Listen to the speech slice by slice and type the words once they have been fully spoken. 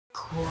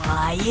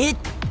Quiet.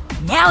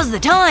 Now's the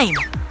time.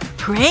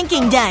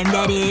 Pranking time,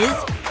 that is.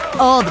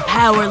 All the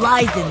power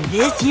lies in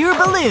this here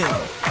balloon.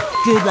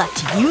 Good luck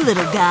to you,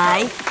 little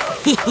guy.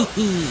 Hee.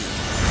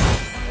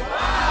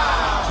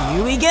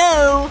 Here we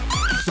go.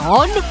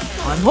 Son,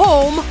 I'm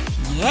home.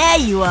 Yeah,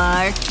 you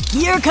are.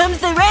 Here comes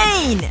the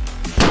rain.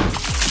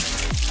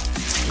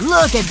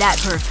 Look at that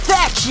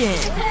perfection.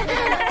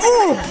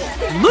 Oh!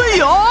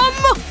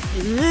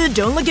 Liam!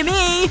 Don't look at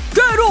me.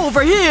 Get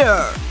over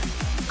here!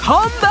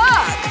 Come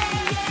back!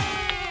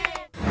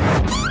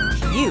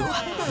 Phew.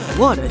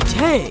 What a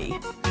day.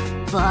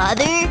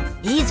 Father?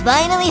 He's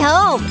finally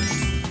home.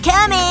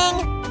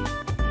 Coming!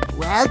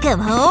 Welcome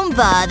home,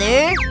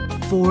 Father.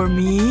 For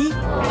me?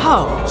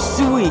 How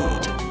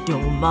sweet.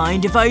 Don't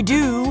mind if I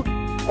do.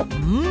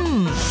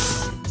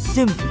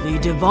 Simply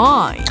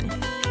divine.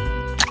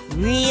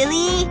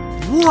 Really?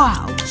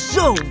 Wow,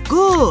 so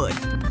good!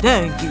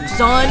 Thank you,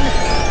 son.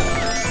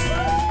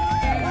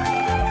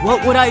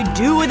 What would I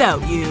do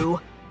without you?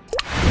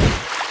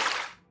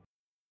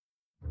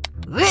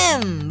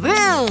 Vroom,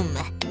 vroom.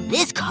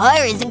 This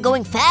car isn't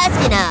going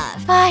fast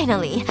enough.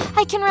 Finally,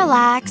 I can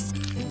relax.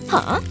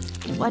 Huh?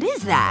 What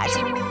is that?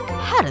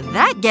 How did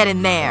that get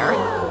in there?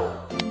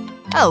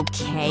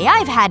 Okay,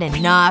 I've had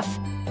enough.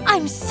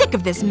 I'm sick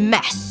of this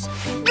mess.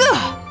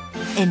 Ugh!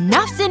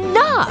 Enough's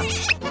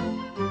enough!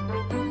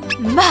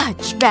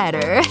 Much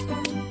better.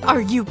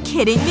 Are you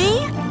kidding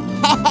me?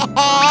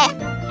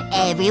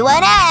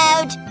 Everyone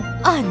out!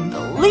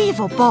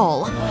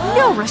 Unbelievable.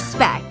 No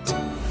respect.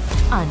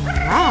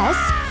 Unless…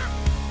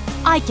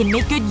 I can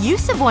make good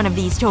use of one of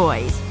these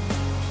toys.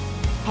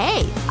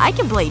 Hey, I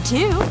can play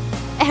too.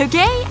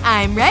 Okay,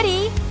 I'm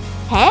ready.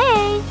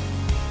 Hey!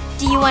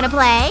 Do you want to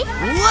play?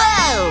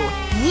 Whoa!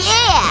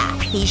 Yeah!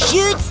 He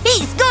shoots,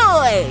 he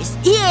scores!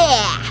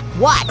 Yeah!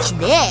 Watch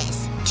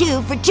this!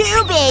 2 for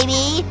 2,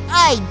 baby!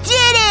 I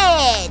did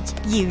it!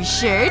 You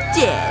sure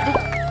did.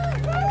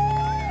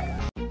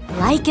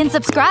 Like and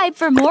subscribe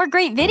for more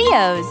great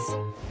videos.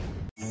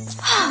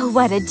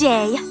 What a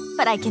day.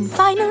 But I can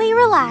finally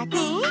relax.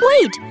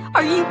 Wait!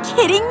 Are you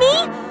kidding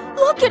me?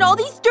 Look at all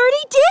these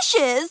dirty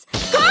dishes!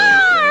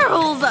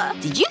 Girls!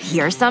 Did you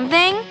hear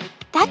something?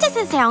 That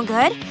doesn't sound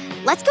good.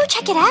 Let's go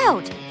check it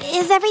out.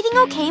 Is everything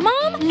okay,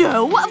 Mom?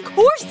 No, of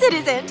course it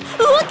isn't!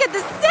 Look at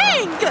the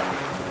sink!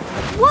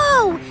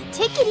 Whoa!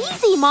 Take it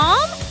easy,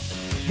 Mom!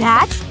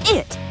 That's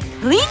it!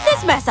 Clean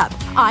this mess up!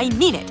 I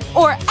mean it.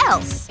 Or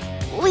else!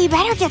 We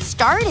better get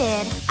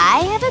started.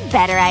 I have a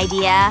better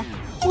idea.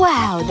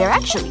 Wow, they're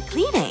actually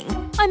cleaning.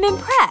 I'm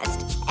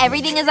impressed.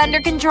 Everything is under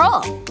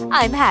control.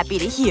 I'm happy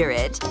to hear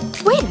it.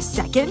 Wait a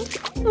second.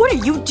 What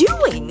are you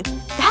doing?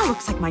 That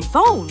looks like my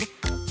phone.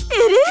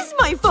 It is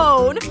my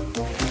phone!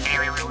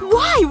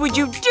 Why would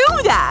you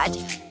do that?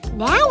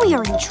 Now we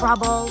are in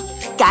trouble.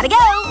 Gotta go!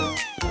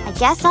 I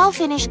guess I'll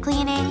finish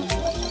cleaning.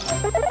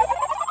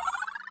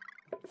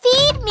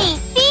 Feed me!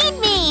 Feed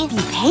me!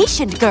 Be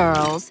patient,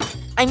 girls.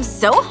 I'm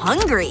so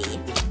hungry.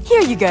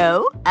 Here you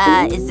go.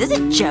 Is this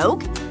a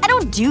joke? I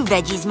don't do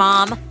veggies,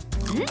 Mom.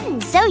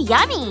 So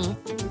yummy.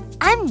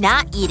 I'm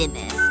not eating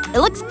this. It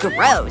looks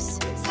gross.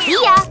 See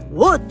ya!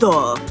 What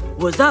the?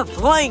 Was that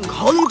flying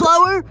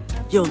cauliflower?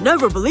 You'll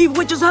never believe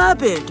what just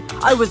happened.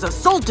 I was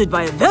assaulted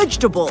by a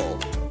vegetable.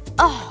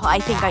 Oh, I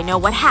think I know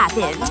what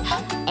happened.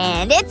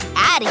 And it's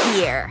out of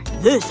here.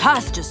 This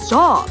has to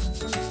stop.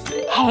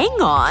 Hang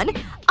on.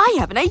 I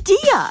have an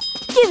idea.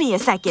 Give me a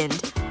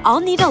second. I'll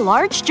need a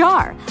large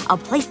jar. I'll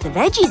place the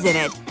veggies in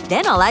it.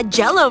 Then I'll add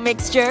Jell-O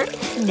mixture.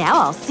 Now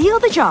I'll seal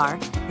the jar.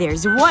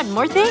 There's one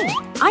more thing.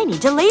 I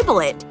need to label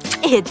it.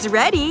 It's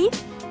ready.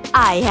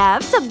 I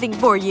have something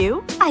for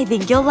you. I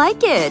think you'll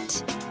like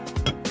it.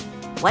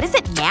 What is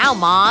it now,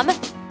 Mom?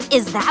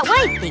 Is that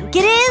what I think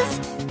it is?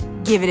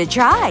 Give it a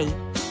try.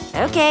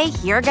 Okay,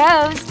 here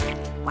goes.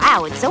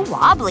 Wow, it's so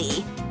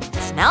wobbly. It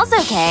smells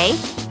okay.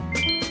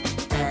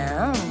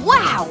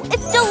 Wow,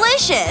 it's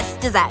delicious!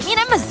 Does that mean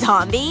I'm a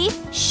zombie?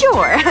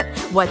 Sure.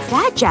 What's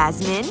that,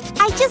 Jasmine?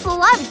 I just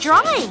love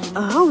drawing.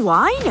 Oh,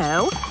 I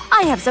know.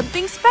 I have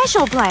something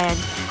special planned.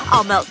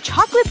 I'll melt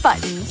chocolate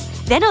buttons.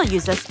 Then I'll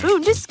use a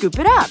spoon to scoop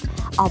it up.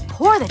 I'll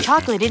pour the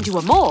chocolate into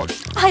a mold.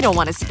 I don't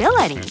want to spill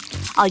any.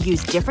 I'll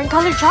use different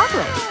colored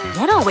chocolate.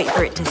 Then I'll wait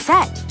for it to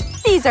set.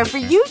 These are for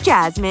you,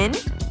 Jasmine.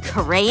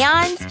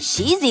 Crayons?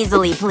 She's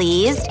easily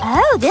pleased.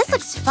 Oh, this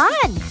looks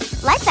fun.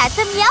 Let's add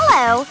some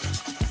yellow.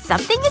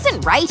 Something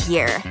isn't right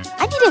here.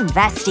 I need to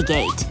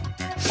investigate.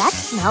 That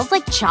smells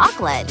like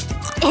chocolate.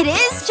 It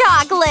is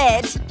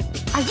chocolate!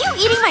 Are you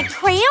eating my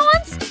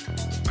crayons?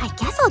 I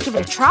guess I'll give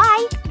it a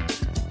try.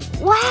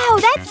 Wow,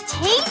 that's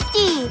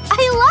tasty!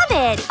 I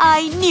love it!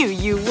 I knew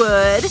you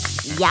would.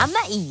 Yum,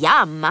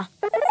 yum.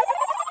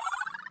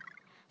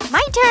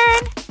 My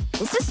turn!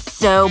 This is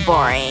so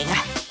boring.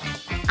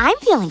 I'm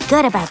feeling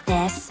good about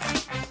this.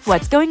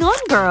 What's going on,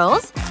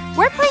 girls?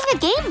 We're playing a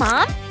game,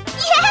 Mom.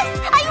 Yes!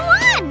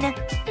 I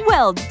won!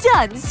 Well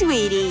done,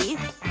 sweetie.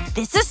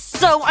 This is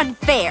so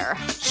unfair.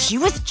 She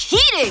was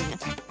cheating!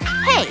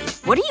 Hey,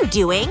 what are you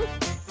doing?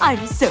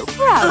 I'm so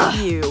proud of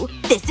you.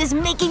 This is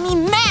making me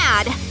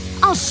mad!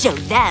 I'll show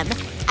them.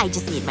 I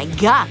just need my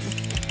gum.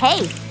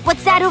 Hey,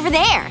 what's that over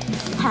there?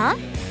 Huh?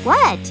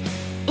 What?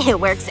 It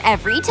works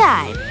every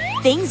time.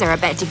 Things are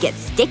about to get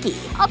sticky.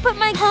 I'll put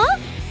my… Huh?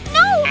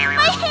 No!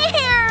 My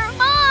hair!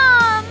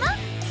 Mom!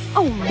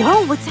 Oh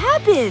no, what's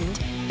happened?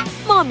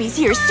 Mommy's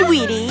here,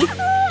 sweetie.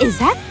 Is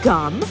that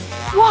gum?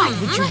 Why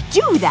would you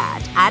do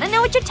that? I don't know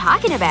what you're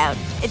talking about.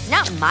 It's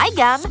not my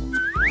gum.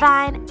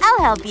 Fine, I'll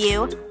help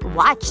you.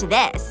 Watch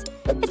this.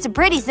 It's a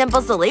pretty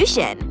simple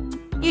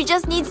solution. You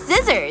just need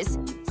scissors.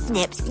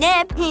 Snip,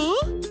 snip.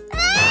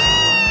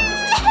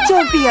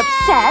 Don't be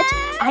upset.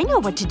 I know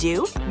what to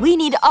do. We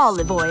need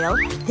olive oil.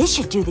 This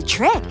should do the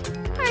trick.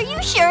 Are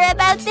you sure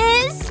about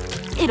this?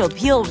 It'll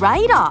peel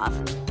right off.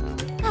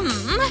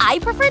 I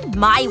preferred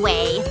my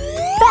way.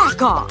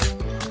 Back off!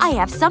 I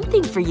have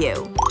something for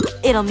you.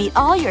 It'll meet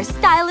all your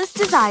stylish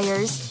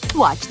desires.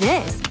 Watch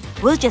this.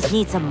 We'll just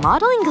need some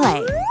modeling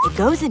clay. It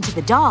goes into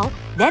the doll,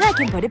 then I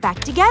can put it back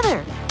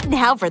together.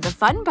 Now for the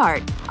fun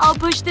part. I'll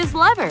push this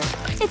lever.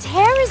 Its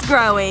hair is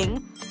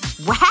growing.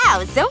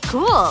 Wow, so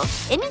cool.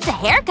 It needs a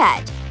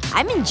haircut.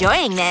 I'm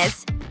enjoying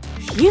this.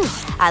 Phew.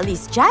 At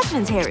least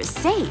Jasmine's hair is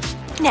safe.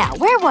 Now,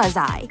 where was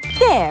I?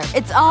 There.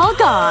 It's all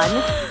gone.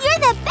 You're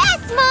the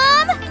best,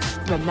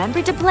 Mom!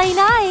 Remember to play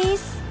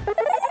nice.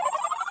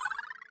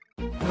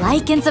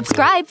 Like and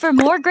subscribe for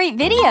more great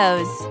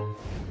videos.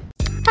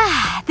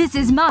 Ah, this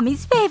is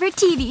Mommy's favorite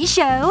TV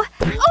show.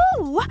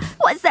 Oh!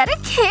 Was that a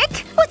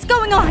kick? What's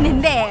going on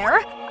in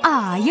there?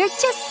 Aw, you're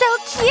just so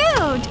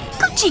cute.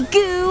 Coochie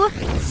goo.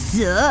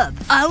 Sup?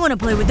 I wanna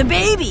play with the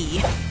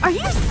baby. Are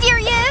you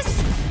serious?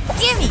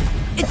 Gimme!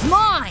 It's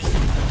mine!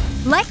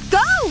 Let go!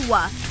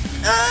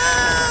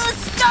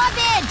 Stop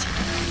it!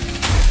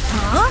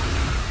 Huh?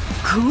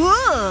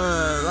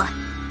 Cool.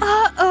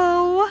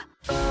 Uh-oh.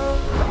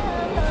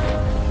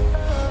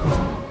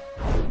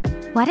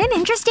 What an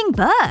interesting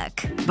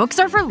book. Books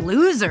are for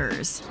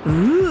losers.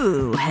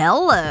 Ooh,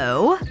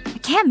 hello. I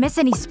can't miss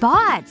any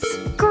spots.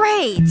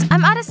 Great!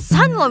 I'm out of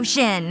sun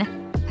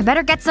lotion. I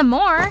better get some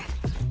more.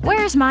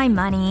 Where's my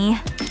money?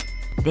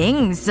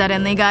 Things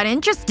suddenly got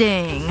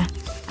interesting.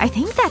 I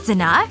think that's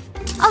enough.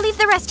 I'll leave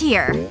the rest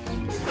here.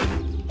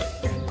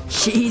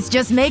 She's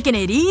just making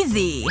it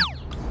easy.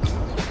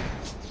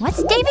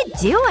 What's David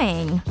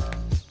doing?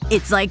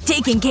 It's like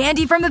taking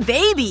candy from a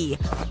baby.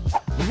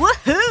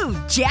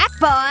 Woohoo!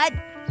 Jackpot!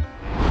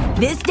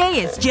 This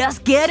day is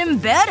just getting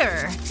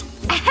better.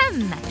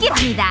 Ahem. Give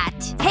me that.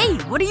 Hey,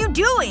 what are you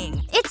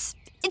doing?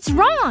 It's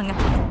wrong.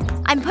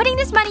 I'm putting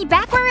this money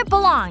back where it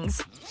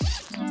belongs.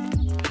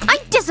 I'm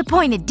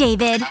disappointed,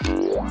 David.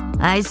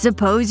 I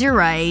suppose you're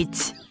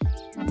right.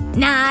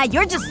 Nah,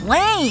 you're just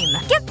lame.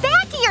 Get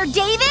back here,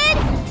 David!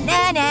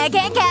 Nah,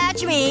 can't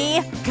catch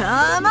me.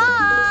 Come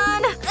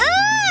on!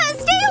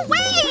 Stay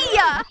away!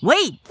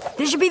 Wait!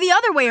 This should be the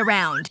other way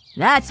around.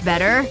 That's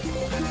better.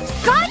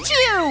 Got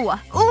you!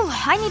 Ooh,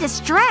 I need a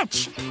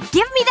stretch.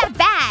 Give me that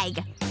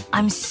bag.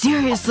 I'm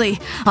seriously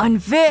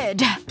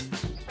unfit.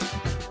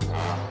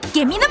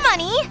 Give me the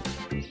money.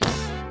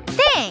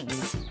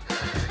 Thanks.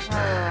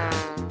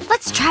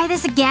 Let's try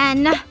this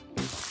again.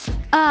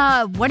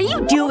 What are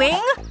you doing?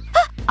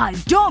 I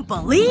don't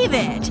believe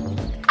it!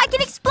 I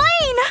can explain!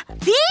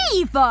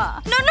 Thief! No,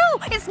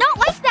 it's not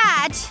like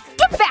that!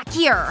 Get back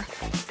here!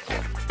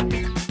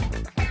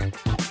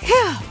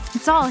 Phew.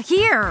 It's all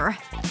here.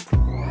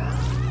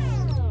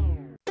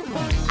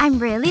 I'm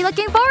really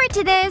looking forward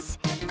to this.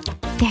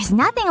 There's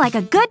nothing like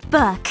a good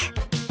book.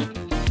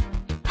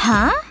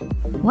 Huh?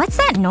 What's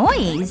that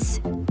noise?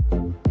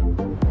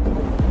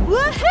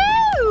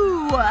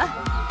 Woohoo!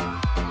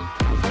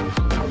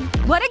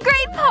 What a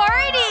great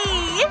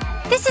party!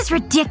 This is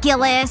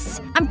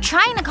ridiculous. I'm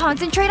trying to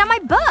concentrate on my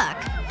book.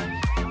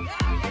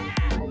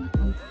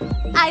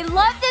 I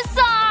love this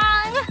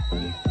song!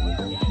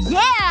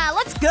 Yeah,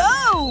 let's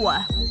go!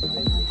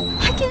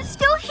 I can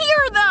still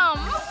hear them!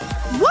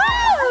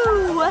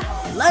 Woo!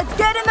 Let's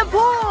get in the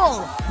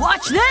pool!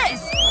 Watch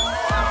this!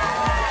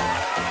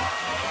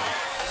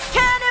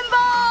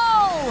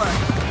 Cannonball!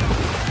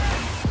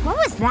 What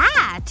was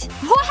that?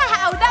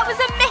 Wow, that was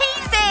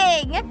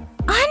amazing!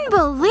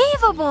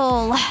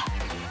 Unbelievable!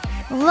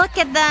 Look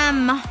at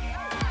them.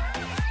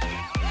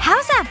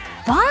 How's that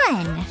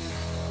fun?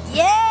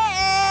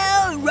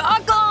 Yeah!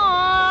 Rock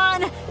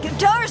on!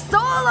 Guitar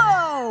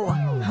solo!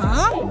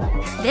 Huh?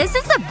 This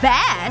is the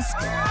best.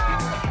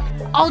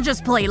 I'll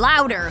just play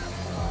louder.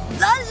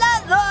 La la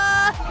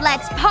la!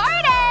 Let's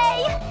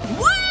party!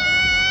 Woo!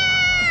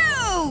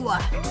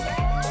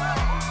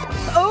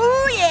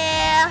 Oh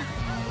yeah!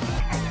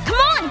 Come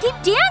on, keep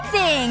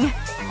dancing!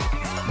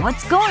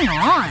 What's going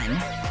on?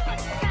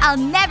 I'll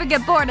never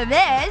get bored of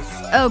this.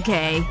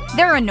 Okay.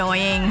 They're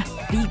annoying.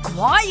 Be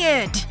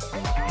quiet!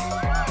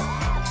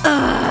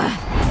 Ugh.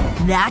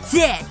 That's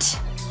it.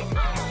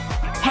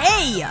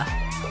 Hey!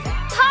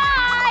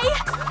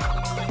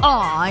 Hi!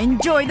 Aw,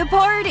 enjoy the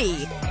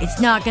party. It's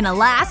not gonna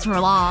last for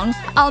long.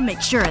 I'll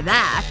make sure of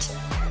that.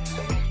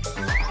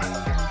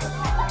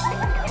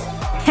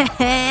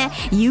 Heh.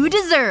 You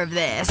deserve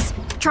this.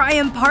 Try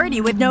and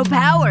party with no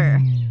power.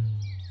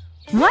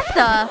 What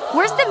the?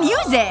 Where's the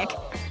music?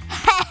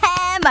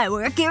 My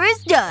work here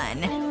is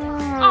done.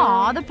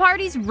 Aw, the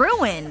party's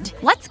ruined.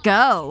 Let's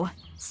go.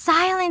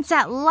 Silence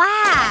at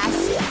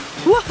last.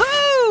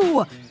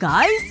 Woohoo!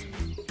 Guys?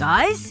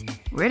 Guys?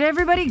 Where'd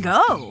everybody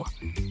go?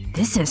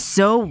 This is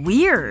so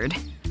weird.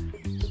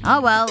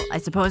 Oh well, I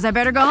suppose I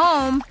better go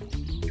home.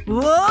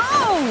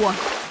 Whoa!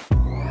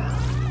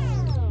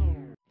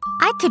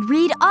 I could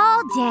read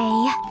all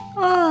day.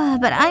 Oh,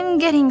 but I'm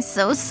getting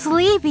so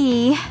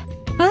sleepy.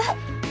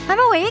 I'm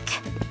awake.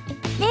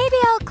 Maybe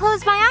I'll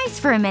close my eyes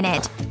for a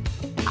minute.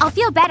 I'll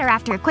feel better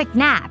after a quick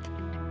nap.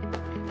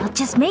 I'll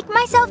just make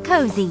myself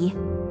cozy.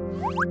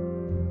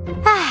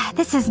 Ah,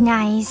 this is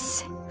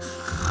nice.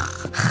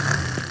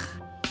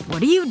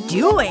 What are you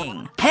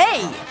doing?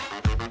 Hey!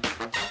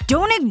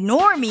 Don't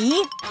ignore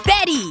me!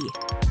 Betty!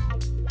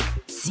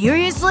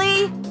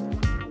 Seriously?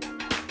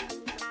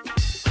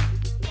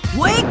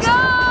 Wake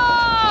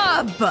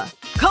up!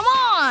 Come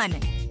on!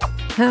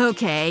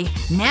 Okay,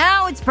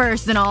 now it's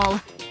personal.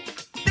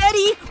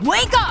 Betty,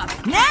 wake up!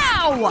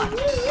 Now!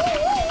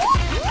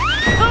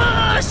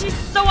 Ah, she's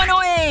so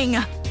annoying!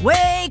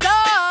 Wake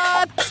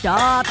up!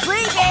 Stop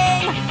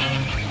sleeping!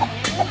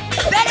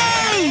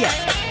 Betty!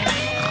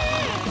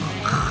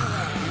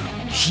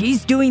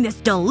 She's doing this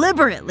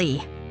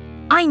deliberately.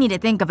 I need to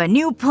think of a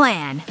new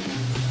plan.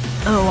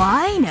 Oh,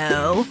 I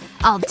know.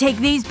 I'll take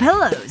these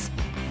pillows.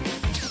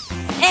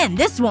 And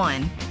this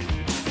one.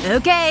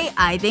 Okay,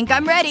 I think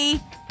I'm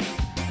ready.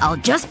 I'll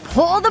just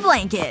pull the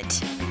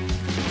blanket.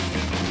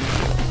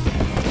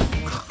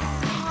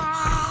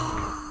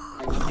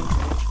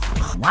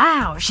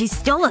 Wow, she's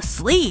still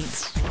asleep.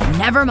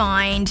 Never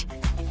mind.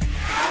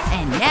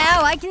 And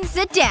now I can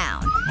sit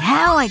down.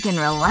 Now I can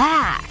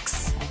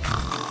relax.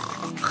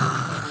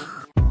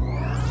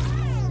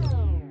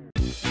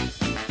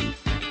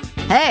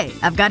 Hey,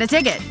 I've got a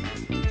ticket.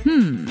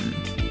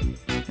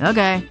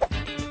 Okay.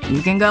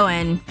 You can go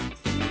in.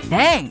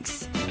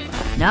 Thanks.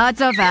 Not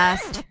so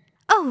fast.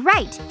 Oh,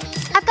 right.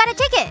 I've got a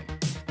ticket.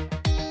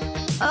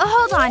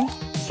 Hold on.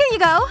 Here you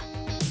go.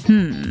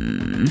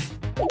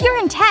 You're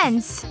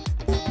intense.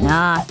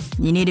 Nah,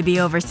 you need to be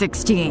over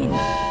 16.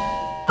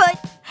 But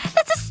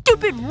that's a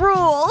stupid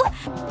rule.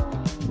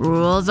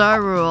 Rules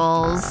are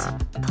rules.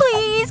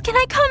 Please, can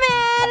I come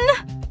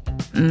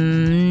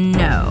in?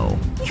 No.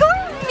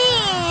 You're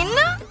mean.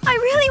 I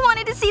really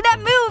wanted to see that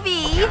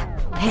movie.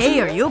 Hey,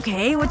 are you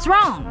okay? What's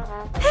wrong?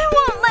 It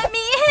won't let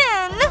me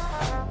in.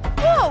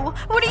 Whoa,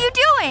 what are you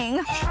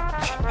doing?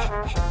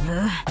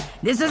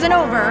 This isn't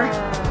over.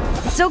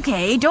 It's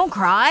okay, don't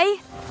cry.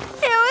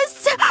 It was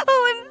so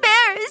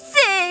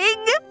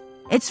embarrassing.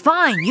 It's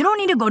fine, you don't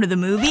need to go to the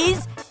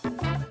movies.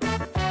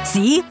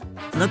 See?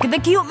 Look at the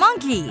cute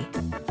monkey.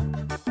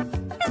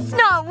 It's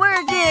not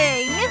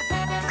working.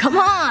 Come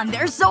on,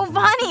 they're so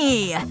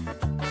funny.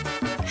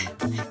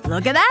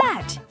 Look at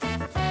that.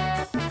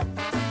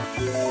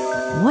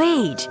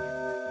 Wait.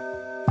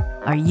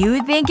 Are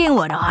you thinking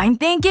what I'm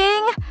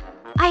thinking?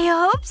 I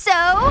hope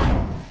so.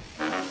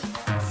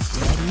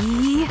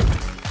 Steady.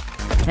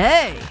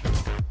 Hey.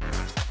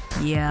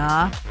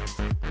 Yeah?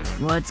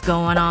 What's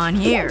going on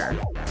here?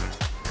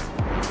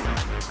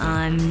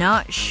 I'm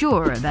not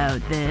sure about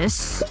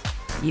this.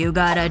 You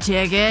got a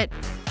ticket?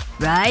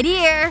 Right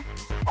here.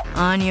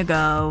 On you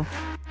go.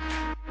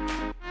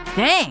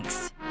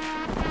 Thanks.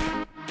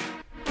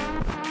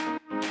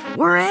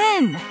 We're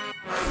in!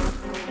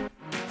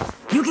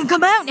 You can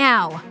come out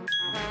now!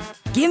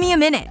 Give me a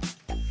minute.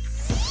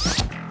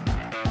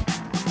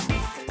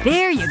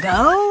 There you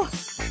go.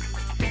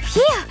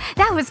 Phew,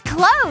 that was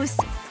close.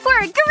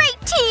 We're a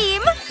great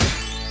team!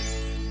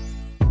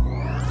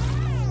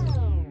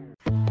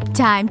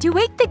 Time to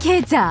wake the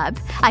kids up.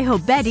 I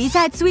hope Betty's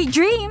had sweet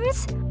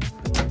dreams.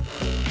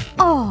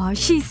 Oh,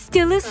 she's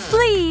still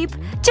asleep.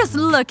 Just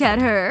look at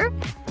her.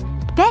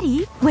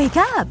 Betty, wake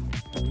up.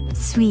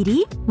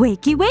 Sweetie,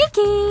 wakey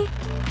wakey.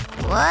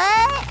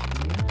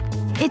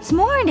 What? It's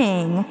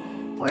morning.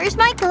 Where's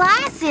my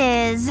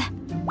glasses?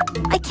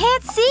 I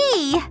can't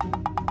see.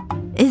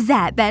 Is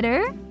that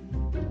better?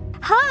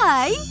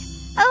 Hi.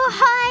 Oh,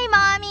 hi,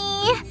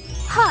 Mommy.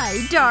 Hi,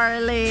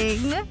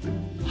 darling.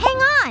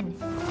 Hang on.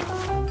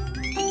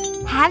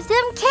 Have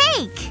some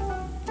cake.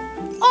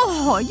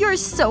 Oh, you're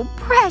so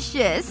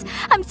precious.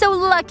 I'm so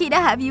lucky to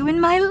have you in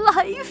my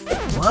life.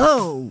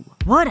 Whoa.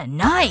 What a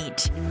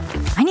night.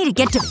 I need to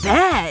get to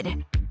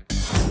bed.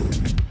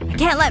 I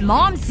can't let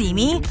Mom see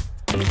me.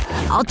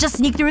 I'll just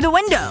sneak through the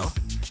window.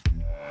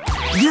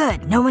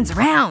 Good. No one's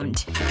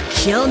around.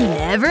 She'll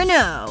never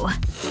know.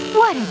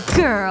 What a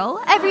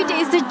girl. Every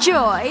day's a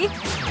joy.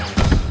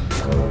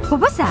 What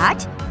was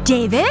that?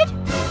 David?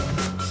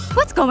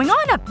 What's going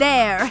on up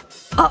there?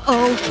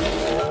 Uh-oh.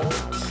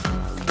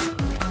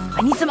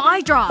 I need some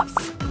eye drops.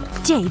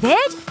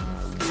 David?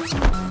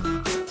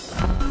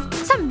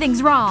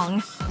 Something's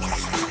wrong.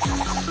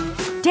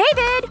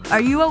 David,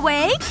 are you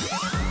awake?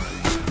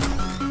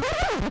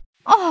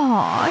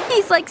 Aw,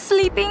 he's like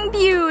Sleeping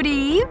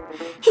Beauty.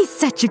 He's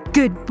such a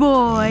good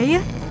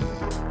boy.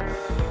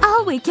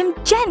 I'll wake him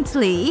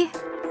gently.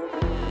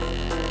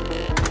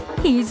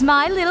 He's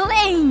my little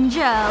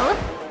angel.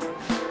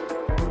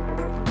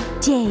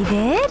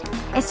 David?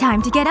 It's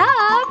time to get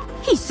up.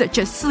 He's such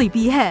a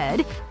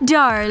sleepyhead.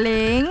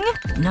 Darling.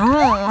 No,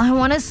 I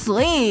want to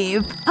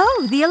sleep.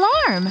 Oh, the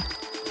alarm.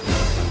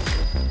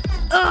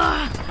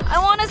 Ugh, I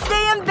want to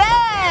stay in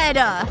bed!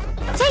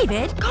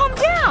 David, calm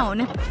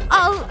down.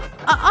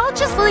 I'll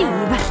just leave.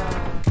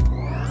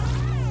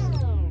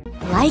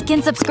 Like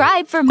and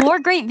subscribe for more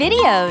great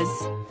videos.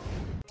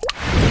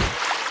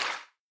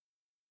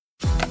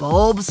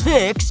 Bulb's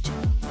fixed.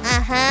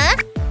 Uh-huh.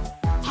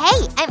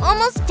 Hey, I'm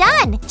almost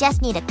done.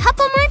 Just need a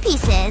couple more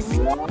pieces.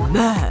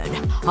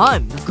 Man,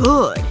 I'm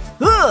good.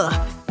 Ugh.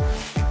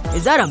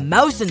 Is that a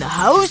mouse in the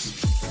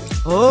house?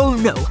 Oh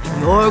no,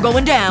 you're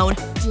going down.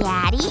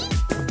 Daddy?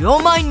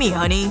 Don't mind me,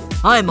 honey.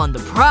 I'm on the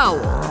prowl.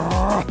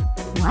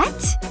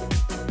 What?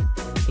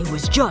 It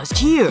was just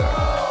here.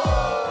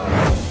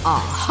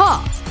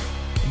 Aha!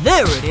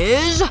 There it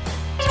is!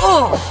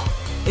 Oh!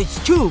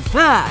 It's too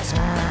fast.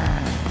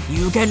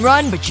 You can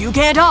run, but you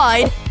can't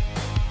hide.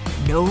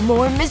 No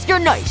more Mr.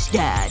 Nice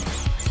Dad.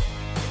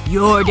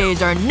 Your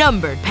days are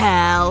numbered,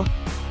 pal.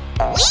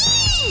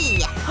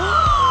 Whee!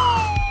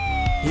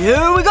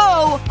 Here we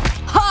go!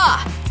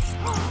 Ha!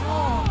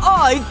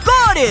 I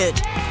got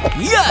it!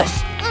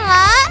 Yes!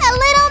 Aw, a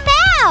little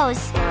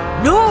mouse!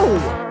 No!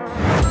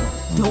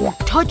 Don't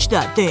touch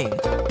that thing.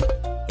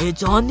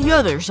 It's on the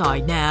other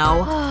side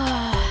now.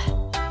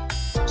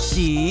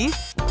 See?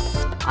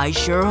 I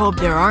sure hope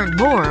there aren't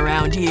more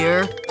around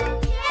here.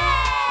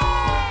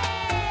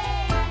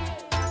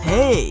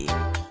 Hey.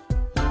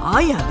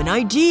 I have an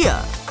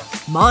idea.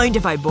 Mind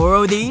if I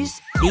borrow these?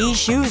 These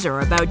shoes are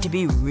about to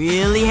be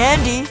really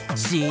handy.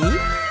 See?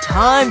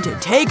 Time to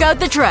take out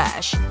the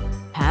trash.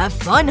 Have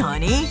fun,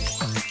 honey.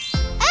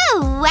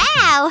 Oh,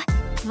 wow!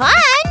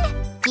 Fun!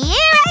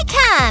 Here I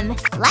come!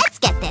 Let's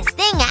get this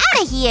thing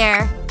out of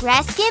here!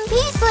 Rest in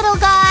peace, little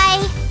guy!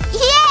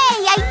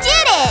 Yay! I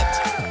did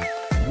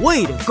it!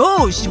 Way to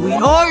go,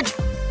 sweetheart!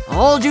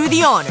 I'll do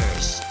the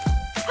honors.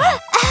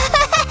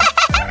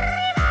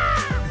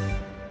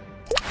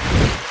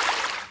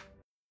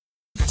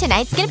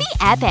 Tonight's gonna be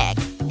epic.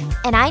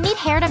 And I need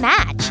hair to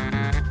match.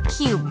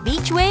 Cue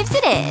beach waves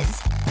it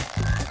is.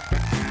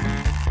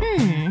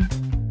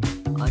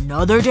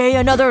 Another day,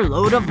 another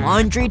load of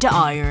laundry to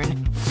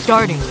iron.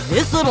 Starting with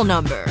this little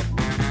number.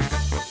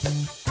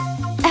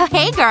 Oh,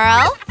 hey,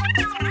 girl.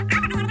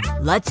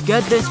 Let's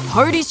get this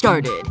party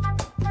started.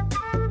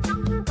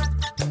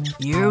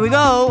 Here we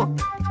go.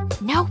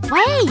 No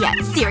way!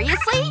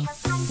 Seriously?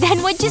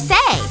 Then what'd you say?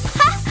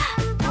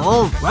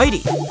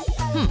 Alrighty.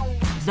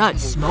 Is that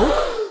smoke?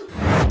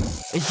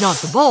 It's not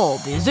the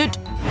bulb, is it?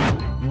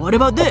 What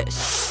about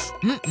this?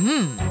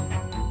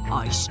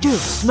 I still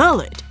smell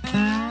it.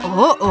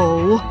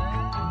 Uh-oh.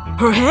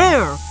 Her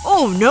hair!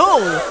 Oh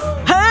no!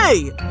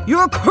 Hey!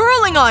 Your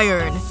curling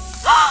iron!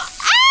 Ah!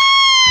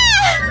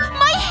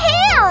 My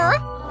hair!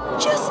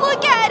 Just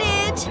look at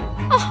it!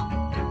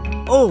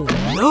 Oh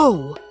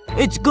no!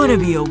 It's gonna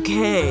be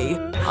okay.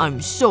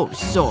 I'm so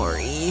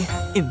sorry.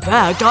 In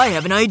fact, I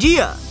have an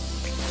idea.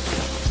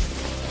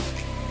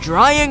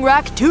 Drying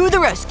rack to the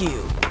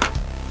rescue.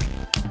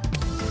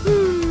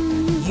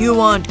 You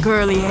want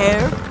curly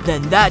hair?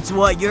 Then that's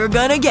what you're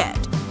gonna get.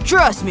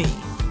 Trust me.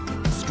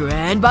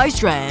 Strand by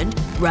strand,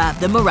 wrap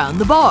them around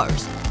the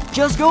bars.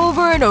 Just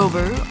over and over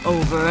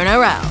and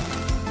around.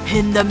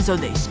 Pin them so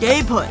they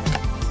stay put.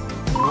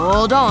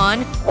 Hold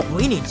on.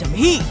 We need some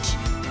heat.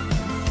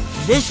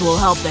 This will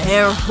help the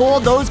hair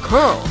hold those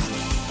curls.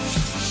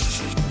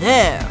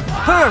 There.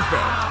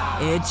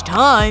 Perfect. It's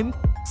time.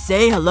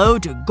 Say hello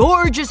to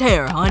gorgeous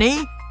hair,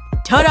 honey.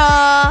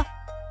 Ta-da!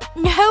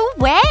 No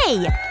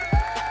way!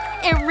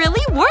 It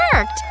really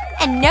worked!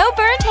 And no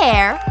burnt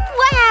hair.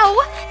 Wow!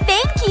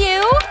 Thank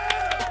you!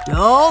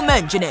 Don't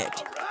mention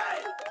it.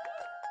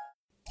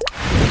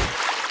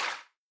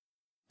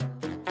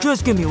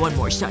 Just give me one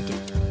more second.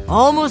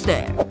 Almost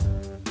there.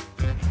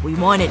 We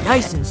want it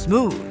nice and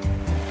smooth.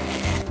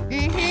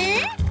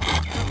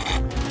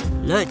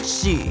 Let's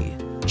see.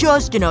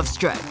 Just enough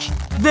stretch.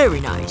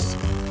 Very nice.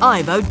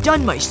 I've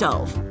outdone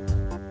myself.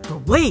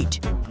 But wait.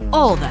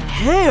 All that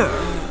hair.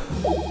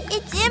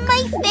 It's in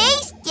my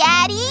face,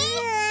 Daddy!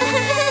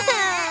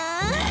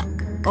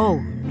 Oh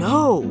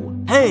no.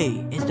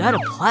 Hey, is that a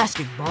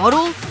plastic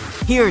bottle?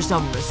 Here's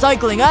some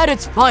recycling at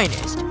its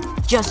finest.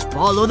 Just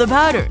follow the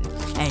pattern.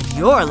 And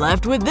you're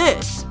left with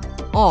this.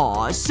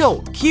 Aw,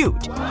 so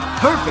cute.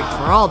 Perfect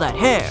for all that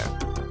hair.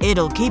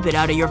 It'll keep it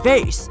out of your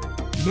face.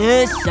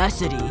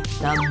 Necessity.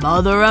 The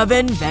mother of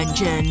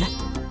invention.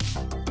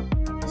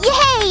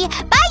 Yay!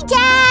 Bye,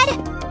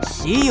 Dad!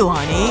 See you,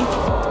 honey.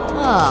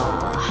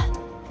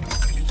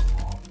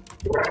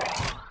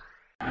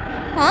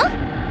 Huh?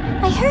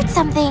 I heard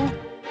something.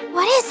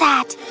 What is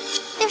that?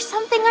 There's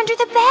something under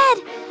the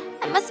bed.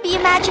 I must be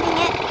imagining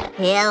it.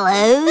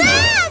 Hello?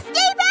 Ah!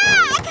 Stay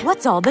back!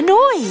 What's all the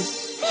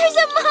noise? There's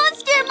a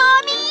monster,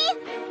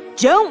 Mommy!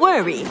 Don't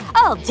worry.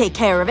 I'll take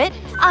care of it.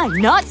 I'm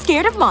not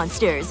scared of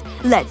monsters.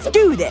 Let's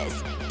do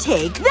this.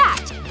 Take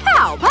that!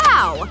 Pow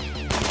pow!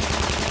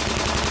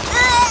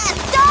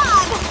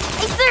 Stop!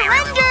 I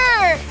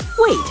surrender!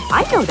 Wait,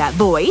 I know that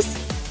voice.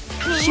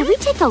 Should we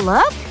take a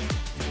look?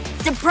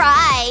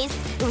 Surprise!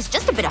 It was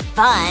just a bit of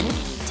fun.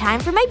 Time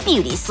for my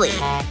beauty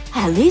sleep.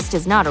 At least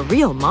it's not a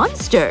real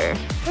monster.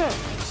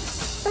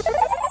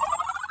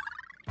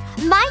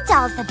 My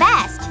doll's the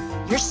best.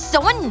 You're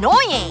so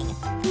annoying.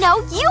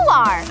 No, you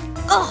are.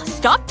 Ugh,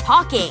 stop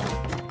talking.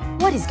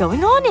 What is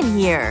going on in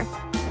here?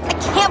 I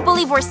can't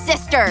believe we're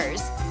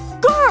sisters.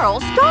 Girl,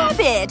 stop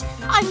it!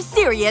 I'm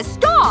serious,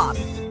 stop!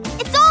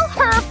 It's all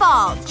her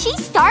fault. She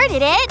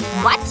started it.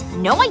 What?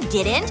 No, I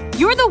didn't.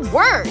 You're the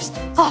worst.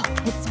 Oh,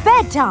 it's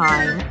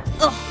bedtime.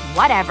 Ugh,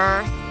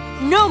 whatever.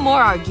 No more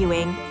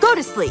arguing. Go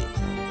to sleep.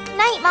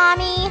 Night,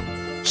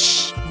 Mommy.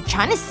 Shh. I'm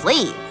trying to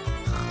sleep.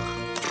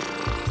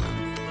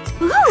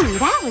 Ooh,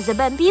 that was a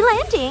bumpy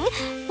landing.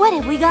 What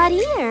have we got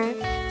here?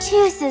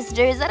 Two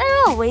sisters that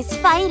are always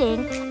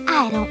fighting.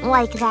 I don't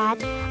like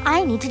that.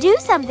 I need to do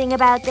something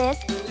about this.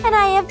 And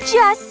I have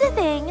just the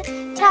thing.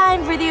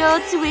 Time for the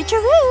old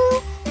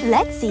switcheroo.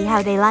 Let's see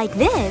how they like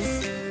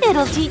this.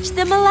 It'll teach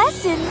them a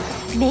lesson.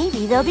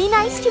 Maybe they'll be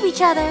nice to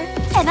each other.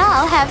 And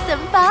I'll have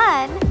some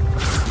fun.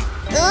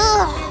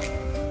 Ugh.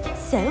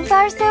 So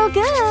far, so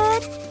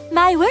good.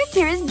 My work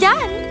here is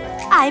done.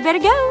 I better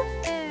go.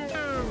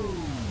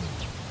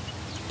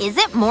 Is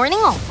it morning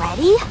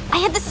already? I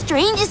had the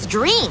strangest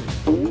dream.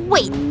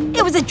 Wait,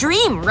 it was a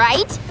dream,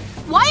 right?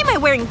 Why am I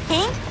wearing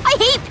pink? I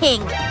hate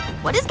pink!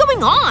 What is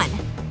going on?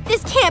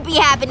 This can't be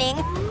happening.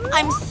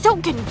 I'm so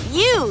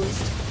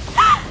confused.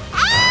 Ah!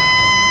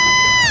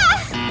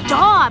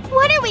 Stop!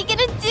 What are we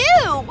gonna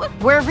do?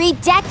 We're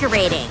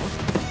redecorating.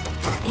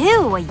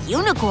 Ew, a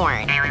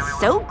unicorn.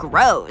 So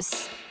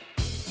gross.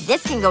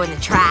 This can go in the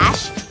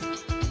trash.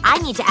 I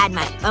need to add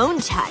my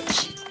own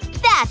touch.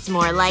 That's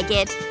more like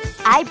it.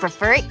 I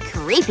prefer it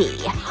creepy.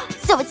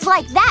 So it's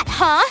like that,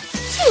 huh?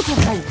 You can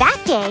play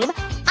that game.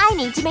 I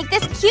need to make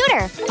this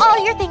cuter.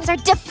 All your things are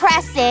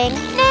depressing.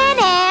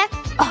 Nah.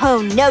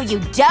 Oh, no you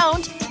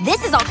don't.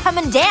 This is all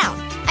coming down.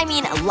 I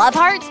mean, love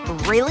hearts?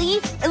 Really?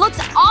 It looks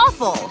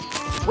awful.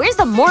 Where's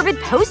the morbid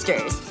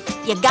posters?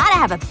 You gotta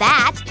have a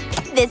bat.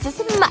 This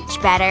is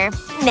much better.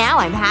 Now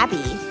I'm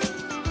happy.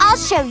 I'll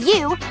show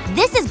you.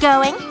 This is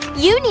going.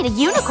 You need a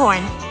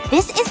unicorn.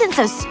 This isn't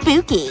so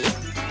spooky.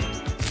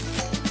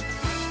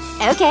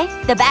 Okay,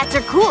 the bats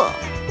are cool.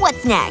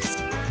 What's next?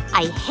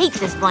 I hate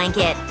this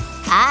blanket.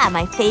 Ah,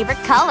 my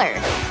favorite color.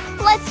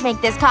 Let's make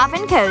this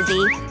coffin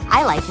cozy.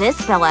 I like this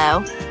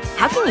pillow.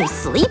 How can you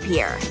sleep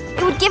here?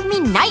 It would give me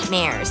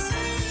nightmares.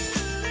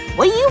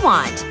 What do you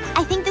want?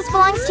 I think this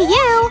belongs to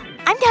you.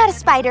 I'm not a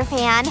spider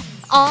fan.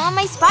 Aw,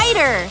 my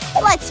spider.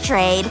 Let's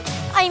trade.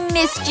 I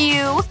missed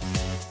you.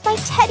 My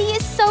teddy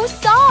is so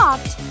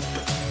soft.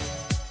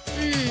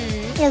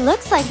 It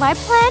looks like my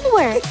plan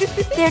worked.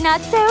 They're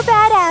not so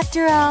bad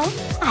after all.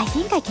 I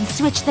think I can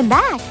switch them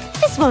back.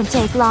 This won't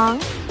take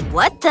long.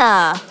 What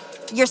the…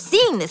 You're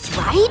seeing this,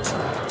 right?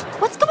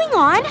 What's going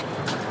on?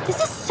 This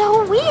is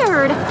so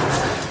weird.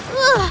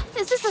 Ugh,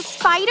 is this a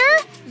spider?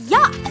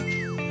 Yuck.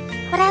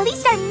 But at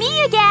least I'm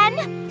me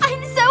again.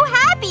 I'm so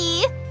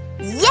happy.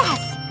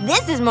 Yes!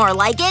 This is more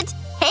like it.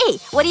 Hey,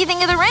 what do you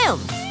think of the room?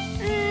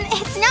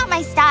 It's not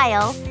my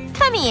style.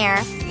 Come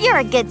here. You're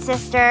a good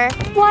sister.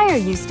 Why are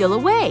you still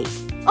awake?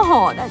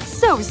 Oh, that's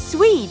so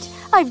sweet.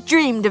 I've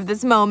dreamed of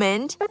this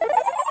moment.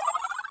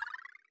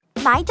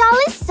 My doll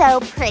is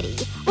so pretty.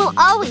 We'll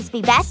always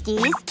be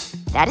besties.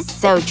 That is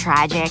so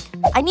tragic.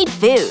 I need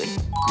food.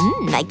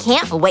 I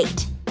can't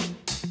wait.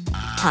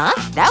 Huh?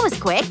 That was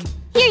quick.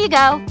 Here you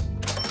go.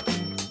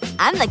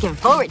 I'm looking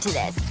forward to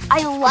this.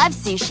 I love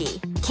sushi.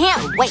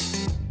 Can't wait.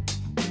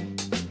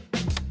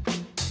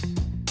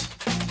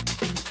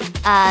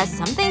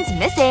 Something's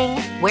missing.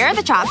 Where are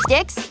the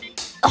chopsticks?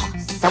 Ugh,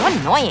 so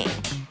annoying.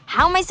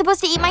 How am I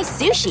supposed to eat my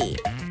sushi?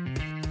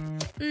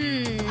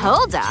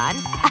 Hold on.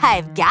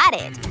 I've got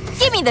it.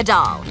 Give me the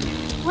doll.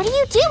 What are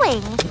you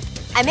doing?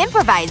 I'm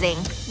improvising.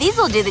 These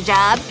will do the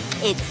job.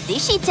 It's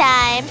sushi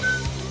time.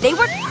 They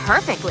work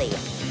perfectly.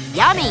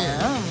 Yummy.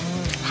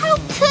 How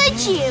could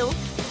you?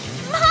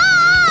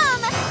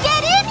 Mom!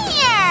 Get in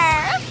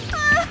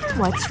here!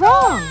 What's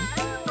wrong?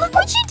 Look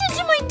what you did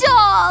to my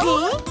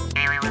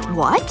doll!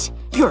 What?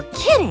 You're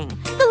kidding!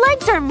 The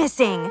legs are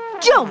missing!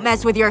 Don't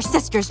mess with your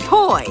sister's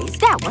toys!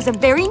 That wasn't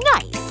very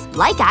nice!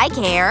 Like I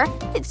care.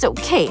 It's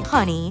okay,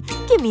 honey.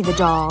 Give me the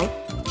doll.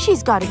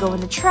 She's gotta go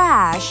in the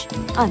trash.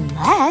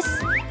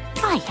 Unless…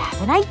 I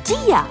have an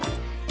idea!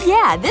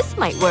 Yeah, this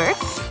might work.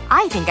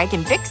 I think I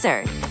can fix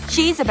her.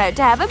 She's about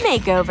to have a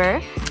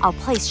makeover. I'll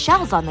place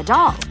shells on the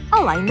doll.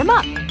 I'll line them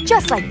up.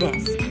 Just like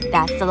this.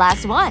 That's the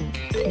last one.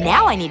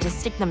 Now I need to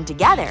stick them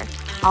together.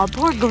 I'll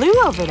pour glue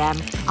over them.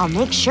 I'll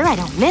make sure I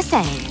don't miss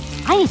any.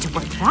 I need to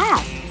work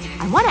fast.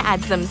 I want to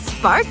add some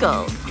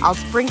sparkle. I'll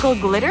sprinkle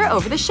glitter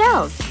over the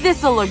shells.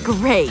 This'll look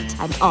great.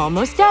 I'm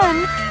almost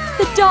done.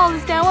 The doll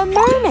is now a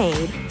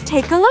mermaid.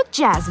 Take a look,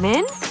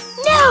 Jasmine.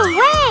 No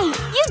way!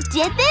 You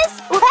did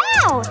this?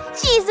 Wow!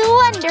 She's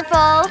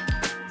wonderful.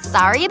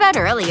 Sorry about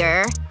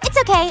earlier. It's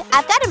okay.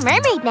 I've got a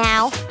mermaid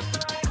now.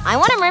 I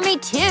want a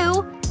mermaid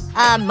too.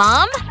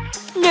 Mom?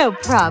 No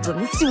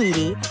problem,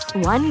 sweetie.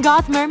 One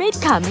goth mermaid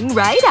coming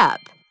right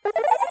up.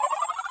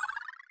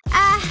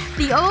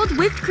 The old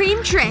whipped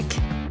cream trick.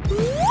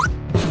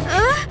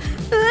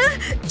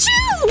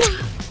 Chew!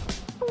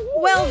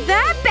 Well,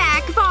 that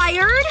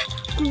backfired.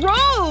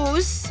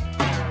 Gross.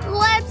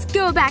 Let's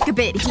go back a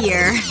bit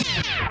here.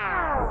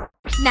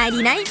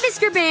 Nighty-night,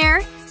 Mr.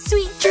 Bear.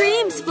 Sweet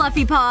dreams,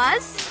 Fluffy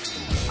Paws.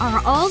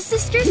 Are all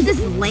sisters this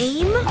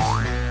lame?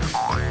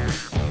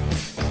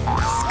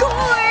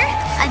 Score!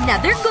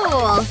 Another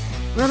goal.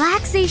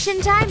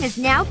 Relaxation time is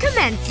now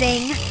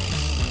commencing.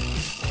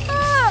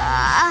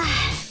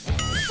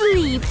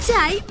 Sleep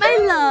tight, my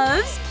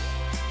loves.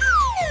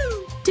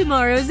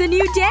 Tomorrow's a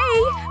new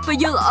day, but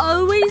you'll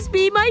always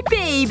be my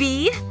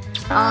baby.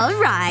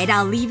 Alright,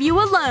 I'll leave you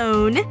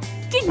alone.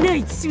 Good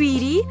night,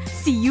 sweetie.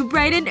 See you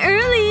bright and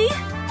early.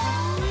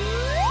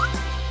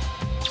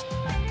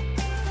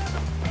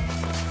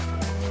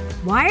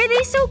 Why are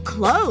they so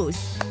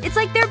close? It's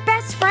like they're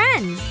best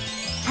friends.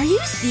 Are you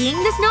seeing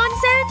this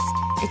nonsense?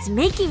 It's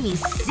making me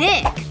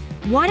sick.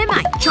 What am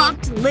I,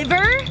 chopped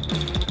liver?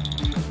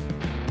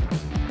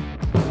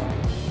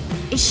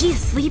 Is she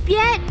asleep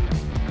yet?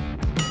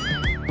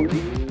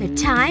 The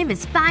time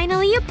is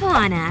finally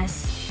upon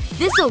us.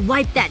 This'll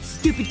wipe that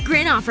stupid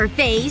grin off her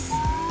face.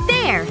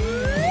 There.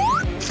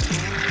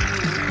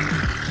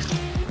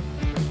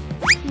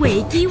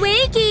 Wakey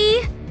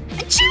wakey!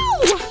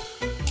 Achoo!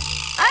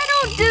 I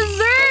don't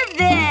deserve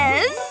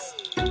this!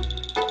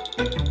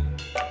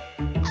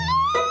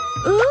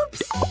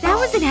 Oops. That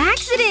was an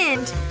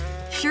accident.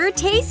 Sure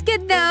tastes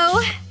good,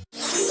 though.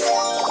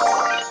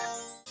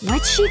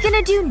 What's she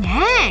gonna do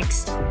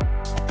next?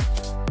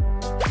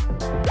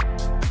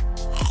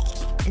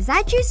 Is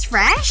that juice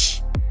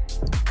fresh?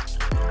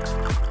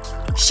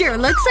 Sure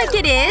looks like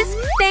it is.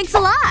 Thanks a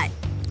lot.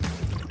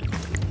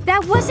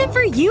 That wasn't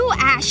for you,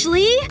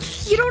 Ashley.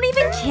 You don't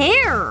even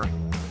care.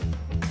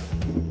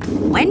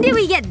 When did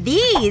we get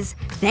these?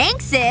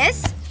 Thanks,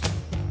 sis.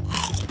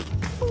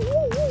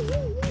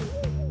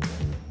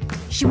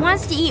 She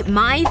wants to eat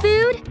my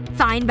food?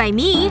 Fine by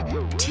me.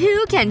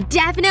 Two can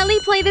definitely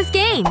play this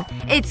game.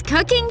 It's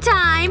cooking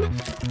time.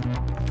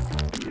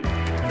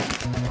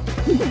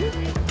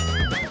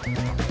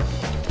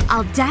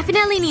 I'll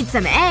definitely need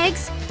some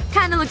eggs.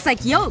 Kinda looks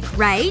like yolk,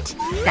 right?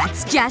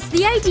 That's just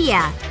the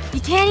idea.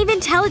 You can't even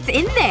tell it's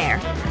in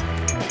there.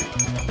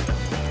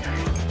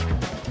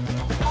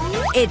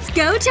 It's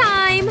go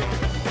time!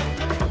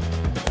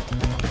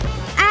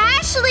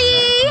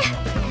 Ashley!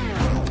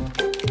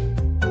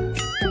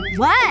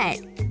 What?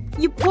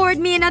 You poured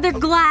me another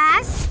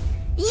glass?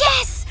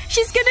 Yes!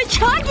 She's gonna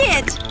chug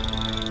it!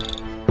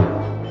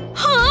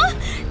 Huh?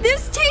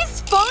 This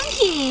tastes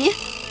funky!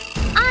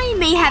 I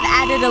may have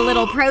added a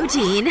little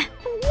protein.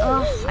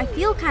 Ugh, I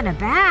feel kinda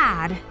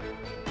bad.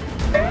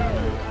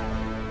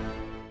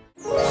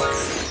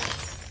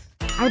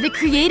 Are the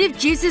creative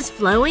juices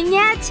flowing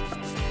yet?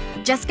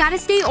 Just gotta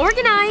stay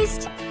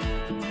organized.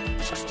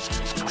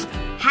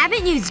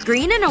 Haven't used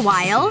green in a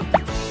while.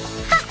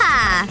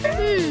 Haha!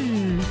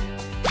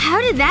 How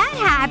did that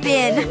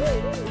happen?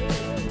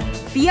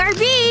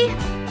 BRB!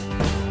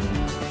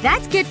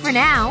 That's good for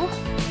now.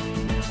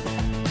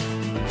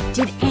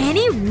 Did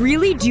Annie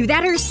really do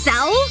that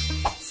herself?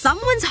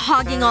 Someone's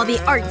hogging all the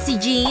artsy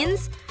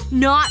genes.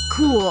 Not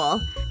cool.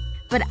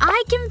 But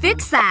I can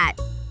fix that.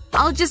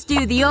 I'll just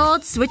do the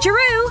old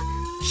switcheroo.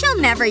 She'll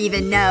never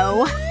even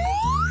know.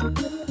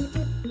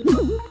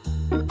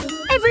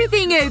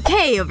 Everything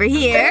okay over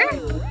here?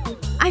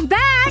 I'm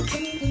back!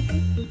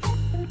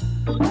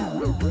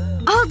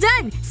 All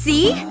done,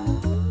 see?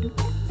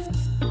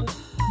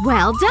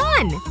 Well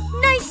done!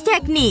 Nice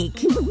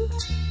technique.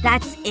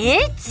 That's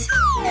it?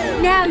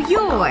 Now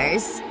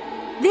yours.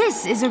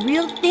 This is a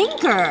real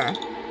thinker.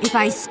 If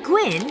I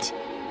squint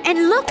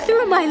and look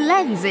through my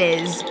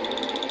lenses,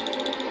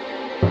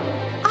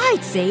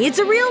 I'd say it's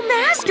a real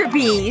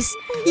masterpiece.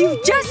 You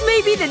just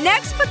may be the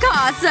next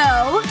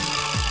Picasso.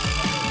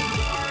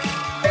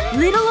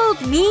 Little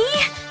old me?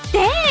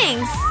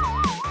 Thanks!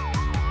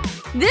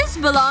 This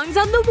belongs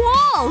on the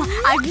wall!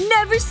 I've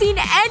never seen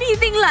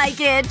anything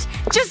like it!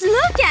 Just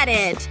look at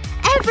it!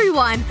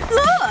 Everyone,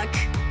 look!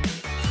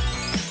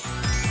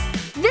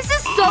 This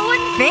is so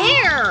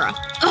unfair!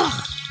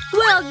 Ugh.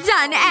 Well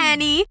done,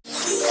 Annie!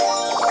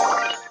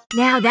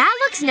 Now that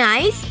looks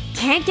nice.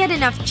 Can't get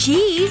enough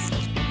cheese.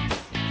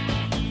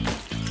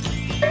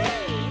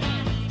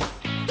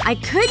 I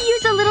could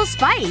use a little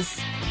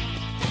spice.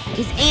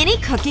 Is Annie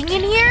cooking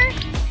in here?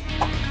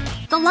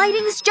 The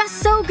lighting's just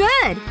so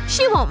good.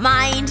 She won't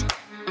mind.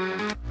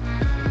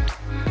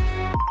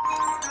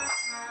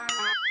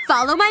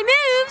 Follow my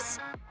moves!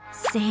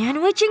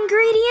 Sandwich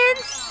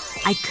ingredients?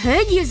 I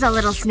could use a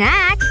little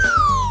snack.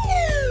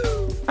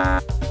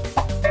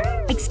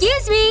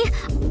 Excuse me!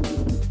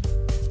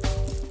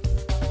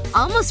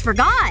 Almost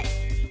forgot.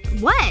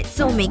 What?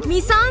 So make me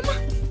some?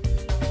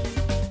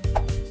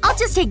 I'll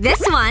just take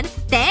this one.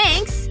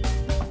 Thanks.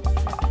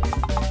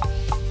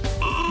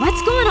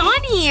 What's going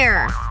on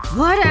here?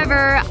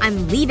 Whatever.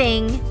 I'm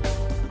leaving.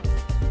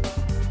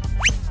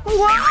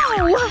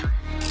 Wow!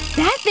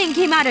 That thing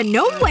came out of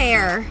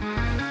nowhere.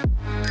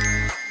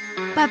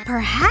 But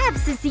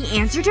perhaps it's the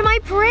answer to my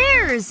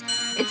prayers.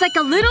 It's like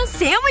a little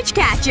sandwich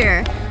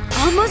catcher.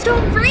 Almost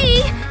home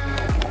free.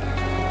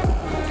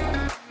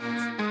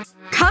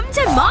 Come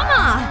to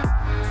mama!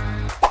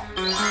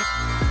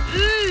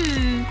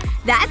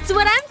 That's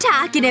what I'm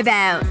talking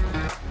about.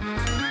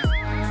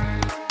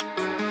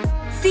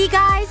 See,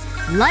 guys?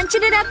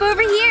 Lunching it up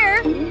over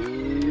here.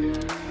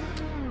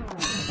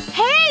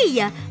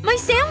 Hey! My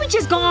sandwich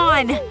is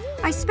gone!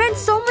 I spent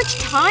so much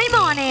time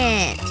on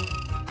it.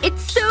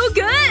 It's so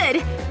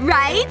good!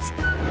 Right?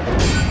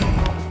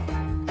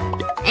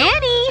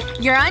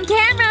 Annie! You're on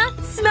camera!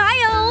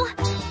 Smile!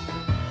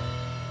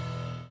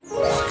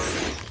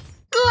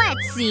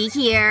 Let's see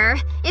here.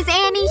 Is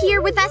Annie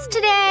here with us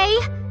today?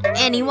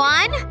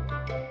 Anyone?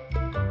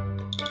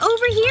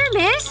 Over here,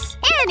 miss.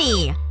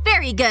 Annie!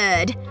 Very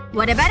good.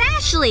 What about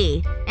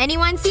Ashley?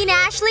 Anyone seen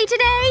Ashley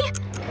today?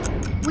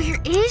 Where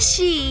is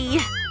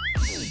she?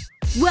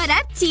 What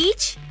up,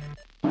 Teach?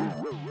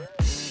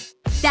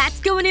 That's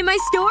going in my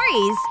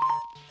stories.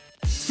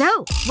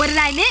 So, what did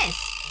I miss?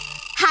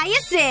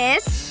 Hiya,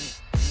 sis!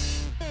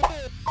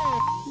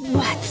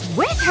 What's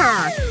with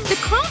her? The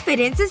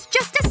confidence is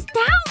just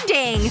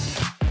astounding!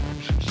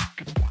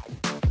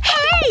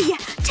 Hey!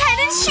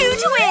 Tennis shoe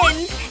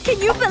twins!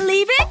 Can you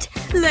believe it?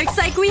 Looks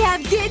like we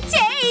have good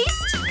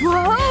taste!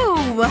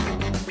 Whoa!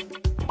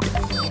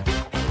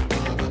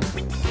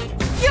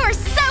 You're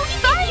so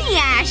funny,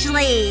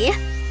 Ashley!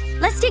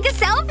 Let's take a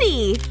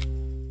selfie!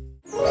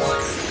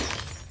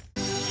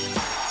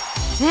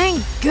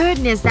 Thank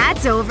goodness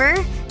that's over.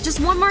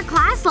 Just one more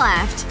class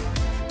left.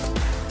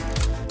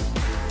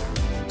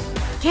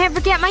 Can't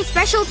forget my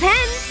special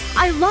pens!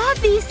 I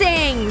love these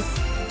things!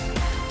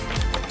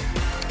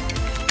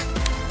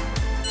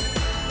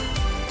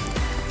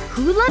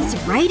 Who loves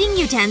writing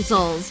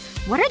utensils?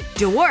 What a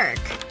dork.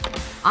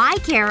 I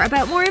care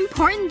about more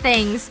important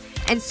things.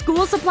 And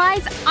school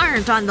supplies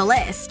aren't on the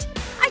list.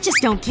 I just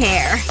don't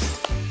care.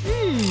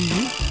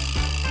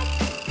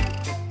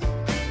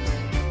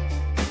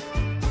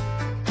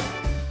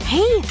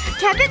 Hey,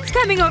 Kevin's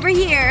coming over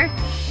here.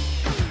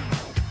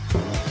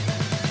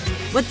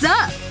 What's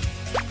up?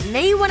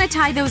 May want to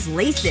tie those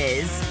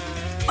laces.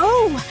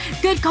 Oh,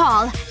 good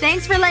call.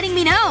 Thanks for letting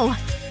me know.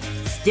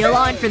 Still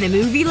on for the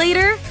movie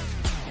later?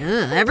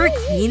 Ugh, ever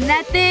clean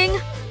that thing?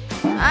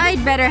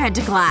 I'd better head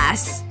to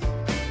class.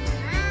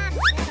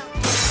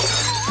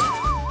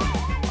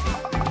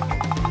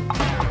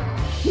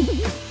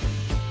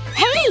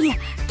 Hey!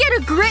 Get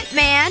a grip,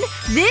 man!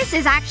 This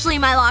is actually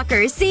my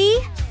locker, see?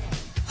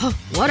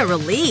 What a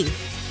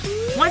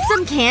relief. Want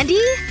some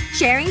candy?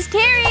 Sharing's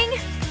caring.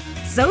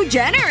 So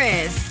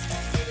generous.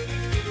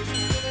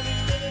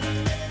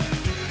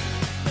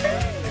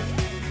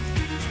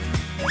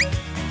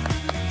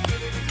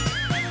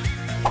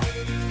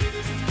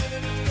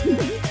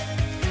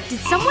 Did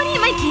someone eat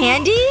my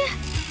candy?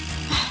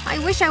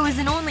 I wish I was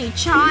an only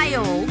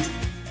child.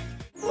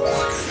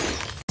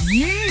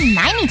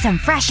 I need some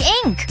fresh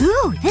ink.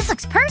 Ooh, this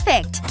looks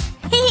perfect.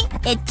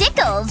 It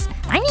tickles.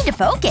 I need to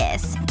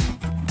focus.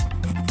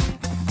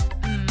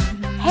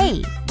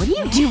 Hey, what are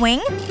you doing?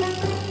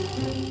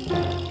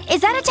 Is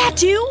that a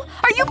tattoo?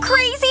 Are you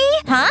crazy?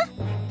 Huh?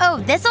 Oh,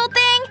 this old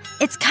thing?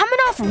 It's coming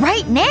off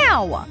right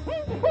now.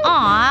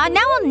 Aw,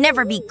 now I'll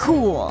never be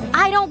cool.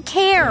 I don't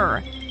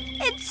care.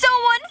 It's so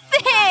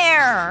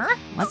unfair.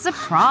 What's the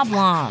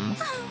problem?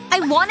 I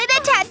wanted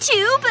a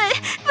tattoo,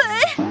 but…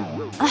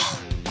 Ugh,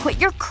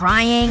 quit your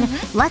crying.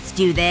 Let's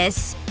do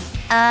this.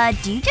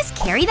 Do you just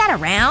carry that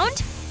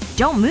around?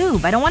 Don't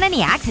move. I don't want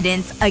any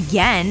accidents.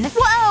 Again.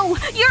 Whoa!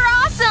 You're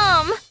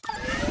awesome!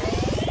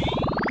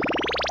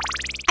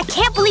 I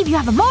can't believe you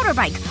have a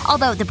motorbike.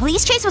 Although the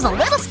police chase was a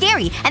little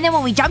scary. And then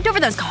when we jumped over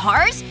those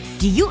cars…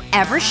 Do you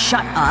ever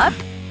shut up?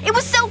 It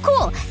was so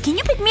cool! Can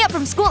you pick me up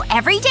from school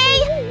every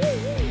day?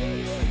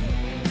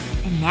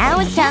 And now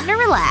it's time to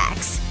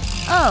relax.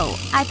 Oh,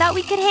 I thought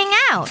we could hang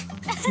out.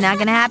 It's not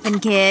gonna happen,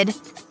 kid.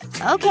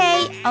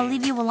 Okay, I'll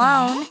leave you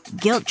alone.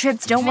 Guilt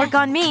trips don't work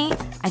on me.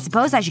 I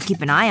suppose I should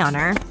keep an eye on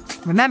her.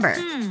 Remember,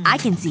 I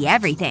can see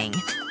everything.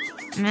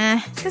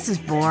 This is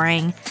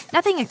boring.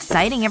 Nothing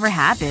exciting ever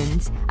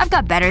happens. I've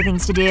got better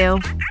things to do.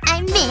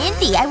 I'm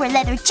Mindy. I wear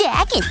leather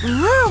jacket.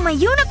 Ooh, my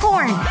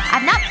unicorn!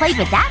 I've not played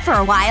with that for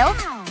a while.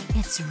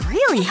 It's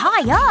really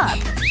high up.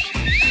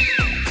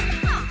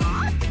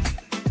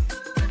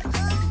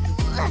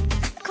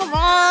 Come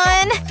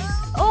on.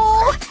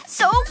 Oh,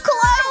 so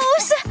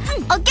close!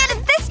 I'll get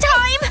it this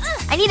time!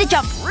 I need to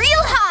jump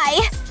real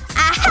high!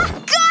 Aha!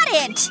 Got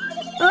it!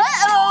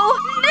 Uh-oh!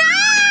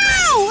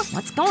 No!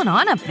 What's going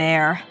on up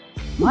there?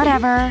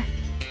 Whatever.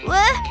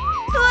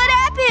 What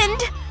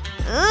happened?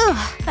 Ugh,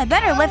 I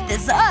better lift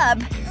this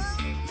up.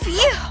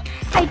 Phew!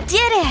 I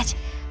did it!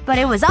 But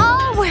it was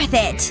all worth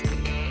it.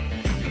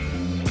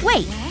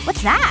 Wait,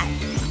 what's that?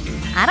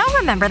 I don't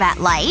remember that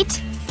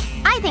light.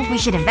 I think we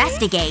should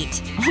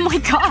investigate. Oh my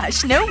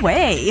gosh, no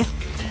way.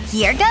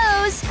 Here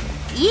goes.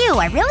 Ew,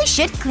 I really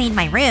should clean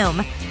my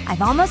room.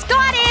 I've almost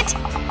got it!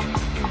 No!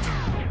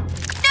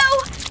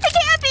 It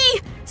can't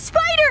be!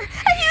 Spider!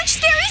 A huge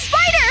scary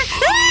spider!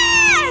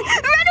 Ah!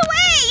 Run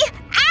away!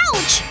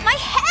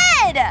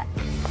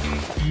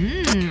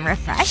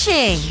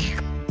 Refreshing.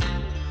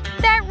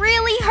 That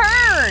really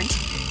hurt!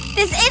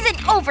 This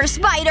isn't over,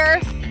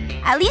 Spider!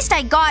 At least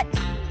I got…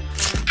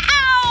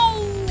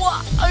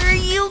 Ow! Are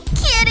you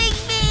kidding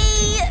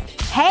me?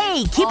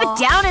 Hey, keep it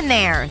down in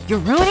there! You're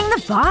ruining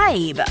the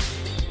vibe!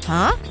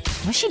 Huh?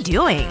 What's she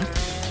doing?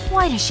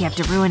 Why does she have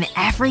to ruin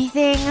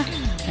everything?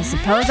 I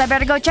suppose I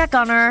better go check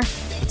on her.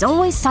 It's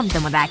always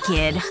something with that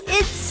kid.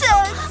 It's so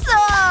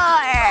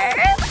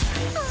sore!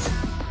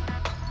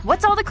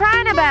 What's all the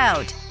crying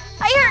about?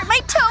 I hurt my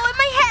toe and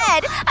my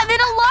head! I'm in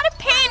a lot of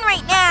pain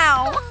right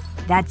now!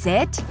 That's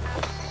it?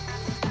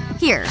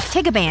 Here,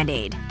 take a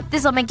Band-Aid.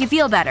 This'll make you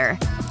feel better.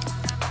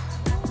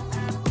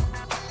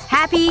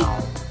 Happy?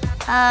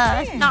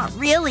 Not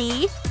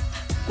really.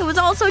 It was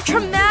all so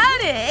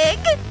traumatic.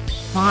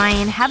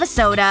 Fine, have a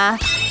soda.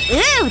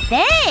 Ooh,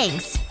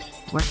 thanks!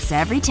 Works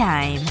every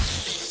time.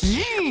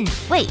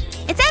 Wait,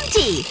 it's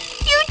empty!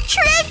 You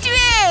tricked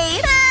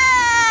me!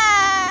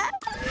 Ah!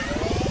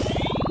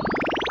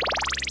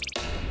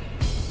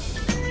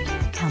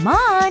 Come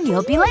on,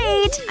 you'll be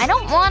late. I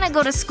don't want to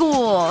go to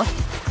school.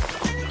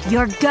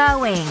 You're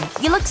going.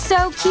 You look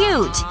so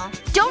cute.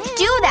 Don't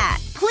do that,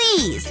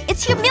 please.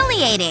 It's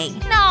humiliating.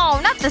 No,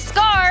 not the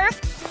scarf.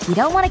 You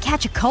don't want to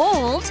catch a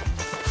cold.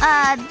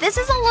 This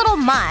is a little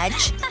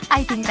much.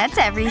 I think that's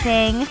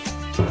everything.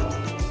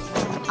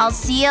 I'll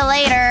see you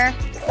later.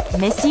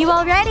 Miss you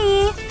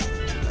already.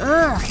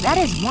 Ugh, that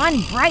is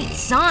one bright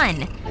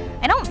sun.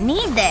 I don't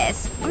need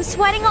this. I'm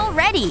sweating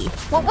already.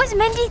 What was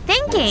Mindy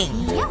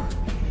thinking? Yeah.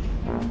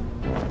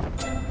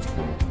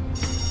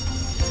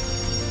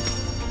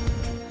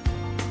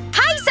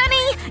 Hi,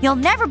 Sunny! You'll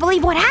never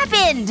believe what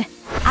happened!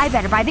 I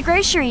better buy the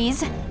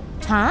groceries.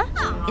 Huh?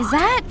 Is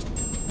that…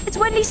 It's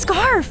Wendy's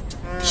scarf!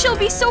 She'll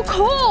be so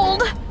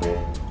cold!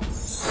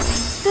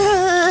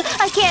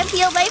 I can't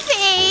feel my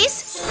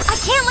face! I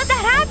can't let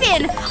that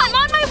happen! I'm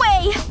on my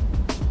way!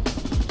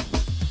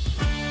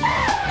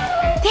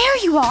 There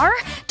you are!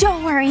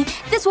 Don't worry.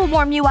 This will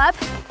warm you up.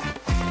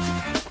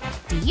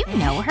 Do you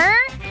know her?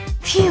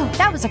 Phew,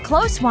 that was a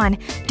close one.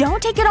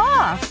 Don't take it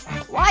off.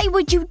 Why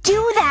would you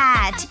do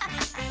that?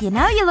 You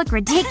know you look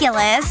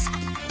ridiculous.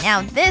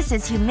 Now this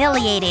is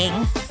humiliating.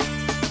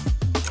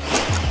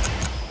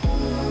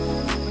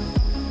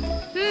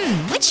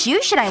 Which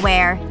shoes should I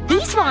wear?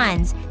 These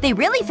ones! They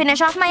really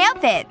finish off my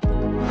outfit.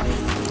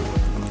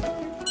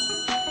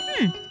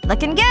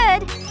 Looking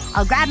good.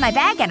 I'll grab my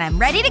bag and I'm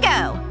ready to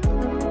go.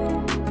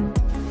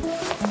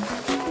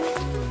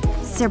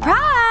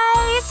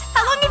 Surprise!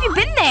 How long have you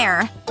been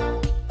there?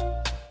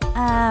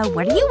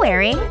 What are you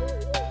wearing?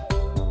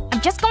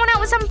 I'm just going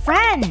out with some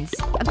friends.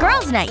 A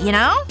girls' night, you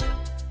know?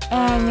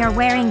 And you're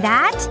wearing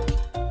that?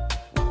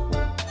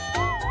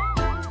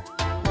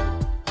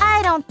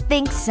 I don't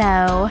think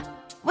so.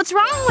 What's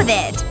wrong with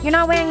it? You're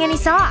not wearing any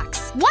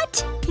socks.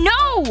 What?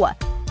 No!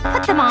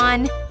 Put them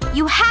on.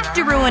 You have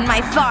to ruin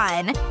my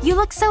fun. You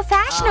look so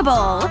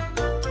fashionable.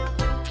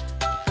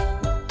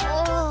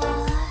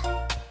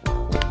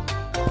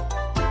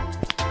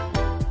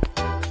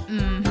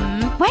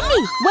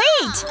 Wendy,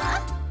 wait!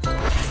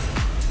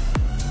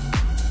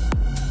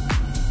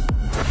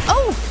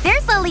 Oh,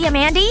 there's Lily and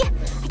Mandy.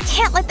 I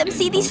can't let them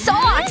see these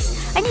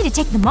socks. I need to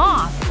take them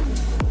off.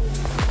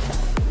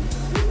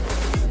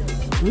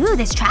 Ooh,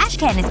 this trash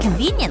can is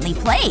conveniently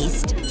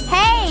placed.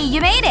 Hey,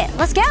 you made it.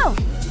 Let's go.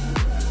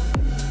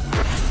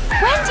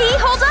 Wendy,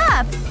 hold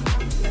up!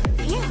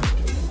 Phew.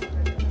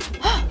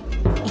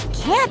 It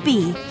can't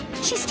be.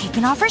 She's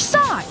taken off her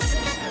socks.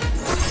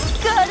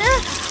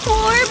 Gotta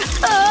warm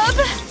up.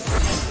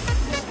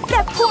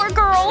 That poor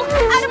girl!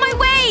 Out of my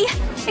way!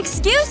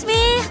 Excuse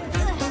me!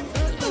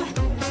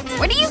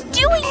 What are you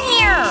doing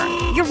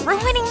here? You're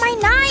ruining my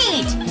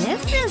night!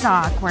 This is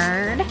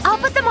awkward. I'll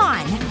put them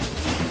on.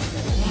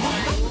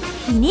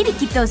 You need to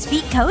keep those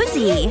feet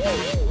cozy.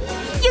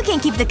 You can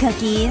keep the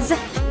cookies.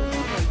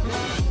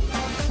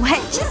 What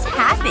just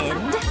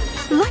happened?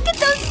 Look at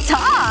those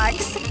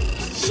socks!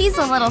 She's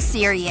a little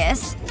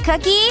serious.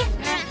 Cookie?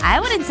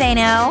 I wouldn't say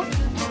no.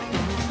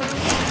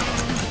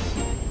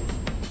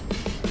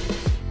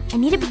 I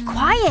need to be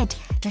quiet.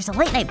 There's a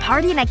late night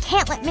party and I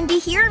can't let Mindy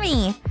hear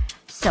me.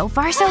 So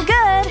far so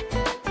good.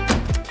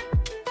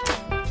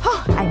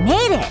 Oh, I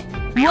made it.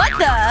 What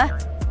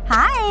the?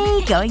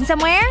 Hi. Going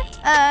somewhere?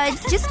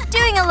 Just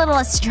doing a little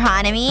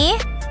astronomy.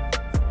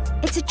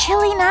 It's a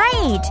chilly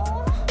night.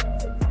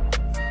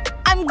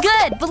 I'm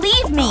good,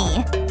 believe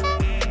me.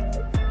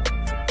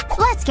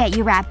 Let's get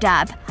you wrapped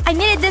up. I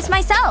knitted this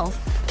myself.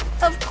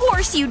 Of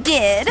course you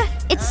did.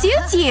 It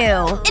suits you.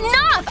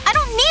 Enough! I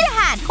don't need a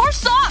hat, or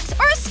socks,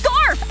 or a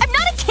scarf! I'm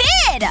not a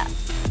kid!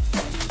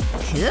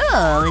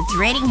 Cool, it's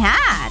raining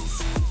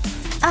hats.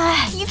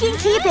 You can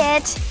keep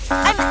it.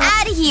 I'm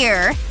outta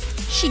here.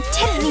 She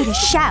didn't need a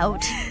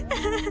shout.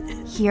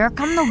 Here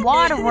come the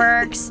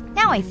waterworks.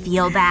 Now I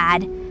feel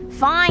bad.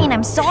 Fine,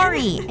 I'm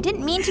sorry. I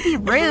didn't mean to be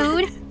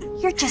rude.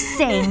 You're just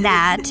saying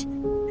that.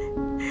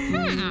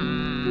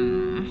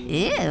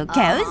 Ew,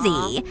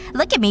 cozy.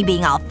 Look at me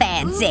being all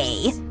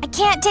fancy. Oops. I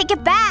can't take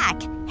it back.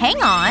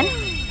 Hang on.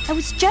 I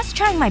was just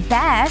trying my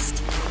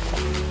best.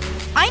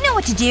 I know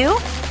what to do.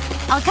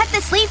 I'll cut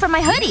the sleeve from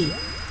my hoodie.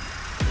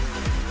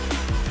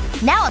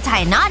 Now I'll tie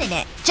a knot in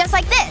it. Just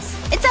like this.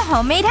 It's a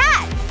homemade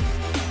hat.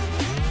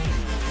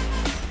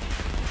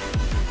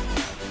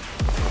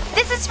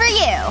 This is for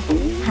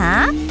you.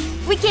 Huh?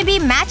 We can be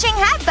matching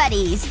hat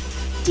buddies.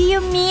 Do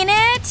you mean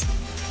it?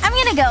 I'm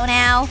gonna go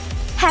now.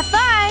 Have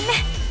fun!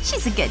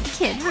 She's a good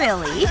kid,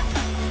 really.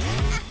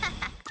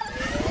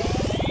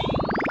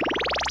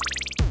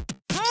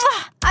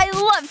 I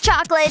love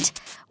chocolate!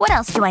 What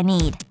else do I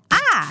need?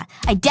 Ah!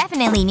 I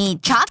definitely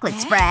need chocolate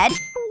spread.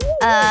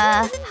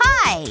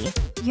 Hi.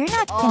 You're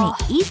not gonna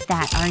eat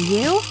that, are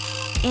you?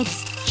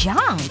 It's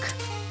junk.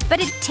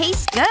 But it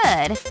tastes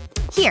good.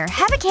 Here,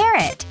 have a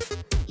carrot.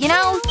 You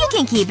know, you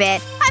can keep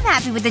it. I'm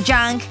happy with the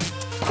junk.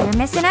 You're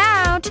missing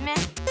out.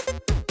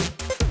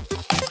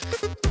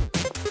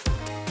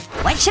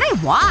 What should I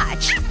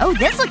watch? Oh,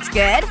 this looks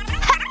good.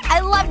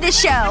 I love this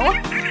show.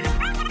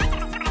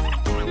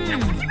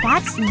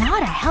 That's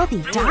not a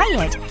healthy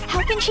diet.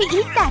 How can she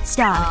eat that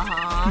stuff?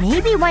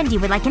 Maybe Wendy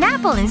would like an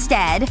apple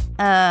instead.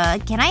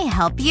 Can I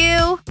help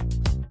you?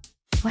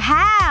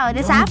 Wow,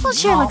 this apple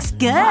sure looks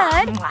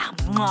good.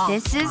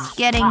 This is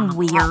getting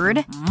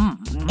weird.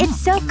 It's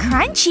so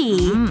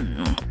crunchy.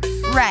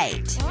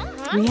 Right.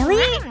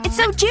 Really? It's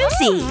so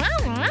juicy.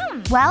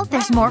 Well,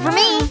 there's more for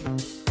me.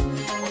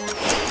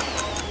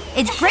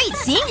 It's great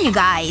seeing you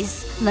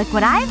guys. Look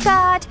what I've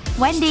got.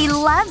 Wendy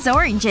loves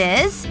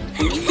oranges.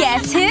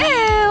 Guess who?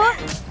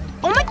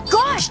 Oh my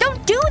gosh,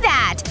 don't do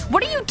that!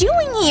 What are you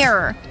doing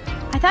here?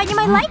 I thought you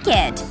might like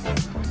it.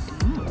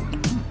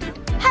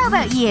 How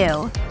about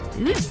you?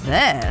 Who's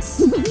this?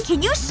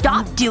 Can you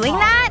stop doing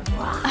that?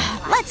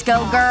 Let's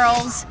go,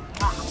 girls.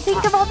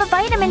 Think of all the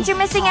vitamins you're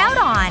missing out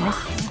on.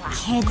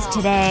 Kids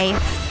today.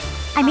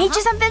 I made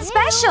you something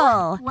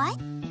special. What?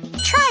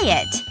 Try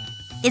it.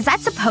 Is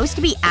that supposed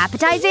to be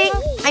appetizing?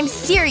 I'm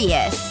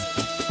serious.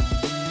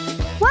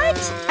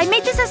 What? I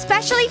made this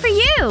especially for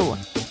you.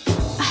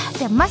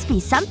 There must be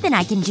something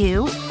I can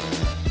do.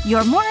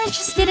 You're more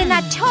interested in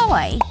that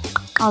toy.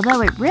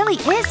 Although it really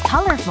is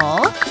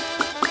colorful.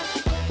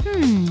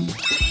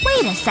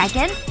 Wait a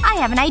second. I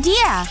have an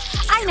idea.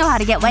 I know how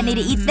to get Wendy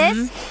to eat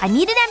this. I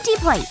need an empty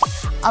plate.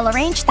 I'll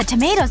arrange the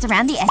tomatoes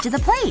around the edge of the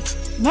plate.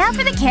 Now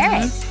for the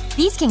carrots.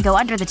 These can go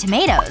under the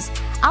tomatoes.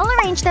 I'll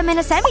arrange them in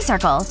a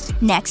semicircle.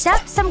 Next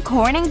up, some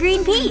corn and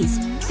green peas.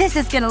 This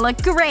is gonna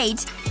look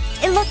great.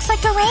 It looks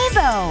like a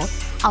rainbow.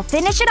 I'll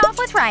finish it off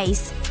with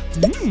rice.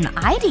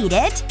 I'd eat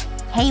it.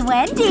 Hey,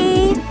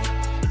 Wendy.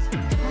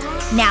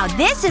 Now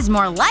this is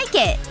more like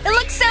it. It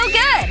looks so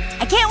good.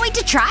 I can't wait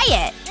to try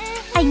it.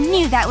 I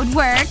knew that would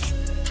work.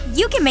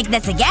 You can make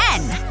this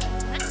again.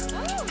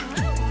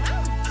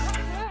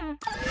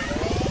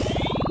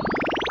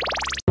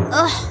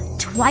 Ugh.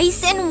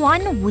 Twice in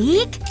 1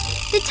 week?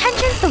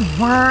 Detention's the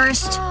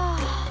worst.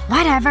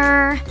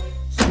 Whatever.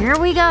 Here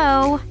we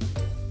go.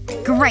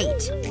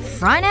 Great.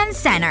 Front and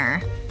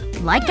center.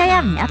 Like I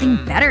have nothing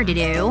better to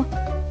do.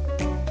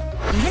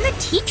 Even the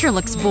teacher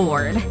looks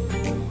bored.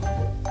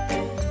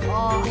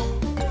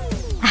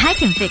 I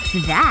can fix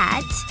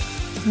that.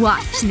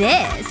 Watch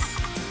this.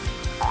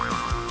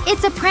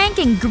 It's a prank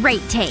in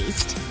great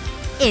taste.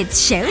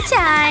 It's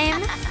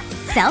showtime.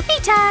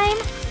 Selfie time.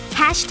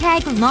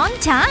 Hashtag long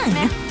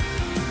tongue.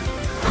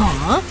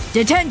 Huh?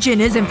 Detention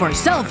isn't for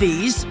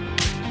selfies.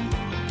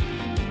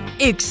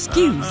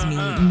 Excuse me,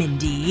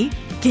 Mindy.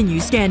 Can you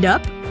stand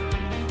up?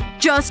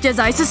 Just as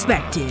I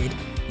suspected.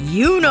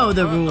 You know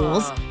the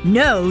rules.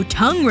 No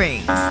tongue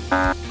rings.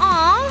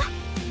 Aw.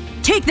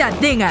 Take that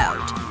thing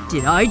out.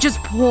 Did I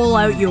just pull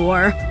out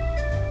your…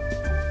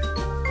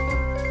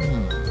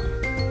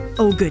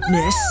 Oh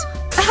goodness.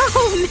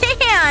 Oh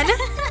man!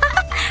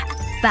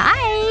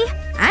 Bye.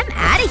 I'm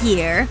outta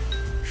here.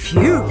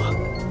 Phew.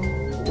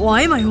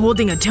 Why am I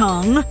holding a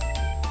tongue?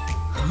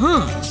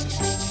 Huh.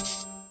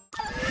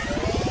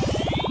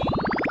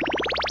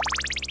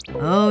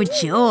 Oh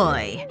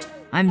joy.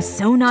 I'm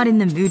so not in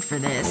the mood for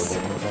this.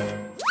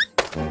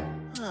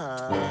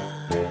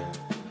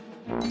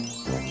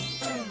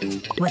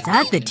 Was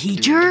that the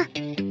teacher?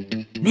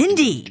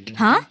 Mindy!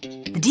 Huh?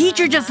 The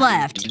teacher just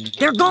left.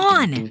 They're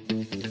gone!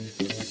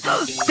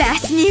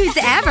 Best news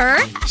ever!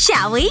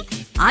 Shall we?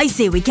 I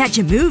say we catch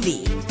a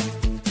movie.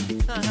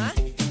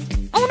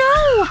 Oh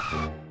no!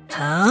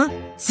 Huh?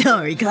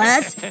 Sorry,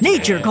 class.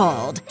 Nature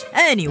called.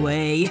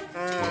 Anyway.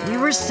 We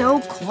were so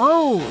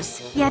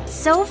close. Yet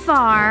so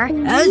far.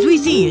 As we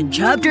see in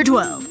chapter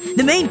 12,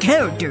 the main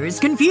character is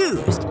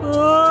confused.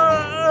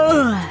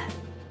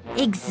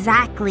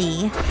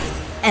 Exactly.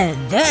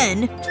 And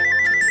then…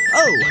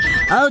 Oh,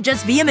 I'll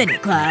just be a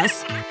minute,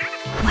 class.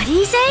 What did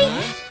he say?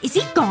 Is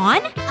he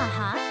gone?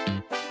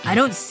 I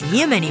don't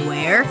see him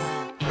anywhere.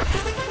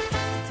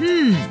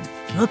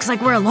 Looks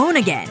like we're alone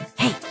again.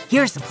 Hey,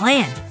 here's the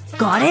plan.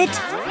 Got it?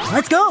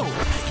 Let's go!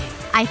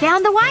 I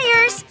found the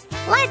wires.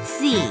 Let's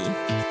see.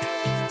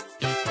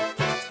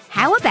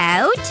 How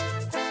about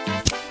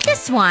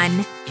this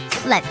one?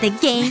 Let the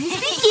games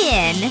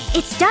begin.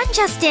 It's done,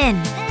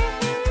 Justin.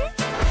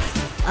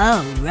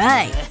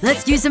 Alright,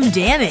 let's do some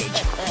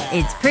damage.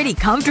 It's pretty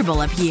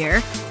comfortable up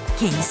here.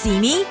 Can you see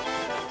me?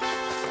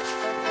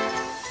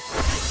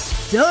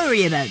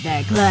 Sorry about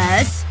that,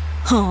 class.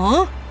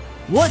 Huh?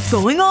 What's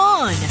going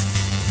on?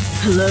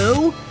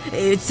 Hello?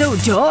 It's so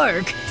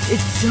dark.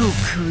 It's so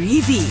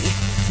creepy.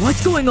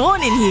 What's going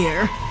on in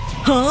here?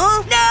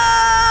 Huh?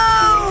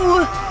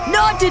 No!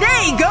 Not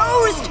today,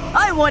 ghost!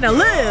 I wanna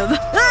live!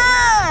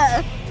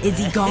 Ah! Is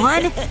he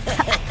gone?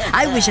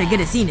 I wish I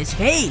could've seen his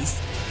face.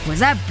 Was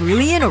that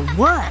brilliant or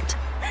what?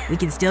 We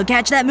can still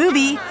catch that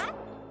movie.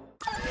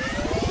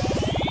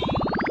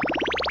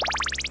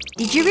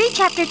 Did you read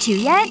chapter 2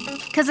 yet?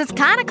 'Cause it's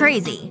kinda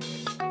crazy.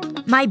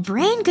 My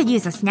brain could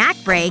use a snack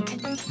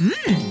break.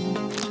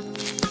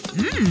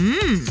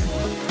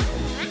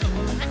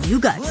 You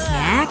got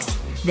snacks?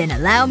 Then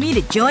allow me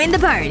to join the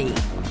party.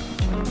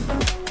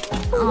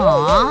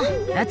 Aw,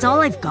 that's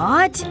all I've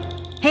got?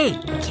 Hey,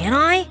 can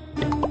I?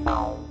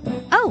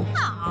 Oh.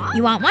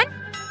 You want one?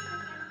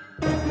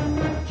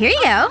 Here you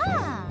go.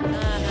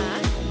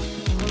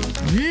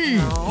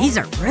 These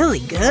are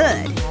really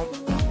good.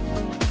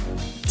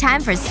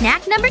 Time for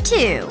snack number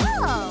 2.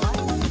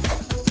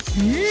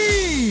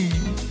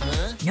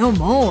 No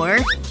more.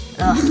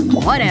 Ugh,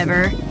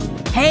 whatever.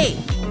 Hey!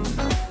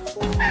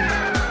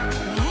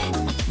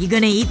 You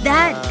gonna eat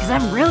that? 'Cause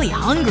I'm really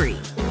hungry.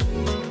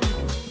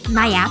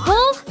 My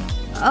apple?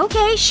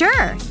 Okay,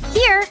 sure.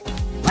 Here.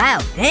 Wow,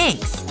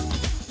 thanks.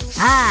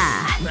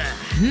 Ah.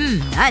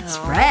 That's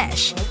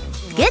fresh.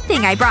 Good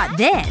thing I brought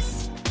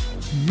this.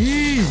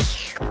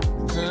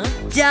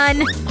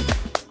 Done.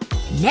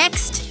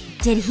 Next.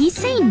 Did he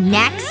say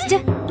next?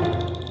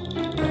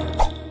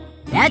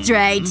 That's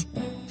right.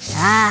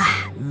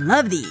 Ah,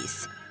 love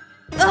these.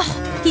 Ugh,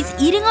 he's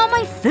eating all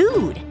my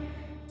food.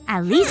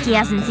 At least he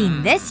hasn't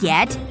seen this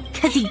yet,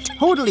 'cause he'd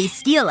totally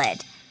steal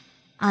it.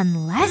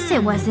 Unless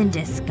it was in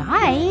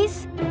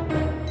disguise.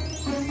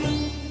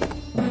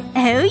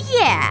 Oh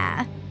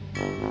yeah.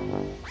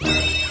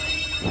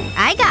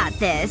 I got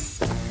this.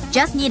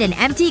 Just need an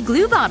empty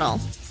glue bottle.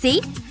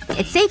 See?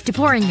 It's safe to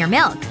pour in your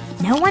milk.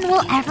 No one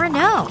will ever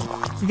know.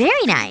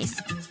 Very nice.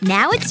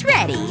 Now it's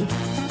ready.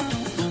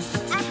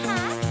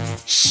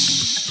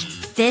 Shh.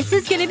 This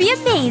is gonna be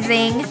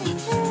amazing.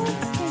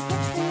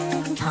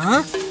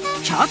 Huh?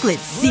 Chocolate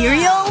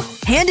cereal?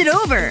 Hand it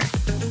over.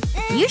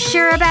 You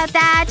sure about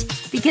that?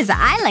 Because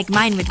I like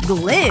mine with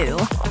glue.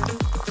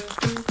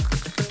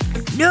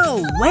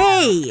 No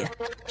way!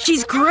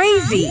 She's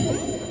crazy!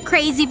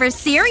 Crazy for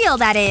cereal,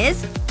 that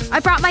is. I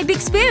brought my big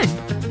spoon.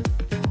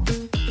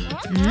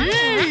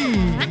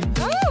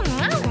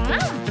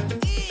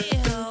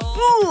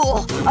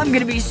 Ooh, I'm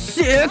gonna be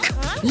sick!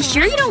 You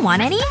sure you don't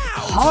want any?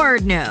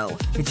 Hard no.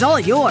 It's all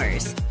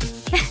yours.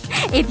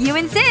 If you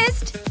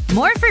insist.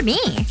 More for me.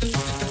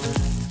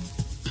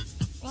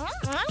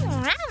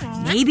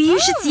 Maybe you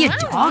should see a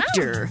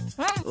doctor.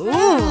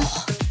 Ooh.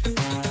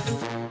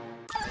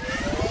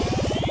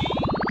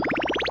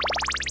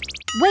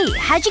 Wait,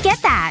 how'd you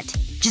get that?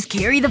 Just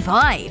carry the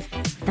 5.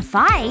 The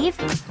 5?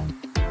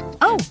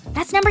 Oh,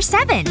 that's number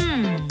 7.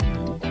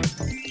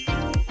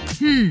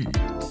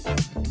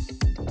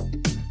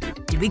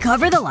 Did we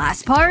cover the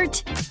last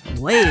part?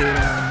 Wait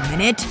a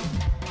minute.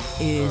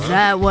 Is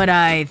that what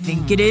I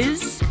think it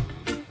is?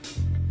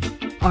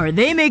 Are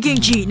they making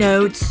cheat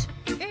notes?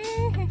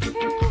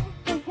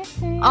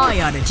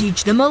 I ought to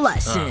teach them a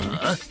lesson.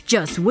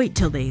 Just wait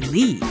till they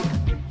leave.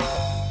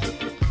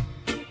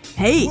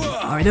 Hey,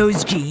 are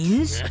those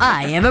jeans?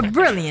 I have a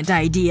brilliant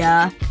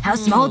idea. How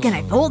small can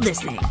I fold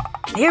this thing?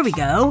 There we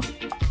go.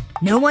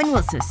 No one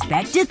will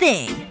suspect a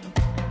thing.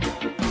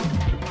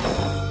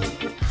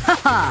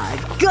 Haha,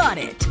 got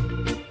it!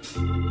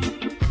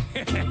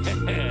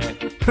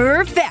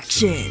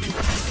 Perfection!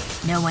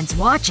 No one's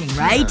watching,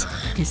 right?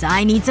 'Cause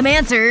I need some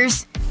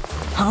answers.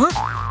 Huh?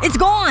 It's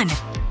gone!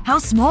 How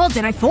small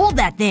did I fold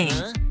that thing?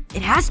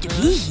 It has to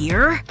be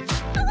here.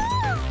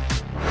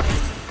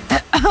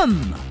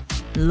 Ahem.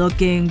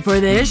 Looking for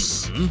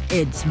this?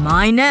 It's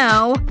mine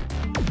now.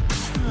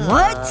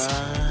 What?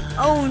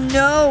 Oh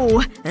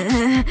no.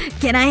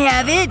 Can I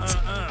have it?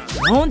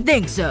 Don't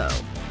think so.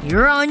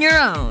 You're on your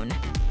own.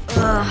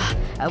 Ugh,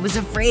 I was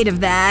afraid of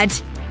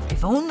that.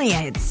 If only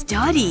I had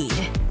studied.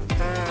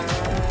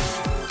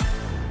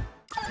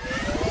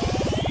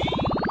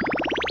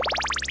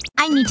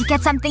 I need to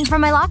get something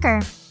from my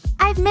locker.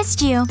 I've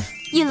missed you.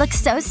 You look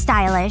so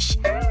stylish.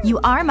 You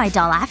are my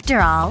doll after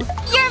all.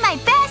 You're my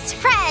best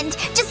friend!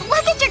 Just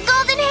look at your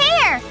golden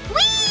hair!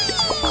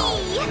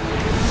 Whee!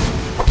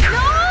 No!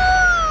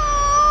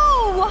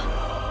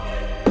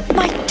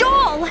 My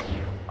doll!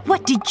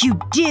 What did you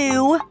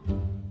do?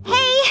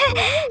 Hey,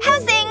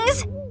 how's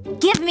things?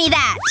 Give me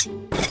that!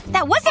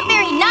 That wasn't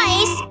very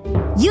nice!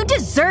 You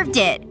deserved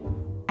it.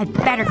 I'd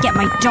better get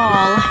my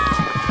doll.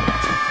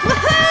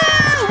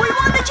 Woohoo! We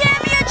won the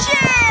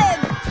championship!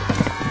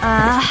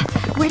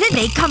 Where did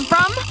they come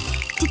from?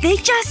 Did they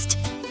just…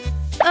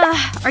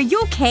 are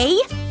you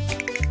okay?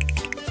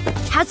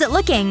 How's it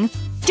looking?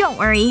 Don't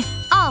worry.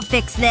 I'll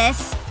fix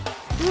this.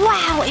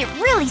 Wow, it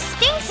really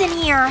stinks in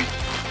here.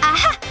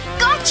 Aha!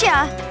 Gotcha!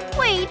 Gotcha!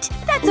 Wait,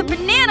 that's a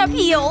banana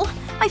peel!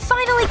 I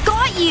finally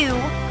got you!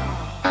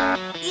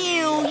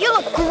 Ew, you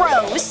look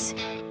gross.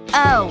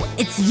 Oh,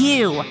 it's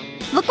you.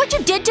 Look what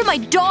you did to my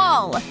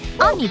doll!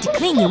 I'll need to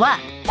clean you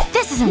up.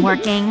 This isn't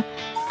working.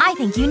 I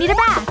think you need a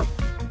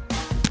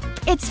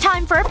bath. It's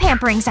time for a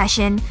pampering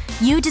session.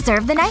 You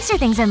deserve the nicer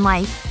things in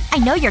life. I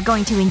know you're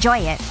going to enjoy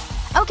it.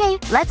 Okay,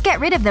 let's get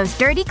rid of those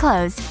dirty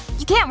clothes.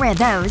 You can't wear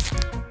those.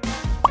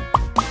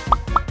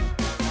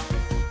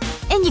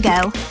 In you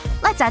go.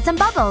 Let's add some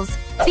bubbles.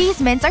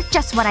 These mints are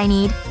just what I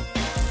need.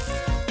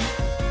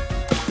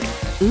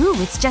 Ooh,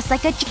 it's just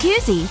like a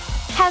jacuzzi.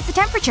 How's the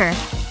temperature?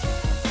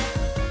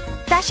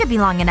 That should be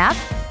long enough.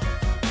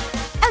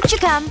 Out you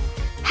come.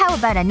 How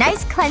about a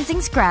nice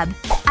cleansing scrub?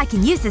 I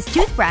can use this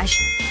toothbrush.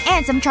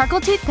 And some charcoal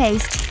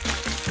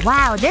toothpaste.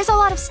 Wow, there's a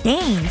lot of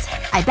stains.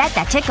 I bet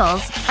that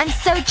tickles. I'm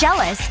so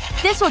jealous.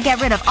 This will get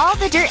rid of all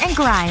the dirt and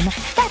grime.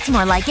 That's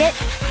more like it.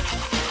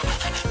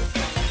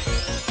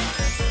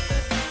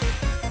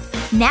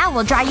 Now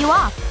we'll dry you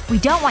off. We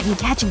don't want you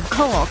catching a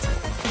cold.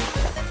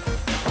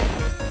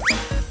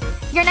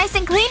 You're nice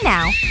and clean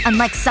now.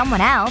 Unlike someone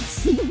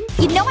else.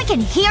 You know I can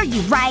hear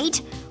you,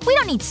 right? We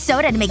don't need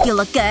soda to make you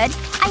look good.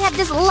 I have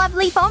this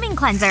lovely foaming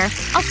cleanser.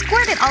 I'll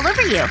squirt it all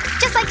over you.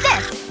 Just like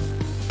this.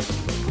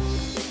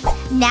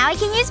 Now I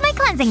can use my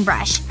cleansing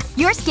brush.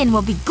 Your skin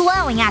will be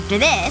glowing after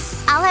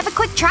this. I'll have a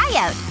quick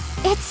tryout.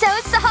 It's so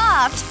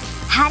soft.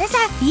 How does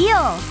that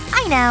feel?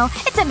 I know.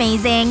 It's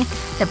amazing.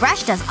 The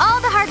brush does all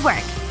the hard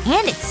work.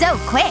 And it's so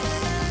quick.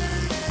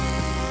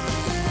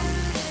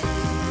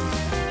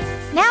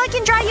 Now I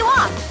can dry you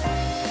off.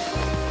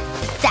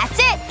 That's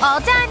it! All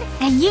done!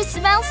 And you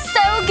smell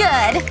so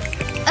good!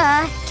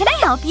 Can I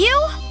help you?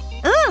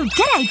 Ooh,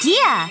 good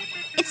idea!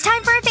 It's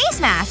time for a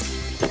face mask.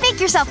 Make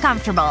yourself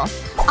comfortable.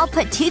 I'll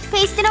put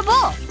toothpaste in a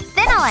bowl.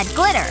 Then I'll add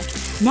glitter.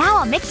 Now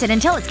I'll mix it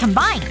until it's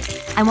combined.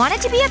 I want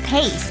it to be a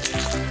paste.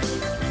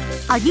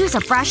 I'll use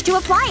a brush to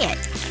apply it.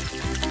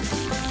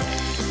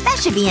 That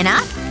should be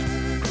enough.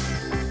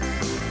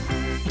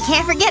 I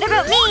can't forget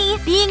about me!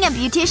 Being a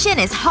beautician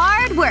is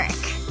hard work.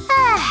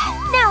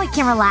 Now I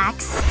can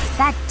relax.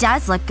 That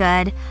does look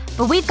good.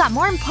 But we've got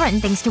more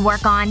important things to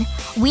work on.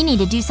 We need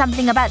to do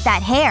something about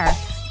that hair.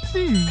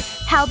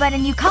 How about a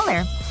new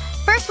color?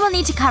 First we'll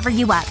need to cover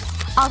you up.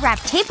 I'll wrap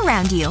tape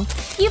around you.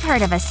 You've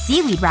heard of a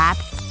seaweed wrap.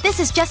 This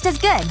is just as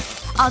good.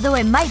 Although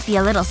it might be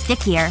a little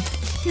stickier.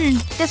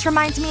 This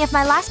reminds me of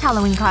my last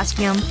Halloween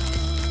costume.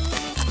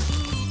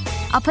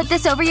 I'll put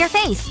this over your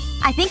face.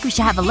 I think we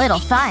should have a little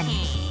fun.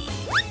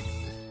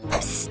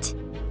 Psst.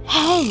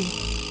 Hey.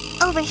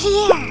 Over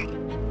here.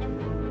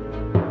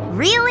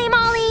 Really,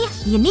 Molly?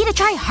 You need to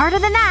try harder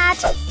than that.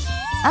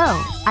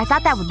 Oh, I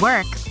thought that would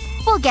work.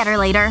 We'll get her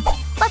later.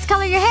 Let's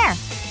color your hair.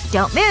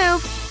 Don't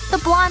move. The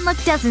blonde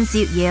look doesn't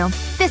suit you.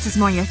 This is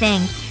more your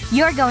thing.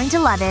 You're going to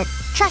love it.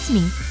 Trust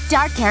me,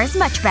 dark hair is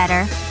much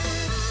better.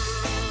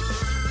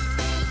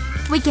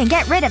 We can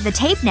get rid of the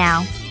tape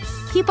now.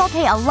 People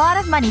pay a lot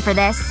of money for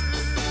this.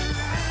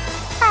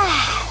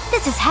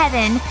 This is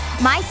heaven.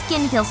 My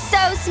skin feels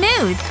so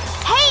smooth.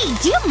 Hey,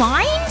 do you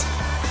mind?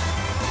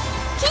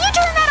 Can you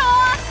turn that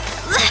off?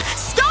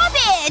 Stop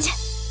it!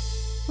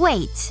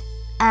 Wait.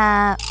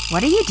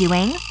 What are you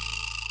doing?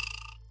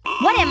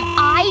 What am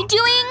I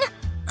doing?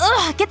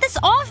 Ugh, get this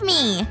off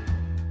me!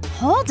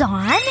 Hold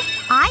on.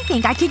 I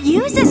think I could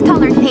use this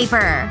colored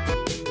paper.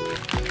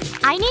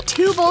 I need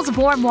 2 bowls of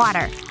warm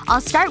water.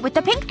 I'll start with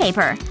the pink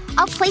paper.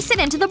 I'll place it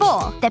into the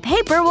bowl. The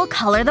paper will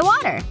color the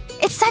water.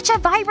 It's such a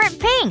vibrant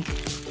pink.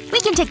 We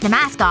can take the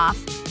mask off.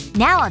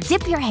 Now I'll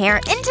dip your hair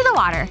into the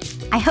water.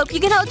 I hope you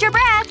can hold your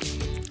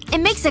breath. It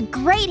makes a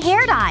great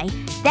hair dye.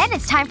 Then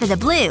it's time for the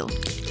blue.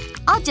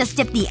 I'll just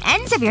dip the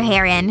ends of your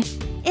hair in.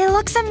 It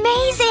looks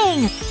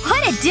amazing!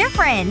 What a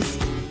difference!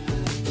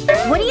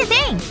 What do you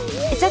think?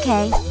 It's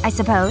okay, I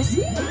suppose.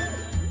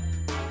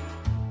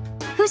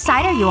 Whose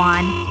side are you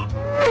on?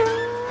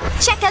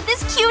 Check out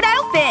this cute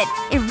outfit!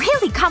 It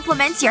really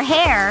complements your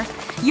hair.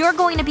 You're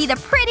going to be the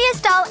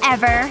prettiest doll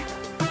ever.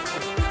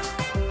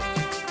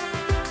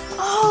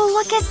 Oh,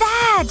 look at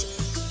that!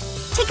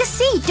 Take a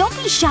seat, don't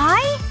be shy.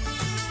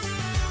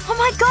 Oh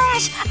my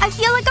gosh, I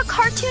feel like a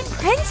cartoon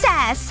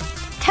princess!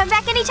 Come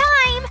back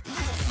anytime!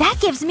 That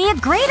gives me a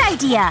great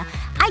idea!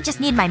 I just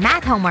need my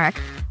math homework.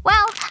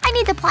 Well, I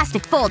need the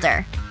plastic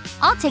folder.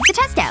 I'll take the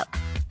test out.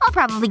 I'll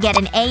probably get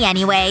an A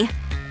anyway.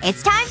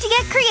 It's time to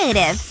get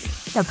creative.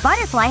 The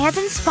butterfly has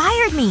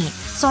inspired me,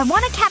 so I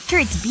want to capture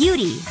its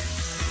beauty.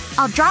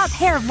 I'll draw a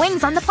pair of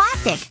wings on the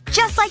plastic,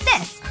 just like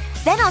this.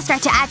 Then I'll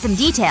start to add some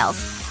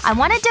details. I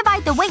want to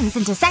divide the wings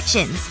into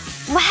sections.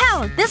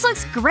 Wow, this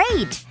looks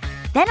great!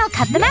 Then I'll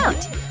cut them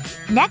out.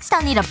 Next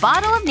I'll need a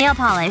bottle of nail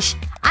polish.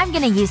 I'm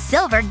gonna use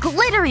silver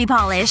glittery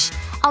polish.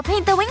 I'll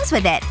paint the wings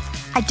with it.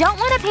 I don't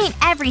want to paint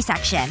every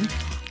section.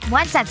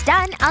 Once that's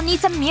done, I'll need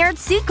some mirrored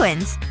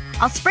sequins.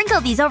 I'll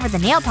sprinkle these over the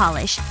nail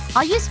polish.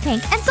 I'll use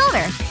pink and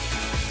silver.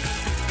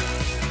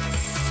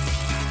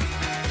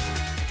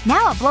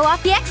 Now I'll blow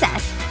off the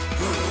excess.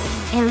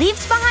 It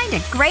leaves behind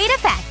a great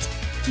effect.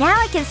 Now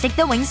I can stick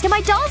the wings to my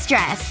doll's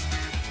dress.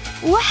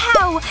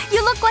 Wow!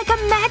 You look like a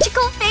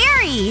magical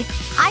fairy!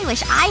 I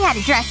wish I had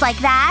a dress like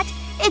that!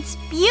 It's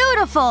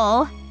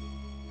beautiful!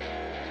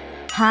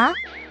 Huh?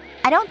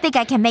 I don't think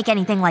I can make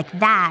anything like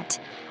that.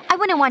 I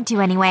wouldn't want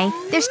to anyway.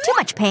 There's too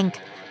much pink.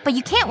 But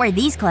you can't wear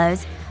these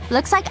clothes.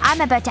 Looks like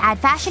I'm about to add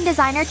fashion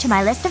designer to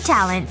my list of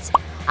talents.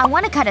 I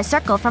want to cut a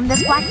circle from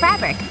this black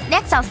fabric.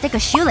 Next I'll stick a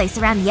shoelace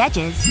around the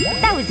edges.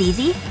 That was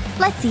easy.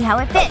 Let's see how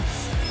it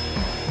fits.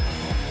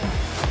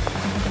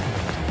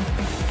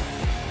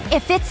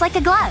 It fits like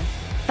a glove.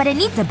 But it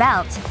needs a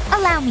belt.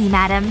 Allow me,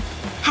 madam.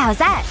 How's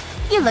that?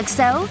 You look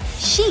so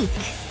chic.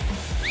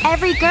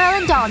 Every girl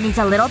and doll needs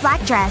a little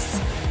black dress.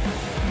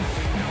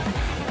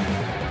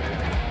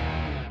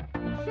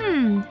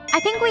 I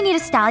think we need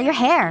to style your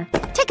hair.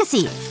 Take a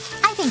seat.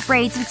 I think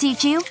braids would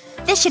suit you.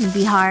 This shouldn't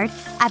be hard.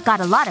 I've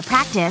got a lot of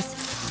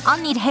practice. I'll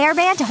need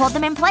hairband to hold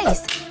them in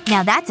place.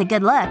 Now that's a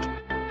good look.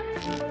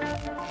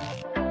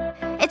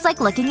 It's like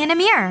looking in a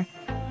mirror.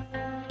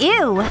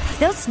 Ew.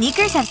 Those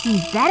sneakers have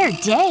seen better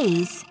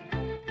days.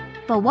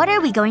 But what are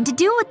we going to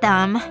do with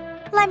them?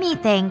 Let me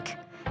think.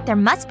 There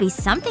must be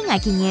something I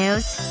can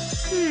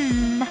use.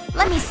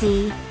 Let me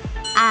see.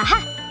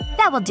 Aha!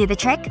 That will do the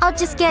trick. I'll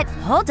just get…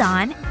 Hold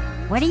on.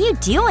 What are you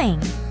doing?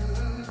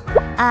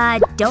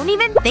 Don't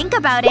even think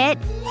about it.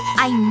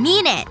 I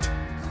mean it.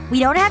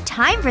 We don't have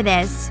time for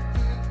this.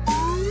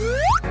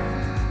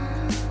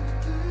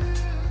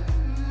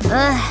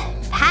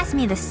 Ugh. Pass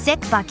me the sick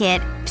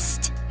bucket.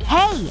 Psst.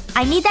 Hey!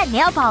 I need that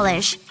nail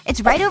polish.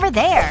 It's right over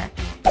there.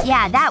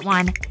 Yeah, that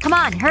one. Come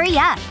on, hurry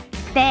up.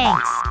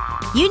 Thanks.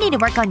 You need to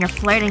work on your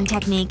flirting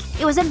technique.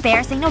 It was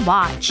embarrassing to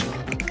watch.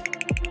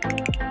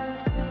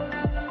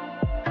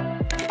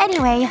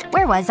 Anyway,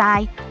 where was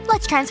I?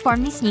 Let's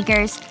transform these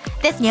sneakers.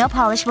 This nail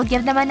polish will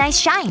give them a nice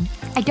shine.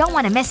 I don't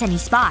want to miss any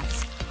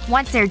spots.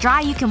 Once they're dry,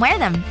 you can wear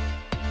them.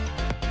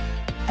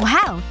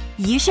 Wow.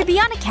 You should be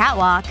on a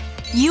catwalk.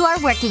 You are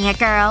working it,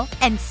 girl.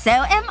 And so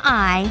am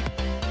I.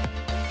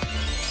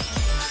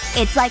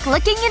 It's like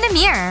looking in a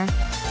mirror.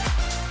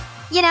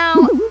 You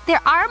know,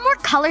 there are more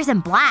colors than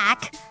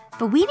black.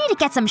 But we need to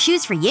get some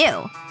shoes for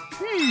you.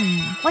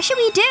 What should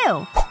we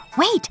do?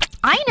 Wait.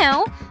 I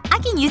know. I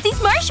can use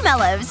these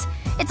marshmallows.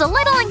 It's a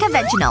little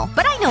unconventional,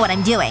 but I know what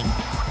I'm doing.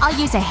 I'll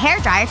use a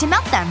hairdryer to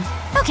melt them.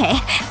 Okay,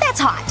 that's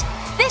hot.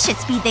 This should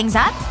speed things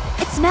up.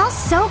 It smells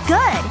so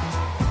good.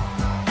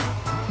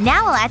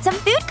 Now I'll add some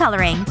food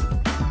coloring.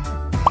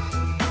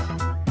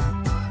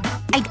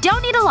 I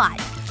don't need a lot.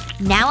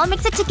 Now I'll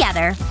mix it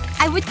together.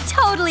 I would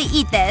totally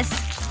eat this.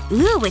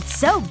 Ooh, it's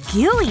so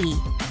gooey.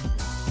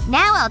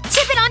 Now I'll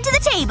tip it onto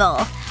the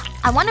table.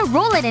 I want to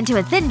roll it into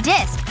a thin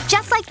disc,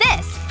 just like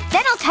this.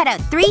 Then I'll cut out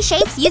 3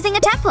 shapes using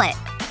a template.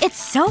 It's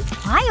so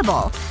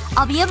pliable.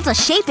 I'll be able to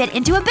shape it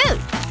into a boot.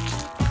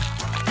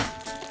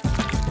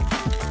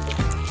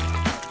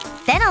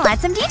 Then I'll add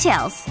some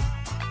details.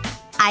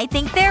 I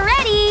think they're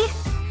ready!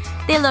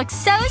 They look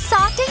so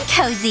soft and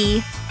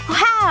cozy.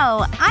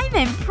 Wow, I'm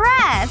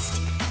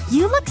impressed!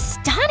 You look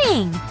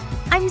stunning!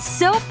 I'm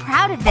so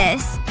proud of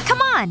this. Come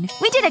on,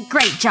 we did a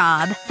great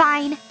job.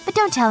 Fine, but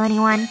don't tell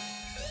anyone.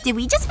 Did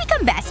we just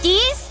become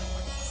besties?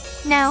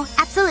 No,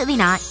 absolutely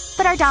not.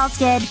 But our dolls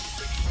did.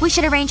 We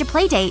should arrange a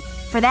play date.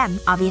 For them,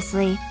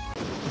 obviously.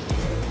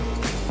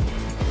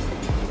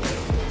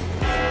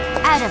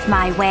 Out of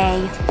my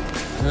way.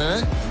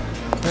 Huh?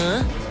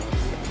 Huh?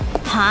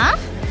 Huh?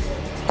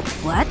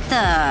 What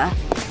the…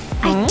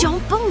 I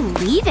don't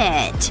believe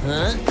it.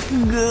 Huh?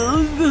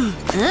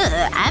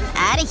 Ugh, I'm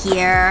out of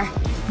here.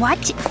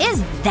 What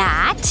is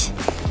that?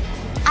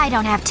 I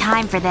don't have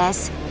time for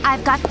this.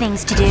 I've got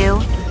things to do.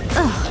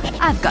 Ugh,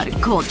 I've got a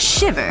cold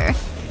shiver.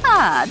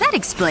 Ah, that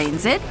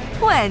explains it.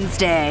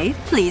 Wednesday.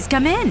 Please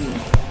come in.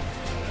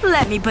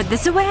 Let me put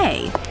this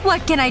away.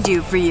 What can I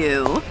do for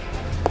you?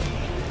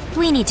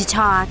 We need to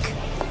talk.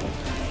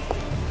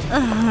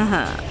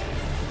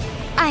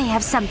 I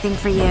have something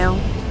for you.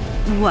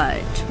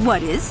 What?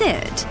 What is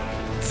it?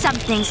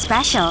 Something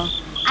special.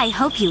 I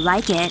hope you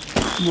like it.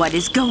 What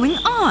is going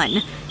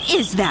on?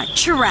 Is that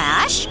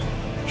trash?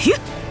 Phew!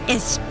 It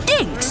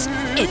stinks!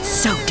 It's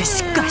so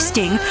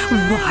disgusting.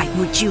 Why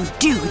would you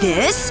do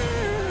this?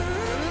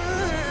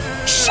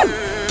 Shoot!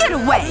 Get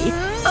away!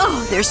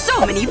 Oh, there's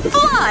so many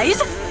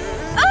flies!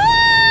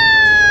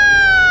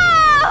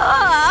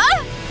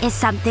 Ah! Is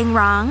something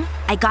wrong?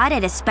 I got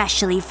it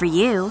especially for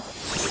you.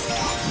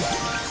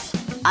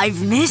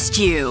 I've missed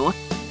you.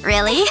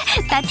 Really?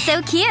 That's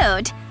so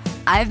cute.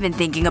 I've been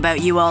thinking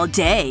about you all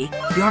day.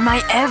 You're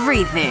my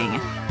everything.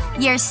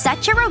 You're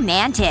such a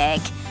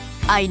romantic.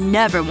 I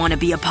never want to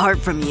be apart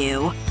from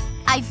you.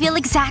 I feel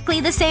exactly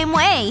the same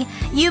way.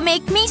 You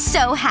make me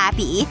so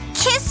happy.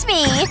 Kiss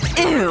me!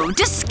 Ew,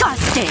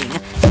 disgusting!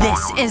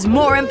 This is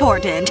more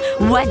important.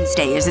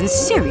 Wednesday is in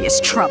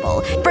serious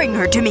trouble. Bring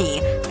her to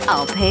me.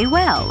 I'll pay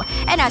well.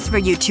 And as for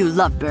you two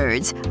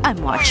lovebirds,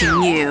 I'm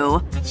watching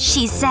you.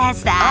 She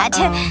says that.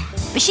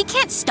 Uh-oh. But she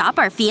can't stop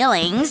our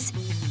feelings.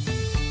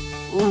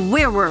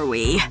 Where were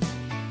we?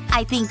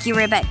 I think you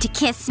were about to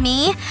kiss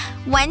me.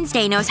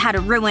 Wednesday knows how to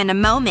ruin a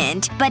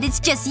moment, but it's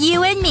just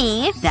you and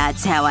me.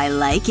 That's how I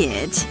like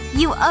it.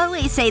 You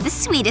always say the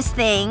sweetest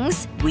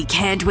things. We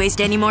can't waste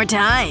any more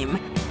time.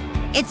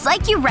 It's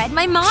like you read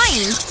my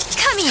mind.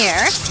 Come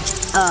here.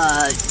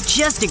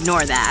 Just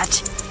ignore that.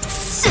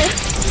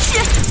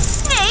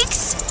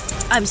 Snakes?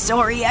 I'm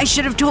sorry, I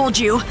should have told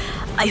you.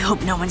 I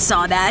hope no one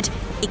saw that.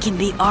 It can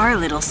be our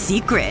little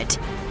secret.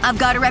 I've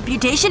got a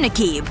reputation to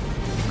keep.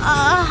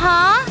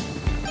 Uh-huh.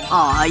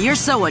 Aw, you're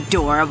so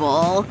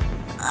adorable.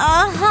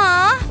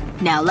 Uh-huh.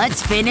 Now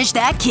let's finish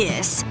that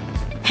kiss.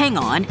 Hang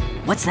on.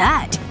 What's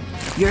that?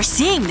 You're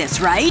seeing this,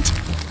 right?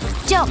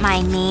 Don't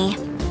mind me.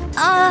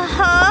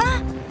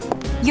 Uh-huh.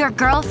 Your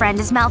girlfriend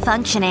is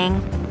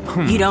malfunctioning.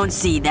 You don't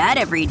see that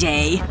every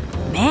day.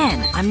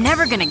 Man, I'm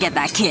never gonna get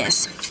that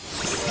kiss.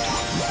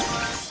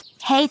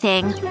 Hey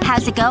thing,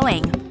 how's it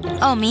going?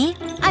 Oh, me?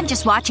 I'm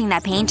just watching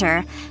that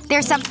painter.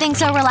 There's something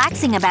so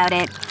relaxing about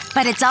it.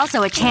 But it's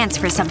also a chance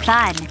for some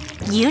fun.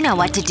 You know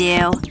what to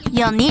do.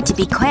 You'll need to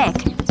be quick.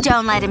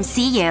 Don't let him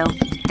see you.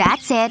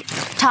 That's it.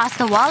 Toss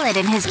the wallet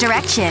in his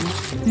direction.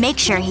 Make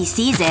sure he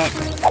sees it.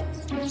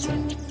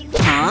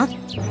 Huh?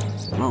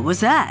 What was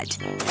that?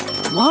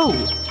 Whoa.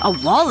 A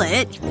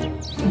wallet?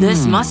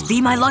 This must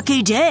be my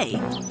lucky day.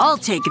 I'll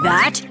take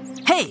that.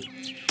 Hey!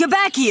 Get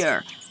back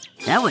here!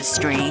 That was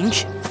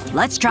strange.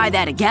 Let's try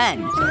that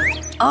again.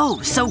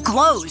 Oh, so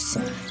close.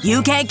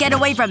 You can't get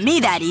away from me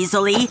that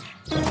easily.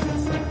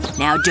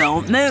 Now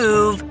don't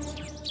move.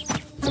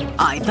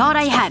 I thought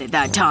I had it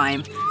that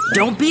time.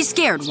 Don't be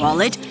scared,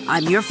 Wallet.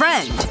 I'm your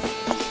friend.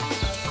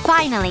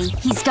 Finally,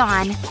 he's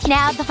gone.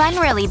 Now the fun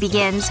really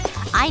begins.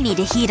 I need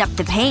to heat up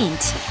the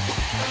paint.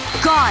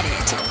 Got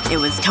it. It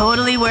was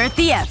totally worth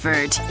the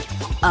effort.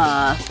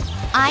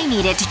 I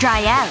need it to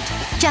dry out.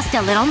 Just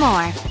a little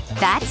more.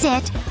 That's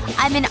it.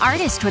 I'm an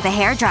artist with a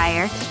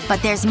hairdryer,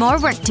 but there's more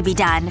work to be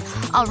done.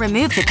 I'll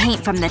remove the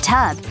paint from the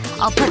tub.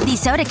 I'll put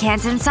these soda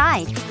cans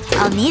inside.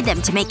 I'll need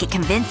them to make it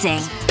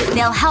convincing.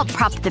 They'll help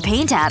prop the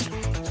paint up.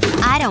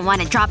 I don't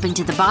want it dropping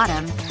to the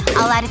bottom.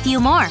 I'll add a few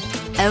more.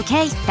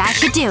 Okay, that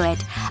should do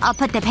it. I'll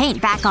put the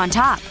paint back on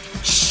top.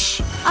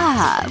 Shh.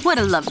 Ah, what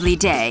a lovely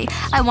day.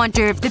 I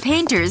wonder if the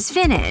painter's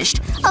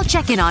finished. I'll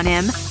check in on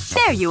him.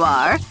 There you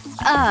are.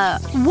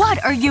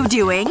 What are you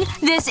doing?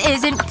 This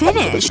isn't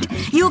finished.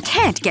 You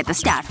can't get the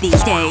staff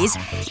these days.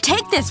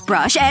 Take this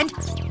brush and…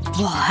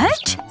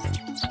 What?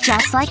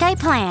 Just like I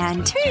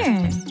planned.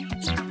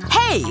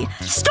 Hey!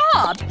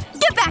 Stop!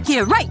 Get back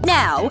here right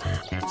now!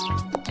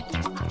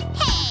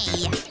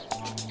 Hey!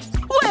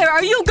 Where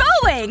are you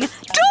going?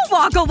 Don't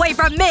walk away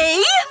from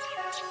me!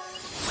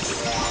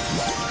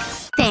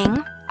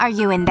 Thing, are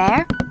you in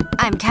there?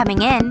 I'm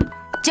coming in.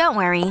 Don't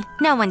worry.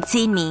 No one's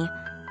seen me.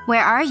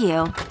 Where are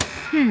you?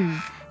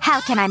 How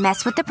can I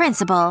mess with the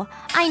principal?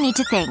 I need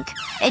to think.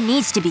 It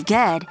needs to be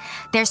good.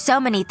 There's so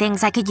many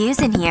things I could use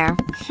in here.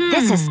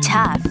 This is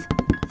tough.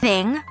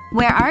 Thing,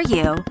 where are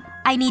you?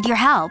 I need your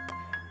help.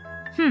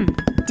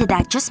 Did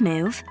that just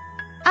move?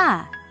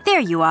 Ah, there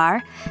you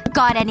are.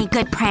 Got any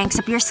good pranks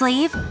up your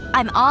sleeve?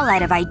 I'm all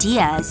out of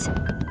ideas.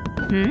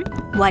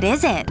 What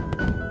is it?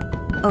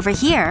 Over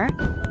here?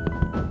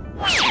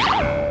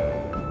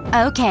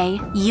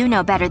 Okay, you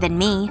know better than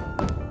me.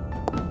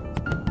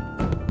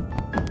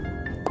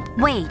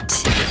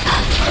 Wait.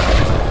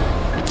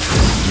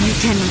 You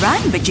can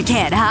run, but you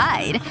can't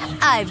hide.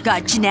 I've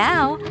got you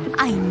now.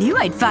 I knew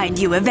I'd find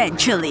you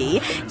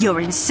eventually. You're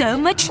in so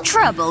much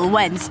trouble,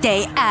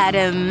 Wednesday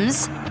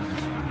Addams.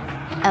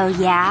 Oh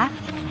yeah?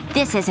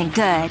 This isn't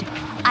good.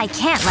 I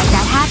can't let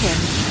that happen.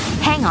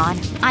 Hang on.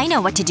 I know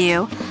what to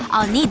do.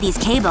 I'll need these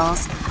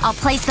cables. I'll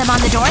place them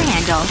on the door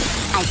handle.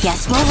 I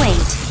guess we'll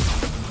wait.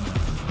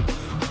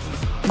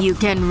 You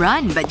can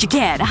run, but you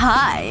can't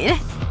hide.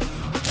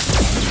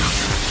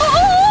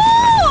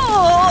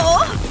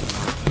 Oh!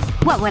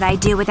 What would I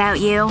do without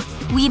you?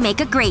 We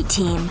make a great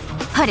team.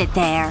 Put it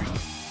there.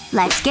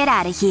 Let's get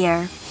out of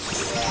here.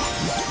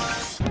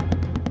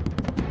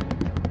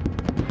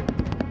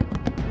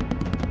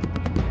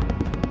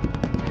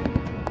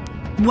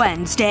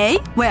 Wednesday,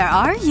 where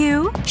are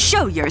you?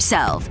 Show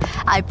yourself.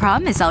 I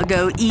promise I'll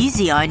go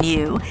easy on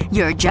you.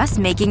 You're just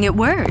making it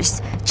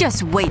worse.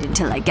 Just wait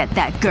until I get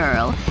that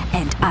girl.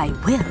 And I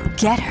will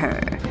get her.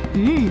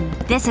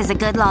 This is a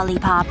good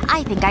lollipop.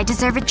 I think I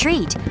deserve a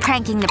treat.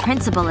 Pranking the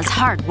principal is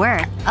hard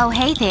work. Oh,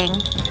 hey thing.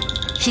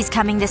 She's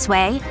coming this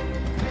way?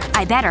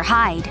 I better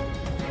hide.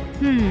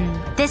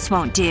 This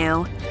won't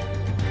do.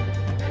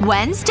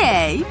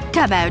 Wednesday!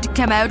 Come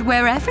out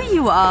wherever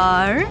you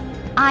are.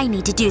 I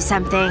need to do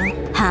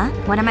something. Huh?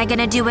 What am I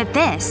gonna do with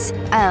this?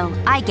 Oh,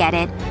 I get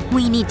it.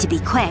 We need to be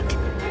quick.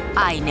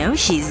 I know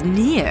she's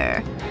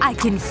near. I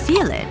can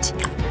feel it.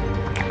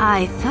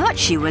 I thought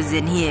she was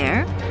in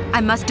here.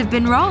 I must have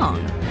been wrong.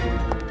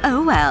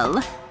 Oh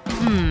well.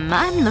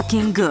 I'm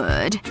looking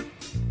good.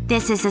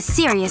 This is a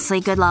seriously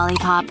good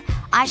lollipop.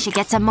 I should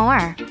get some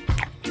more.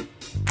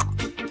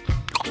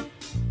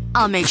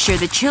 I'll make sure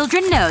the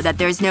children know that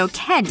there's no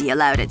candy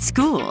allowed at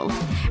school.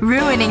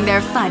 Ruining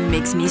their fun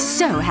makes me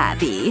so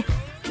happy.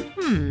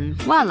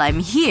 While I'm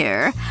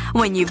here,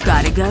 when you've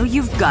gotta go,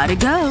 you've gotta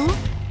go.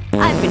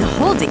 I've been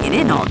holding it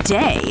in all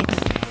day.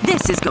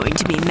 This is going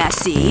to be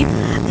messy.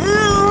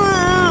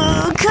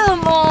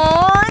 Come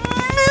on!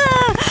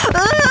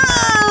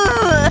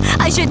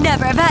 I should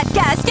never have had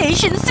gas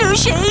station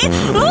sushi!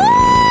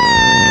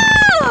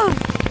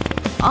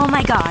 Oh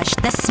my gosh,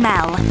 the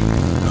smell.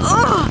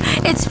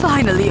 It's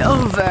finally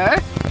over.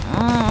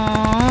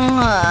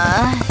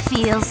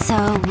 Feels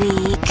so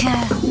weak.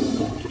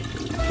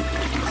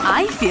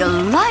 I feel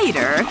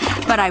lighter,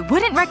 but I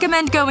wouldn't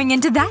recommend going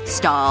into that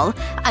stall.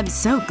 I'm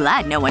so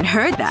glad no one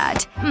heard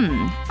that.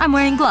 I'm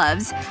wearing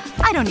gloves.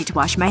 I don't need to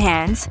wash my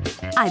hands.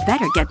 I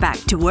better get back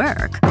to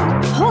work.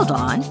 Hold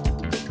on.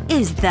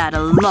 Is that a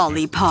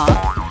lollipop?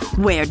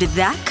 Where did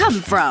that come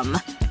from?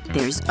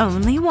 There's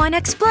only one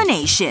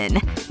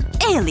explanation.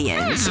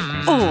 Aliens.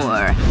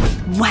 Or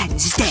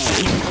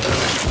Wednesday.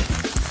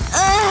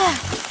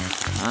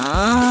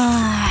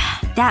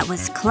 That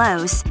was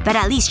close, but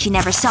at least she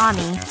never saw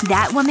me.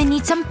 That woman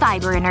needs some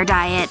fiber in her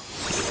diet.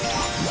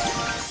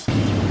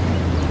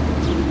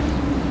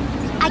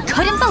 I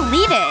couldn't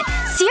believe it!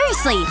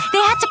 Seriously, they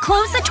had to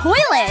close the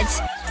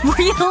toilets!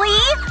 Really?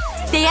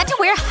 They had to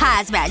wear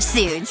hazmat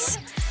suits.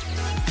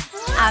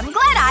 I'm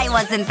glad I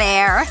wasn't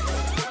there.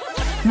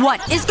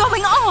 What is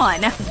going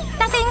on?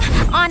 Nothing.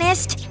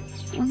 Honest.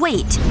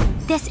 Wait.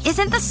 This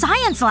isn't the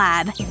science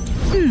lab.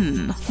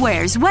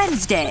 Where's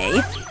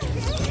Wednesday?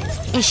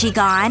 Is she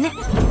gone?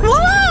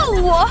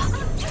 Whoa!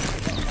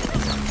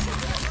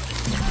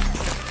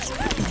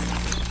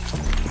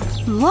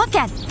 Look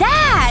at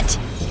that!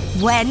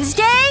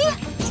 Wednesday?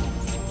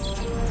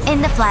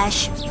 In the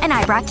flesh. And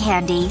I brought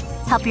candy.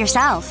 Help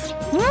yourself.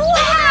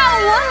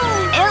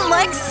 Wow! It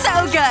looks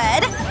so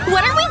good!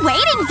 What are we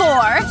waiting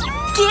for?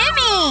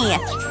 Gimme!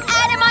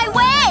 Out of my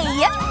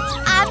way!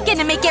 I'm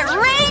gonna make it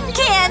rain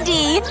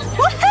candy!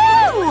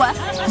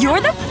 Woohoo!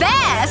 You're the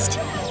best!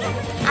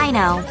 I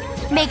know.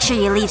 Make sure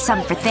you leave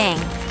some for Thing.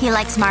 He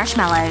likes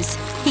marshmallows.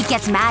 He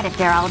gets mad if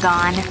they're all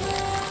gone.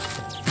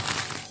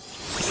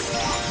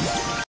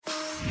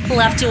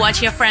 Love to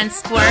watch your friends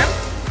squirm?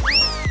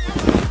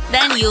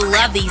 Then you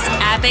love these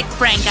epic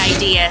prank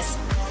ideas.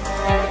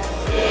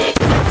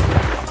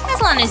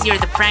 As long as you're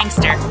the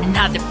prankster and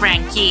not the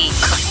prankee.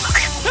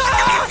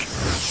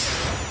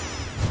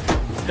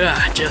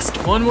 Just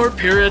one more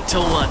period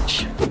till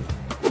lunch.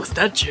 Was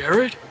that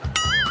Jared?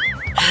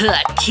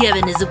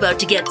 Kevin is about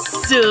to get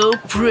so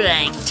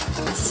pranked.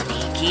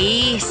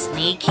 Sneaky,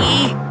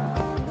 sneaky.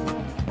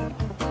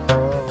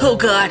 Oh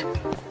god.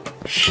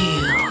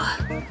 Phew.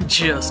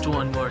 Just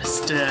one more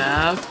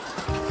step.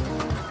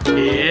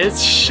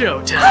 It's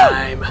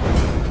showtime.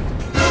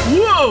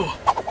 Whoa!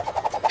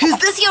 Is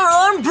this your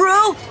arm,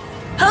 bro?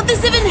 How'd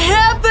this even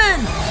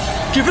happen?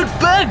 Give it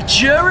back,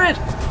 Jared!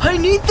 I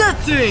need that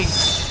thing!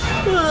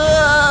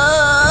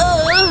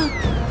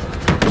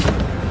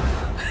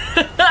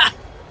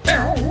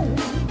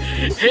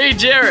 Hey,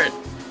 Jared!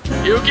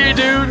 You okay,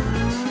 dude?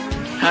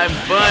 I'm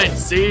fine,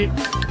 see?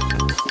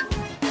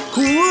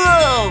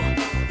 Whoa!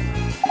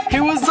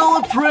 It was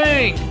all a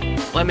prank!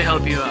 Let me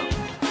help you out.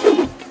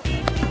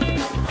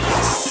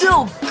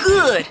 So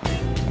good!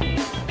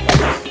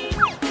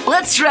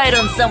 Let's try it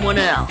on someone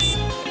else.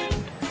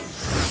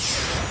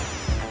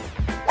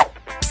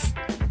 Psst.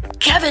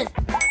 Kevin!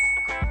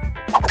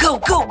 Go,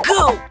 go,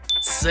 go!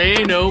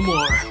 Say no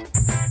more.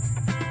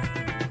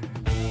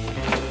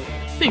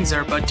 Things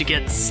are about to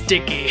get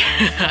sticky.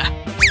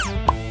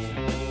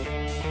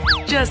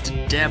 Just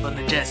a dab on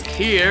the desk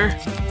here.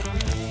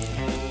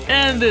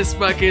 And this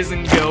buck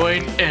isn't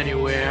going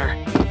anywhere.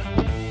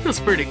 Feels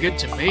pretty good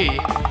to me.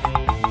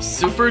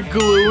 Super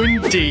glue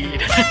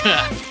indeed.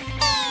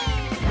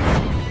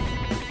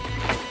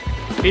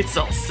 It's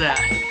all set.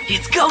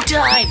 It's go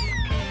time!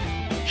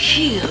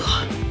 Phew.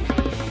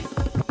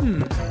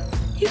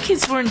 You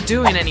kids weren't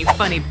doing any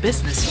funny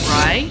business,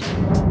 right?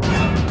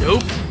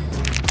 Nope.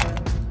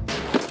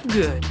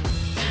 Good.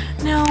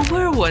 Now,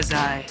 where was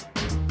I?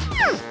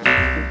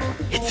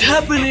 It's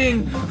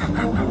happening!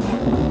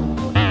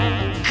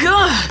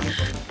 God!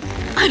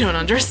 I don't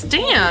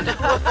understand!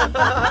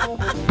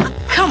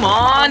 Come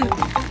on!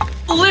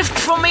 Lift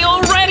from me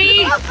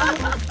already!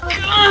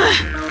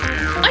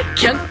 I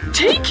can't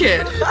take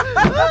it!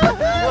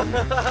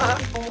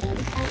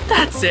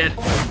 That's it.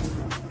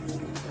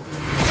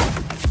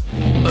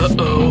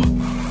 Uh-oh.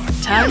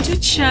 Time to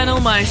channel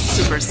my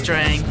super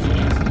strength.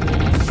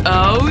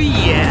 Oh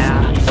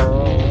yeah.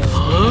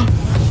 Huh?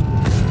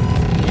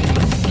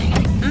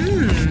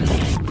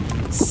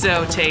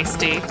 So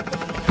tasty.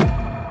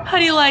 How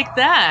do you like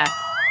that?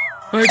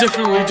 I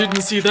definitely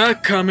didn't see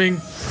that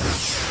coming.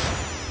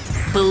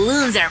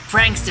 Balloons are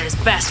pranksters'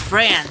 best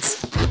friends.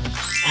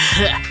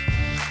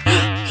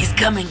 He's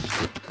coming.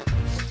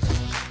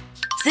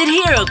 Sit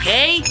here,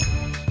 okay?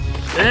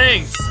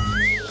 Thanks.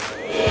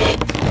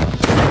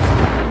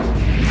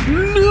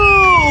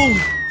 No!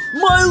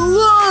 My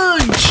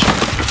lunch!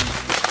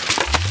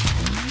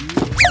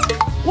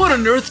 What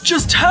on earth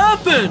just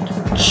happened?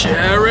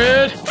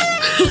 Jared?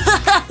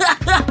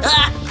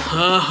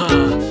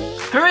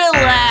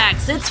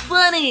 Relax, it's fun.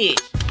 funny!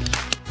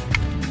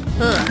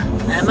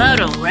 I'm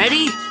out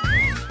already?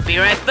 Be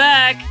right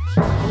back!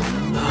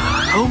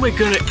 How am I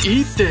gonna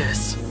eat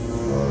this?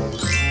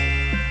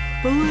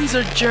 Balloons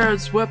are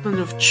Jared's weapon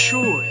of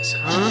choice,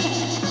 huh?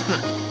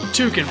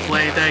 Two can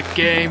play that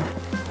game.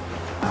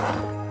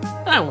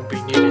 I won't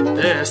be needing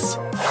this.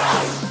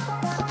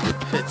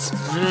 Fits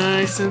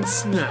nice and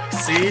snug,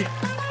 see?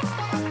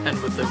 And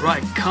with the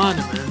right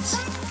condiments,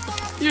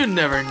 you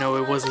never know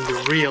it wasn't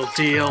the real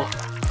deal.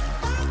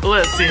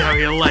 Let's see how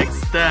he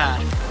likes that.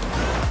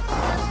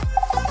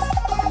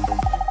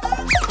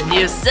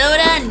 New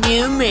soda,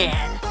 new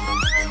man.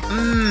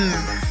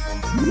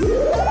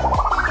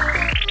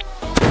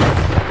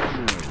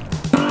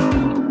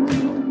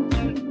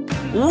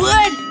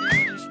 What?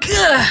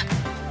 Gah!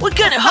 What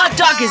kind of hot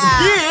dog is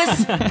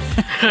this?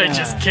 I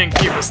just can't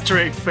keep a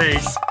straight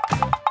face.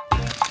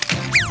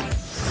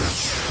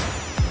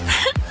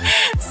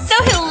 So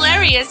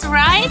hilarious,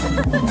 right?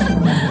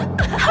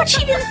 How'd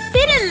she even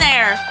fit in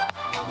there?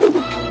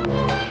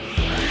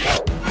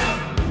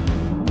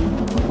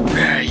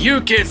 You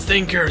kids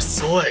think you're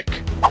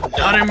slick.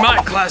 Not in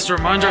my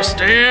classroom,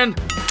 understand?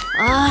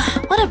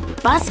 What a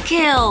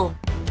buzzkill.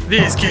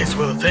 These kids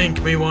will thank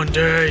me one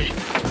day.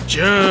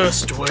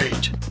 Just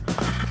wait.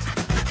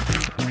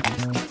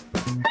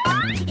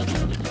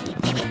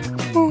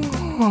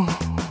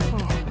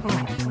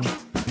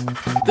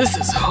 This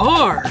is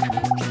hard.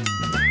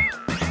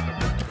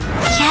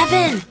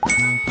 Kevin,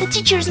 the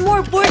teacher's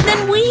more bored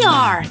than we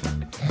are.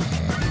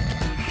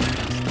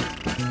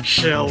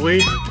 Shall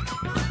we?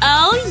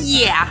 Oh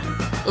yeah,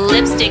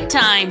 lipstick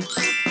time.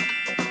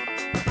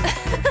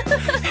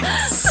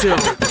 So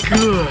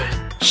good.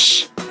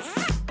 Shh.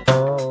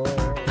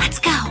 Let's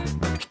go.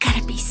 We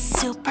gotta be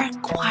super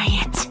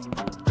quiet.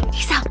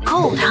 He's out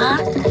cold, huh?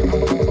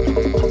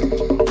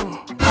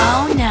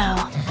 Oh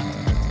no.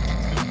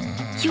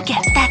 You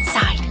get that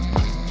side.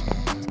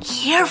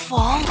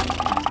 Careful.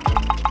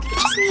 We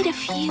just need a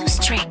few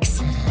streaks.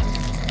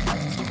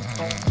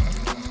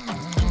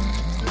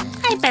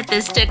 I bet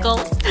this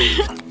tickles.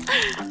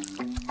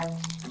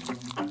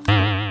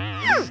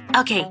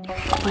 Okay,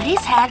 put his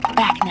head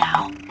back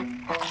now.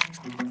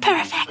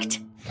 Perfect.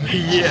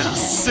 Yeah,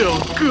 so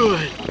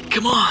good.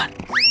 Come on.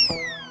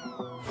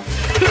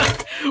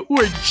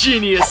 We're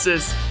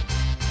geniuses.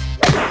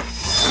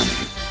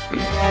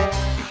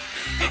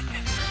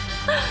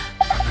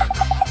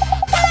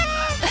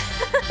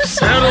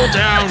 Settle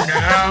down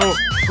now.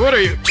 What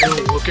are you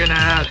two looking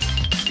at?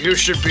 You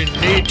should be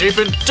knee-deep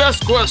in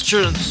test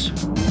questions.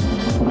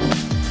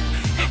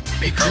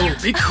 Be cool,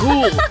 be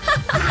cool.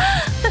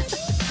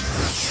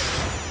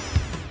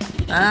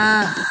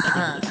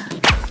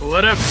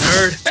 What up,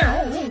 nerd?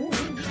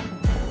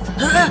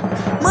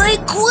 My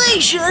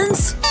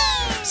equations!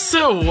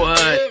 So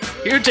what?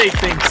 You take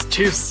things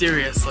too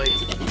seriously.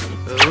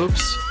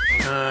 Oops.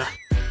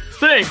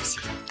 Thanks.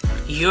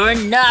 You're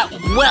not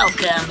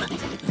welcome.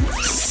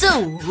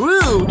 So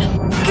rude.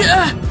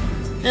 Gah.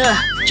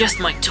 Just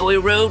my toy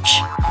roach.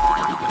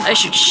 I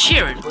should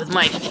share it with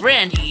my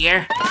friend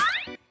here.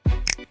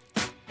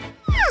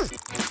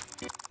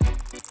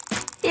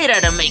 It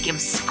ought to make him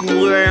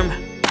squirm.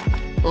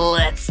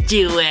 Let's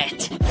do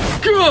it.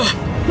 Gah!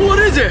 What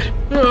is it?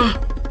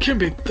 Can't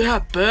be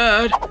that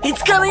bad.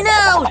 It's coming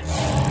out!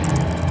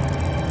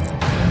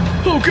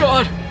 Oh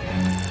god!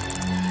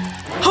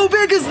 How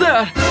big is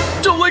that?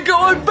 Don't let go,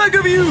 I beg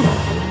of you!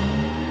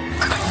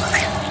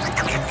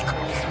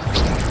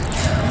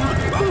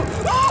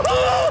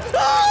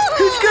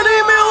 He's gonna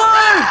eat me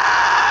alive!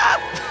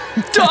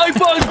 Die,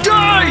 bug,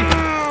 die!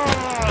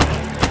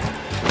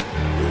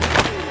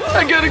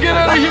 I gotta get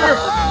out of here!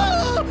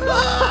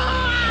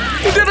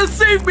 You gotta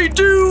save me,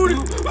 dude!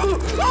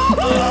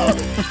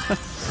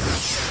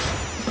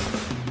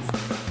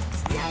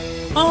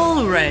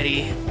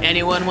 Alrighty.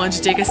 Anyone want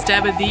to take a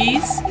stab at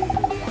these?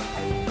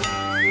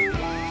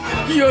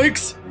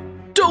 Yikes!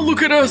 Don't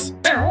look at us!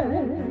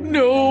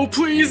 No,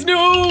 please,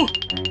 no!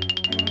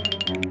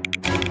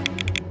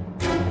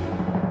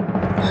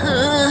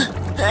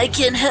 I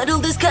can't handle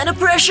this kind of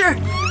pressure.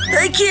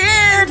 I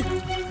can't!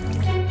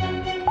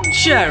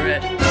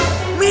 Jared!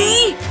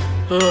 Me?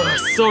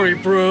 Sorry,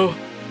 bro.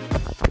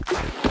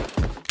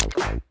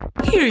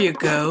 Here you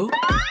go.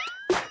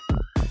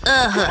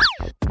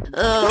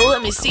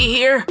 Let me see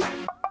here.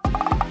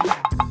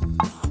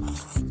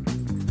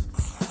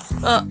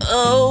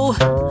 Uh-oh.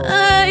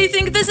 I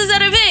think this is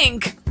out of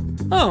ink.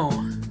 Oh,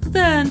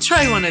 then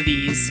try one of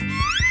these.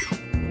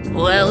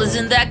 Well,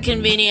 isn't that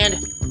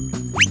convenient?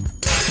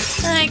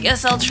 I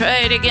guess I'll try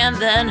it again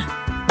then.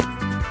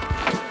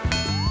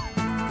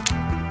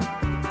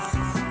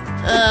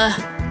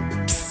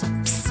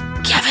 Psst,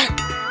 Kevin.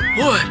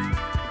 What?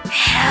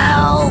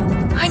 Help!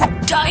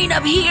 I'm dying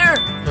up here!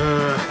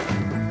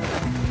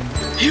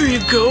 Here you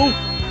go.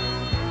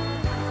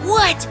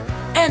 What?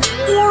 An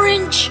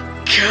orange?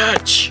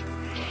 Catch.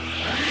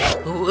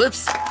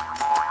 Whoops.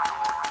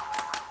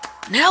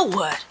 Now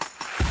what?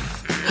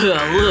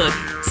 Look,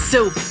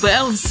 so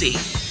bouncy.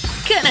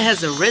 Kinda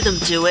has a rhythm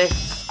to it.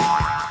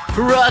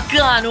 Rock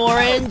on,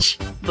 orange!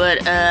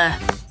 But,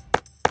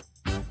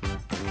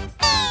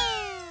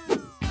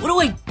 What do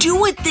I do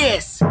with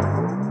this?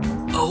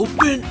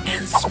 Open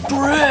and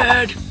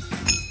spread.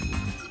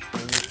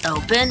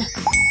 Open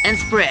and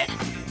spread.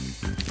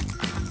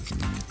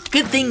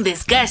 Good thing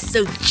this guy's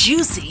so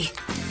juicy.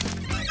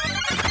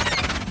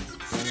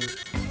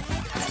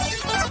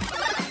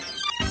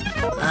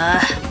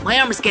 My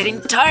arm is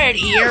getting tired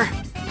here.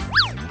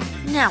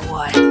 Now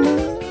what?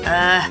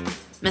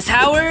 Miss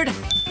Howard?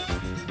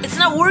 It's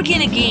not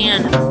working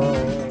again.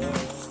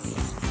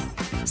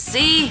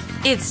 See?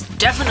 It's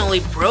definitely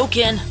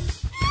broken.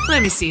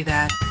 Let me see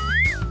that.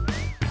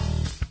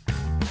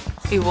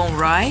 It won't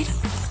ride?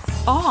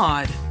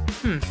 Odd.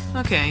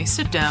 Okay,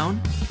 sit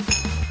down.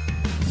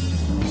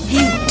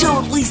 You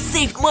totally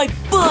saved my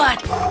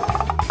butt!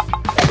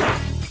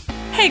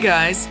 Hey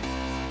guys.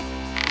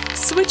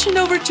 Switching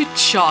over to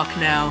chalk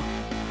now.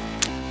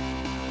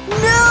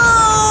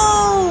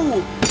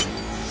 No!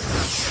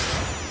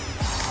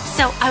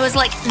 So I was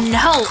like,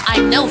 no,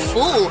 I'm no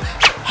fool.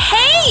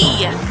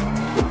 Hey!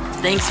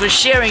 Thanks for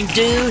sharing,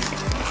 dude.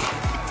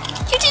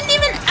 You didn't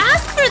even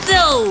ask for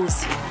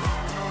those!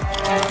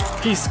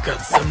 He's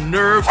got some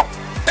nerve.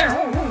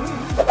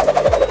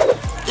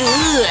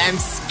 Ooh, I'm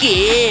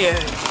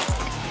scared.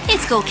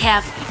 It's cool,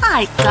 Kev.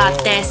 I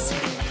got this.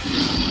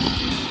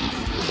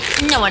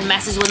 No one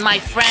messes with my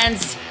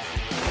friends.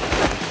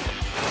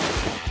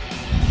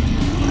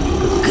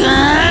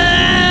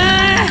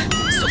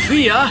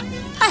 Sophia?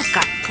 I've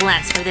got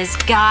plans for this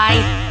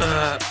guy.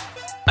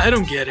 I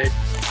don't get it.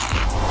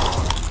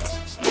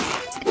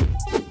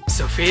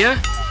 Sophia?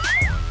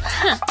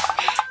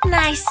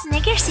 Nice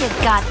Snickers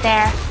you've got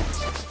there.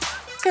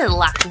 Good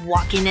luck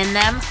walking in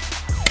them.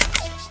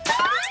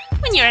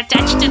 When you're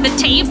attached to the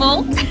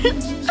table.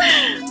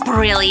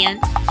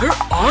 Brilliant. Where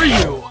are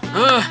you?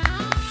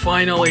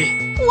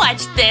 Finally.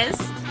 Watch this.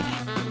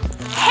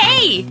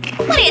 Hey!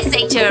 What do you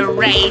say to a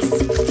race?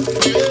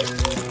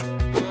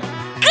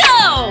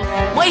 Go!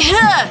 My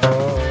hair!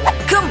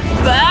 Come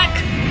back!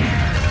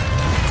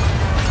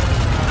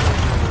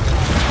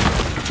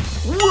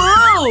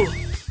 Whoa!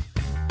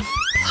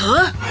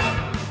 Huh?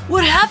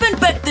 What happened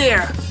back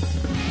there?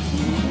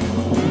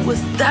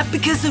 Was that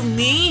because of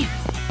me?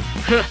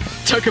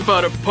 Talk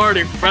about a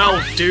party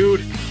foul,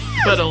 dude.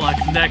 Better luck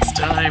next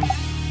time.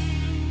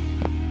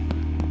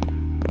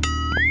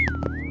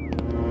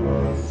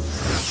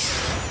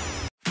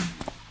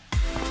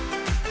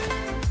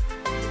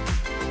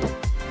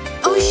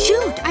 Oh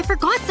shoot, I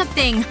forgot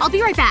something. I'll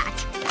be right back.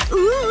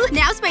 Ooh,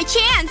 now's my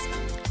chance.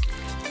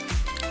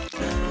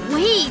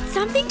 Wait,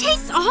 something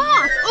tastes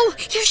off. Oh,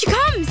 here she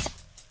comes.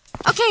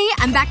 Okay,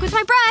 I'm back with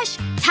my brush.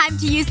 Time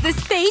to use this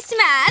face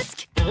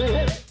mask.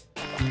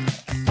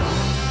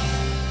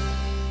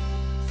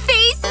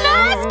 Face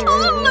mask?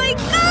 Oh my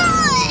god!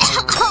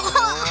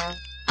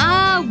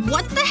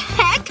 What the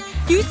heck?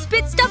 You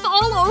spit stuff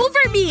all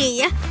over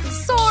me.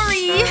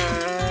 Sorry.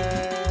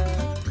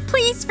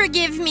 Please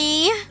forgive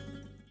me.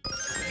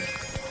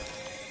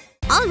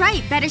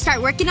 Alright, better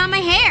start working on my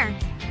hair.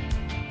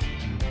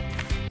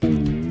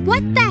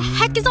 What the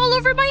heck is all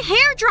over my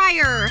hair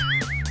dryer?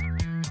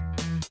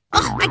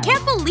 Ugh, I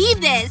can't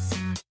believe this.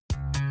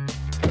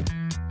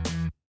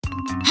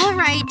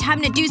 Alright,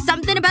 time to do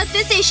something about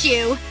this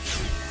issue.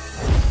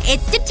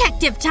 It's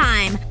detective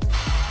time.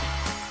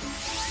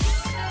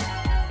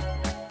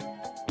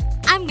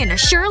 I'm gonna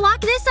Sherlock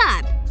this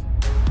up.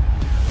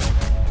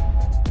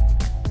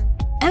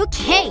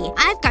 Okay,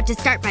 I've got to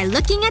start by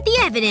looking at the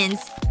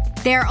evidence.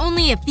 There are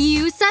only a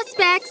few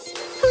suspects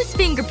whose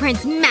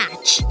fingerprints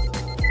match.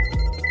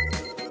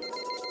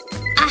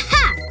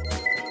 Aha!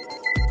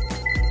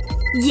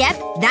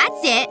 Yep,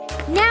 that's it.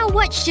 Now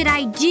what should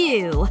I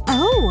do?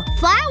 Oh,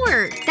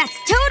 flour! That's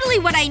totally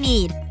what I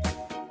need!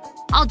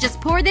 I'll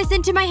just pour this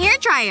into my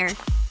hairdryer.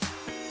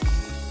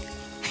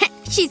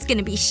 She's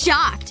gonna be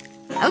shocked.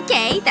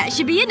 Okay, that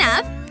should be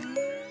enough.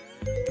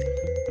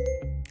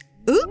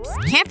 Oops,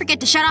 can't forget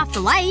to shut off the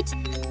light.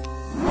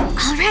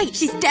 Alright,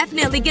 she's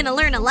definitely gonna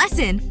learn a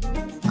lesson.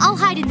 I'll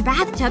hide in the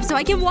bathtub so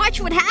I can watch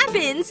what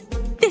happens.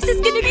 This is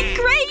gonna be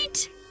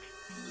great!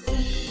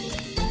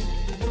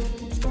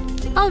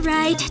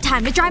 Alright,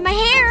 time to dry my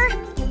hair.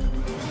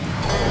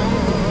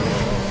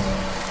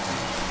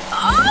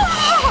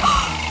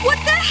 Oh! What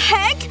the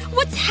heck?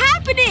 What's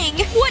happening?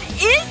 What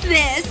is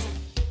this?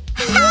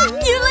 Ha!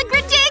 You look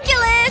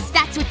ridiculous!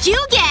 That's what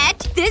you get!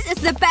 This is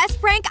the best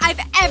prank I've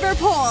ever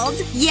pulled.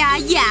 Yeah,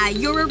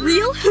 you're a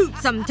real hoot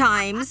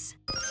sometimes.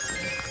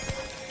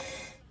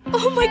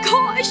 Oh my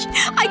gosh!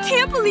 I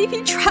can't believe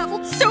he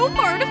traveled so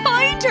far to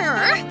find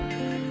her!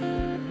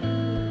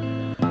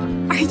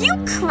 Are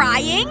you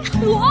crying?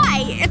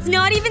 Why? It's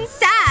not even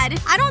sad.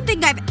 I don't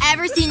think I've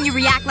ever seen you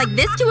react like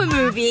this to a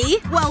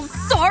movie. Well,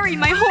 sorry,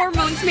 my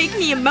hormones make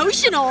me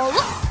emotional.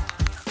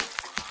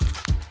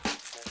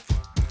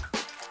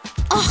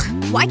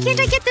 Ugh, why can't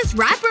I get this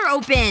wrapper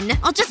open?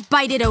 I'll just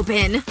bite it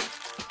open.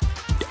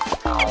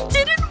 It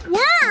didn't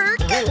work!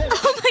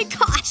 Oh my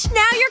gosh,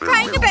 now you're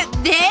crying about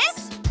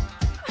this?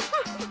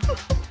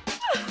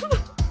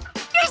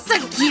 You're so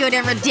cute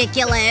and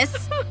ridiculous.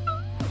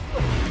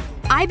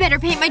 I better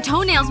paint my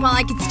toenails while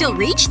I can still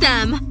reach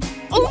them.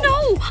 Oh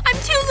no! I'm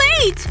too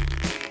late!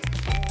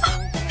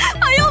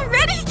 I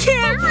already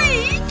can't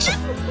reach!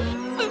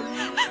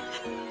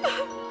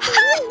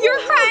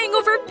 You're crying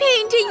over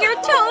painting your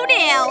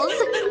toenails!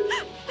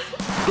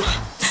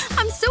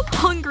 I'm so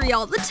hungry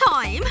all the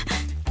time.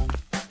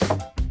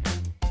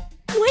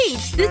 Wait,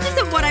 this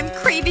isn't what I'm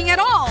craving at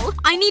all.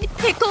 I need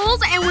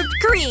pickles and whipped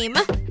cream.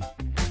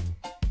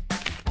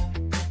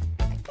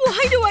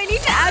 Why do I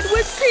need to add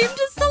whipped cream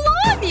to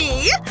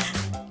salami?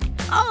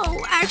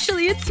 Oh,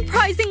 actually it's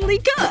surprisingly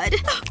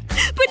good.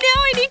 But now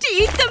I need to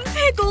eat some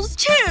pickles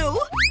too.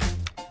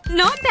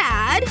 Not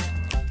bad.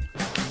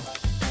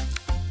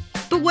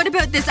 But what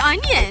about this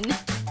onion?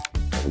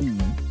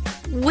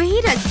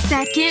 Wait a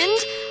second.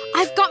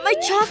 I've got my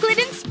chocolate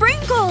and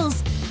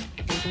sprinkles.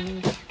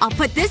 I'll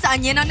put this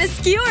onion on a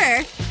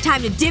skewer.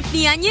 Time to dip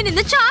the onion in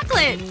the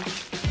chocolate.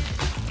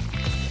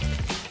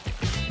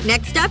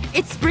 Next up,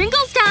 it's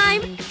sprinkles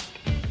time.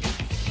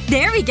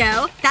 There we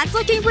go. That's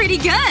looking pretty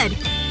good.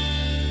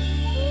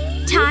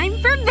 Time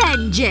for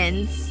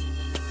vengeance.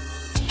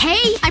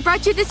 Hey, I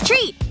brought you this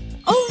treat.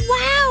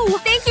 Oh wow!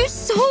 Thank you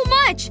so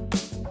much!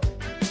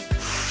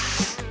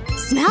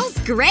 Smells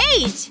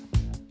great!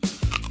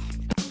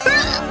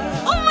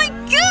 Oh my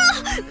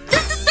god!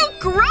 This is so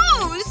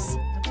gross!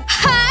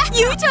 Ha!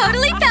 You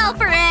totally fell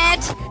for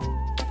it!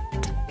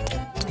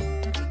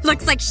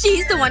 Looks like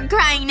she's the one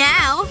crying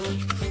now.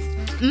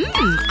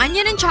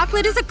 Onion and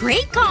chocolate is a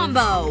great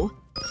combo.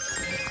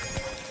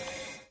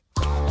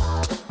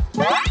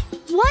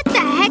 What the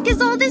heck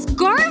is all this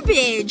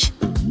garbage?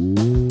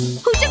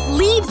 Who just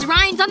leaves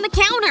rinds on the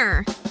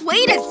counter?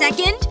 Wait a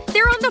second.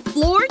 They're on the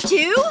floor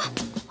too?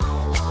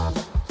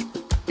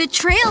 The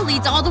trail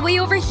leads all the way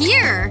over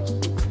here.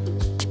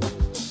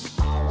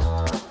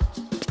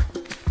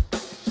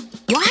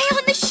 Why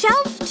on the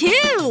shelf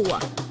too?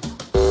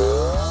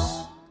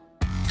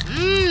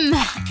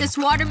 This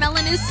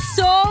watermelon is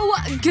so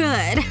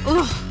good.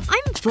 Ugh,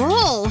 I'm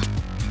full.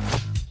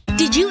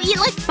 Did you eat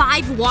like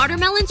 5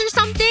 watermelons or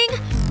something?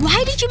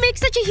 Why did you make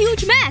such a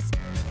huge mess?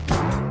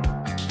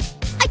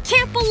 I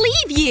can't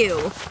believe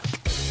you!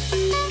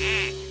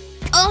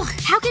 Ugh,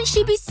 how can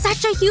she be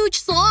such a huge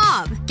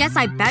slob? Guess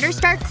I better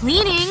start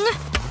cleaning.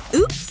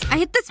 Oops, I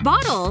hit this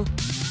bottle.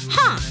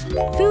 Huh.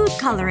 Food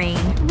coloring.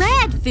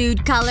 Red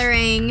food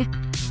coloring.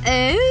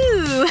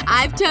 Ooh,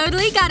 I've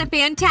totally got a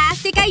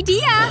fantastic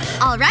idea.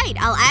 Alright,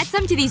 I'll add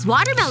some to these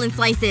watermelon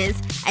slices.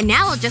 And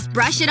now I'll just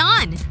brush it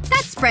on.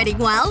 That's spreading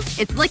well.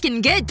 It's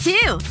looking good,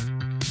 too.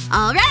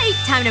 Alright,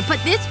 time to put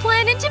this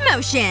plan into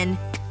motion.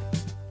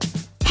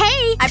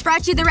 Hey! I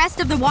brought you the rest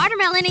of the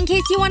watermelon in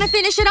case you want to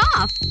finish it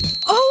off.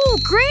 Oh,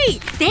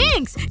 great!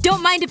 Thanks!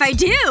 Don't mind if I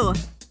do.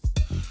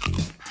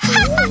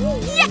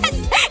 Yes!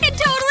 It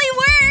totally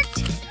worked!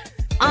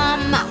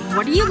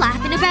 What are you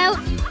laughing about?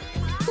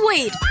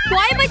 Wait,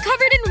 why am I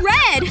covered in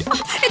red?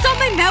 It's on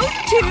my mouth,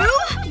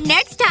 too?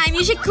 Next time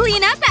you should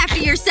clean up after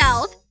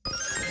yourself.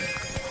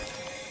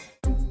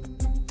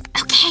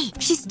 Okay,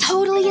 she's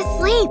totally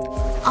asleep.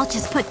 I'll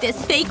just put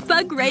this fake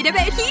bug right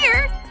about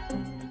here.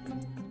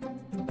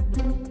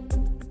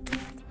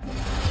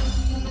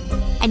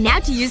 And now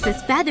to use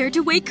this feather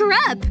to wake her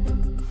up.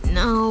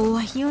 No,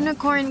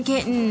 unicorn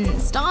kitten,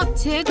 stop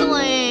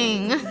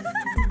tickling.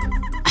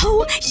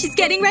 Oh, she's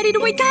getting ready to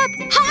wake up!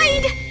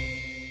 Hide!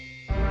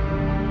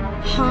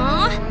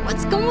 Huh?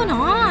 What's going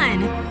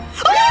on?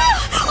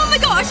 Ah! Oh my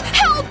gosh!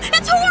 Help!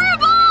 It's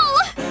horrible!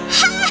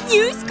 Ha!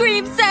 You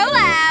screamed so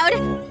loud!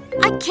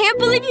 I can't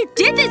believe you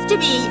did this to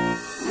me!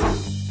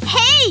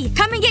 Hey!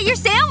 Come and get your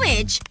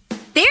sandwich!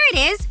 There it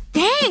is!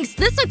 Thanks!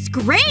 This looks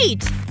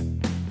great!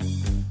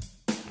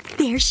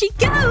 There she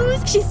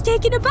goes! She's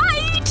taking a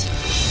bite!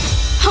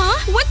 Huh?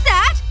 What's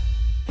that?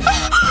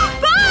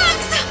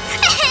 Bugs!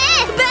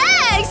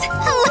 Bugs!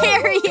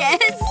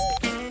 Hilarious!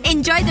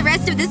 Enjoy the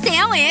rest of the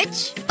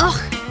sandwich.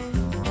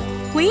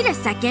 Ugh. Wait a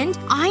second.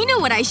 I know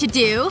what I should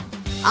do.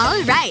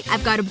 Alright,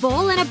 I've got a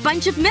bowl and a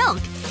bunch of milk.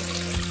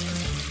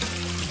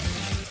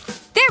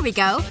 There we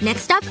go.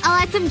 Next up,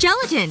 I'll add some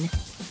gelatin.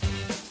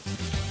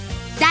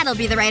 That'll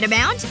be the right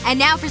amount. And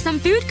now for some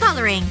food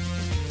coloring.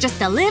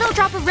 Just a little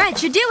drop of red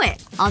should do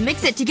it. I'll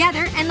mix it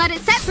together and let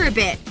it set for a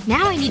bit.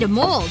 Now I need a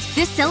mold.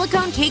 This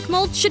silicone cake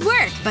mold should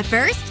work. But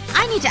first,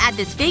 I need to add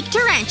this fake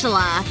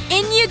tarantula.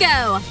 In you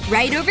go.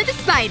 Right over the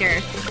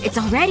spider. It's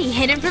already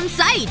hidden from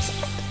sight.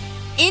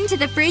 Into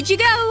the fridge you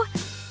go.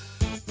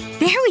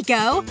 There we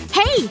go.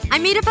 Hey! I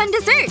made a fun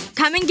dessert.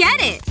 Come and get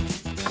it.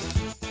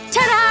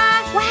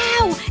 Ta-da!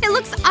 Wow! It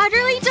looks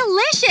utterly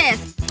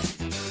delicious!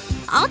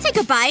 I'll take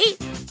a bite.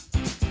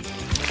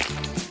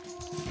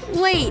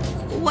 Wait.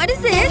 What is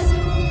this?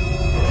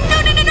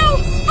 No, no, no, no!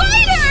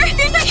 Spider!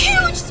 There's a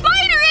huge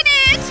spider in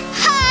it!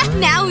 Ha!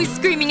 Now who's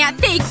screaming at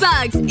fake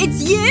bugs?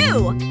 It's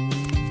you!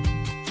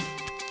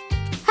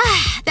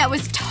 That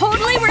was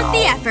totally worth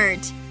the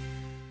effort.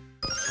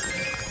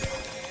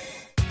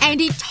 And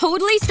he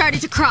totally started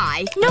to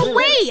cry. No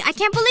way! I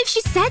can't believe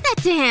she said that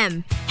to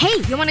him.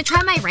 Hey, you wanna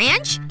try my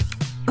ranch?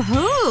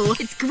 Oh,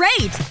 it's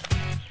great!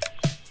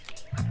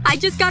 I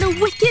just got a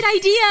wicked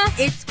idea!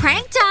 It's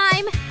prank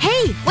time!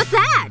 Hey, what's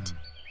that?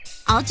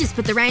 I'll just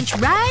put the wrench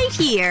right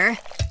here.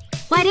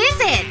 What is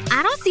it?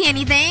 I don't see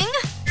anything.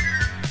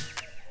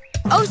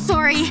 Oh,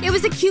 sorry. It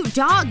was a cute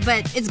dog,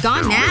 but it's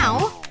gone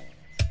now.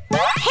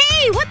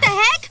 Hey! What the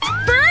heck?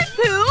 Bird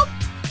poop?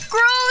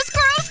 Gross!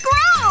 Gross!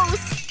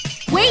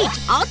 Gross! Wait!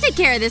 I'll take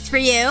care of this for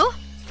you.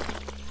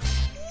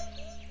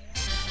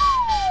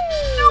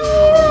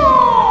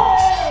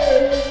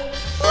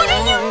 What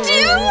are you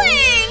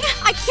doing?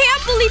 I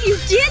can't believe you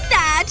did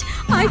that!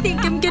 I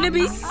think I'm gonna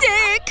be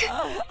sick.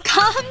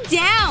 Calm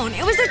down.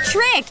 It was a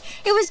trick.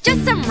 It was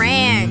just some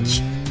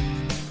ranch.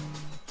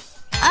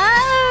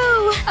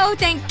 Oh,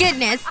 thank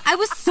goodness. I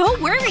was so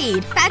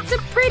worried. That's a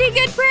pretty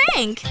good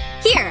prank.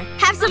 Here,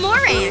 have some more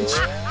ranch.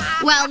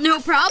 Well, no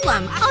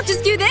problem. I'll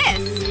just do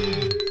this.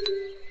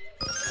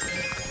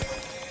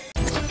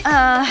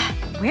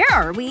 Where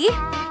are we?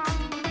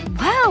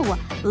 Whoa,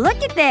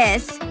 look at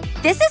this.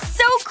 This is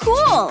so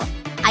cool.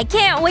 I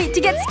can't wait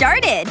to get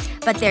started.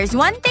 But there's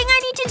one thing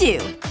I need to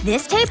do.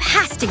 This tape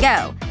has to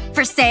go.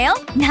 For sale?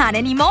 Not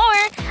anymore.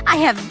 I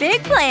have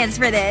big plans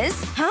for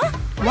this. Huh?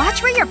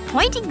 Watch where you're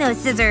pointing those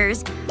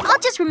scissors. I'll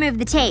just remove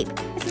the tape.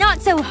 It's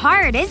not so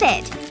hard, is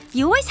it?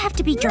 You always have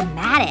to be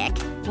dramatic.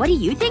 What do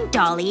you think,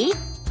 Dolly?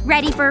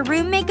 Ready for a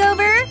room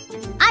makeover?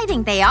 I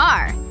think they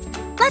are.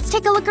 Let's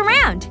take a look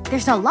around.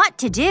 There's a lot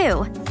to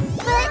do.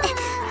 But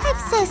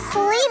I'm so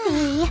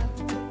sleepy.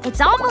 It's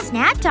almost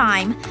nap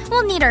time.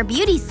 We'll need our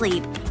beauty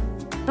sleep.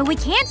 But we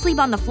can't sleep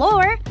on the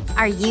floor.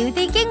 Are you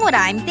thinking what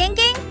I'm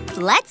thinking?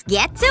 Let's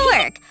get to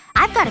work.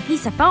 I've got a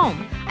piece of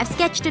foam. I've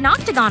sketched an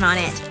octagon on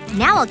it.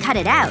 Now I'll cut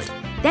it out.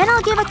 Then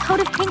I'll give a coat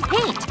of pink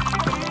paint.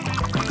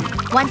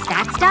 Once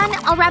that's done,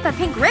 I'll wrap a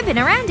pink ribbon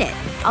around it.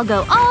 I'll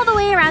go all the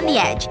way around the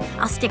edge.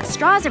 I'll stick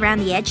straws around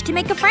the edge to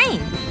make a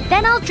frame.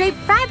 Then I'll drape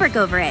fabric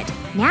over it.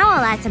 Now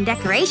I'll add some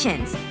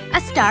decorations.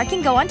 A star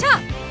can go on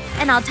top.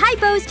 And I'll tie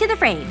bows to the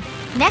frame.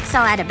 Next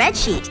I'll add a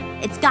bedsheet.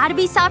 It's gotta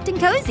be soft and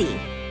cozy.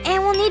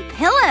 And we'll need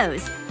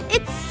pillows.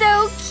 It's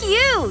so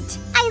cute!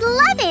 I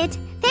love it!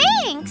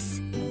 Thanks!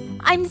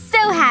 I'm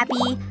so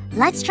happy.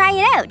 Let's try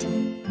it out.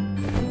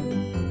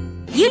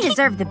 You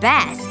deserve the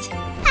best.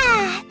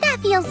 Ah, that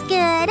feels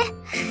good.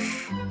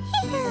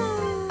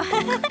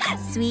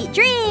 Sweet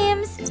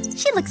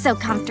dreams. She looks so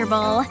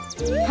comfortable.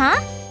 Huh?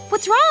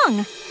 What's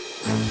wrong?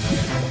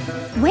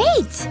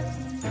 Wait!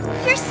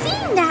 You're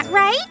seeing that,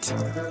 right?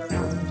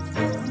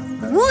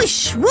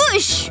 Whoosh!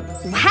 Whoosh!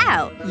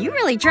 Wow, you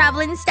really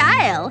travel in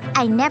style.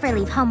 I never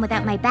leave home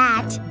without my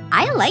bat.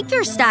 I like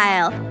your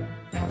style.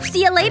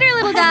 See you later,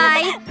 little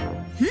guy.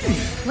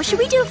 What should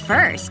we do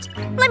first?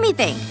 Let me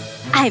think.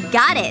 I've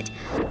got it.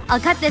 I'll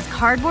cut this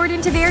cardboard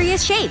into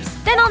various shapes.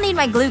 Then I'll need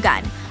my glue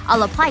gun.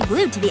 I'll apply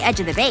glue to the edge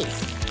of the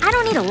base. I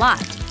don't need a lot.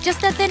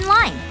 Just a thin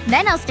line.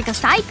 Then I'll stick a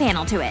side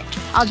panel to it.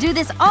 I'll do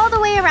this all the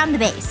way around the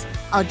base.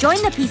 I'll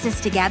join the pieces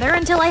together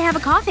until I have a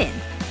coffin.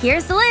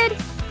 Here's the lid.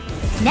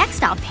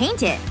 Next I'll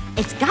paint it.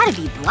 It's gotta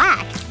be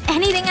black.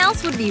 Anything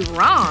else would be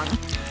wrong.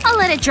 I'll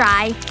let it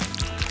dry.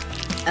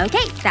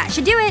 Okay, that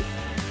should do it.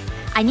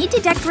 I need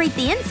to decorate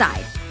the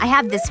inside. I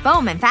have this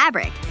foam and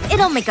fabric.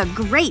 It'll make a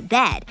great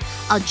bed.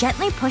 I'll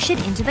gently push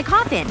it into the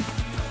coffin.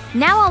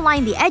 Now I'll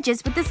line the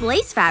edges with this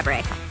lace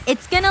fabric.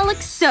 It's gonna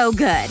look so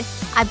good.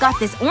 I've got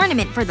this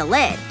ornament for the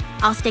lid.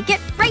 I'll stick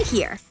it right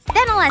here.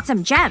 Then I'll add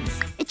some gems.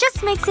 It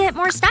just makes it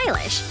more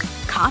stylish.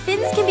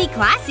 Coffins can be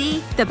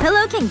classy. The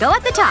pillow can go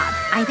at the top.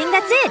 I think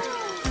that's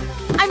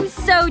it. I'm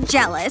so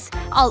jealous.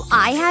 All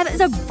I have is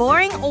a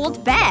boring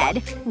old bed.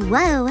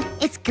 Whoa,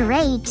 it's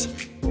great.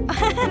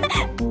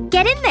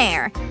 Get in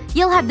there.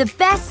 You'll have the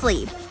best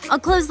sleep. I'll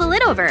close the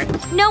lid over.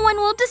 No one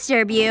will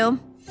disturb you.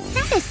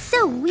 That is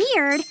so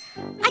weird.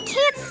 I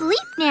can't sleep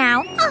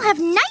now. I'll have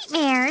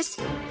nightmares.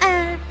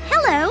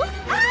 Hello?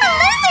 A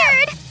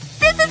lizard!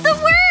 This is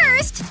the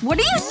worst! What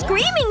are you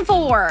screaming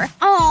for?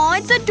 Aw,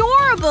 it's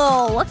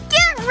adorable!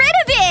 Get rid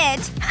of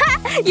it!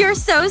 Ha! You're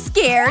so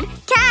scared.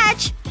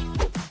 Catch!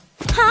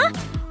 Huh?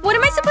 What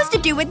am I supposed to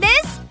do with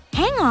this?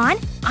 Hang on.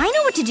 I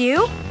know what to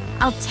do.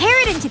 I'll tear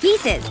it into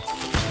pieces.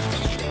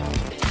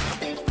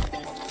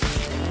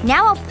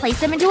 Now I'll place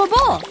them into a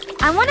bowl.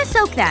 I want to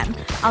soak them.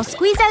 I'll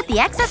squeeze out the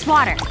excess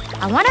water.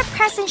 I want to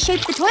press and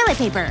shape the toilet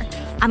paper.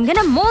 I'm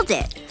gonna mold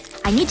it.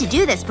 I need to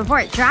do this before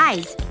it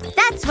dries.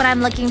 That's what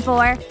I'm looking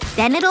for.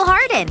 Then it'll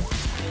harden.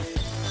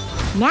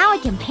 Now I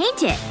can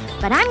paint it.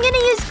 But I'm gonna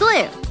use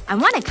glue. I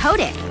want to coat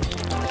it.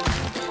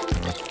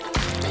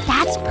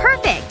 That's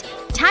perfect!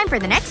 Time for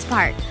the next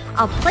part.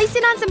 I'll place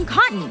it on some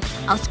cotton.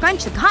 I'll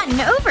scrunch the cotton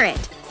over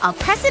it. I'll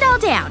press it all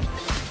down.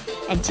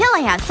 Until I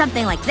have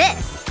something like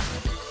this.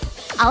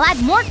 I'll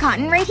add more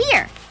cotton right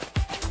here.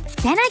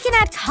 Then I can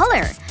add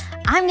color.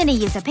 I'm gonna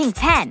use a pink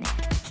pen.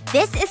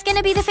 This is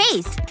gonna be the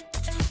face.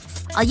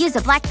 I'll use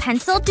a black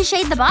pencil to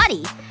shade the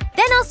body.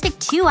 Then I'll stick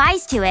 2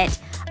 eyes to it.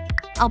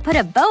 I'll put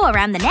a bow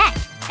around the neck.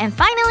 And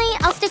finally,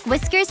 I'll stick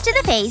whiskers to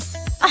the face.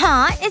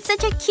 Aw, it's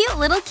such a cute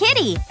little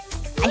kitty.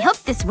 I hope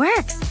this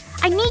works.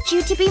 I need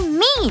you to be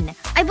mean.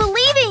 I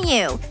believe in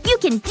you. You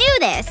can do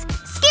this.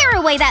 Scare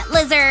away that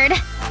lizard.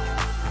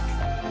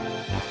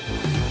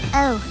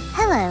 Oh,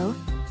 hello.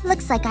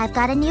 Looks like I've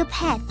got a new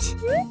pet.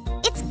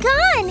 It's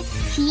gone!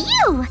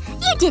 Phew!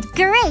 You did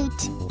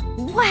great!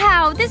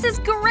 Wow, this is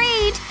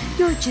great!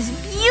 You're just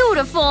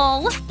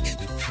beautiful!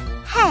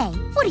 Hey,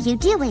 what are you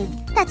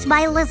doing? That's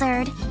my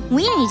lizard.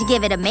 We need to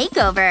give it a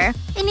makeover.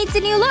 It needs a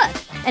new look.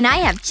 And I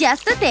have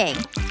just the thing.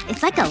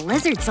 It's like a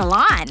lizard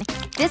salon.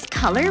 This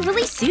color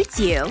really suits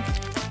you.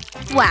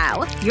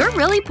 Wow, you're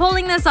really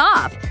pulling this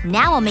off.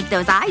 Now I'll make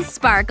those eyes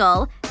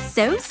sparkle.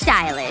 So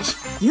stylish.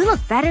 You look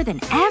better than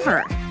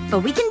ever.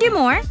 But we can do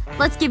more.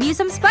 Let's give you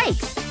some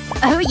spikes.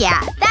 Oh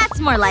yeah, that's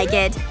more like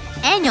it.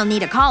 And you'll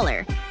need a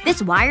collar.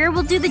 This wire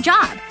will do the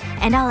job.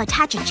 And I'll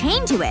attach a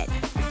chain to it.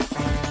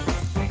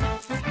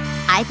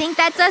 I think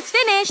that's us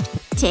finished.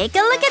 Take a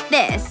look at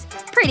this.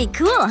 Pretty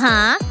cool,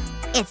 huh?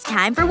 It's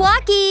time for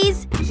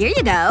walkies. Here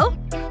you go.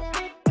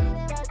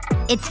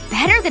 It's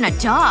better than a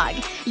dog.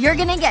 You're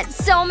gonna get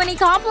so many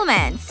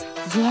compliments.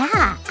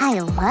 Yeah, I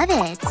love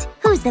it.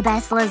 Who's the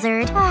best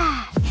lizard?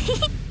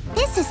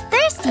 This is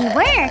thirsty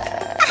work.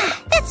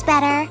 That's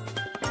better.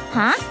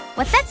 Huh?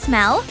 What's that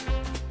smell?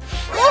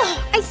 Ugh,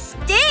 I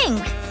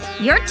stink!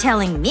 You're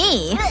telling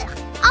me.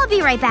 I'll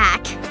be right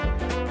back.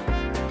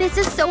 This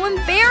is so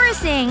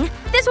embarrassing.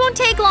 This won't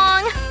take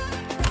long.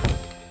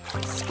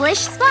 Splish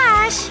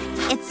splash.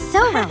 It's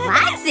so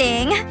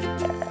relaxing.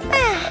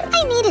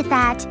 I needed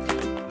that.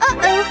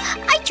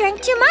 Uh-oh. I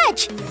drank too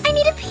much. I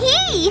need a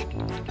pee.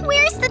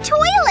 Where's the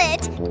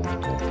toilet?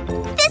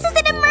 This is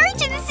an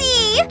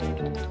emergency!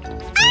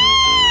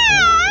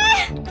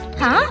 Ah!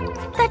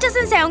 Huh? That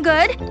doesn't sound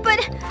good.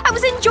 But I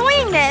was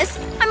enjoying this.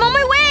 I'm on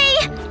my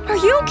way! Are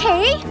you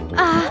okay?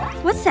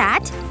 What's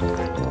that?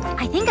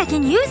 I think I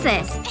can use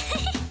this.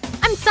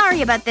 I'm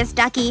sorry about this,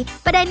 Ducky,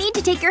 but I need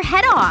to take your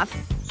head off.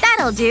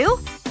 That'll do.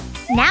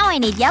 Now I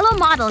need yellow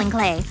modeling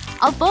clay.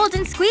 I'll fold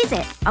and squeeze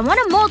it. I want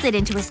to mold it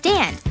into a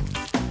stand.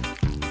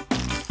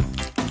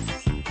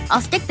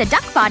 I'll stick the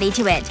duck body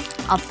to it.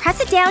 I'll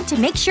press it down to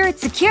make sure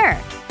it's secure.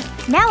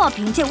 Now I'll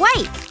paint it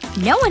white.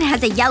 No one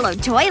has a yellow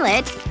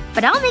toilet.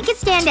 But I'll make it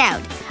stand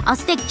out. I'll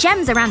stick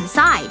gems around the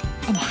side.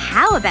 And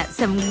how about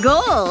some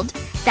gold?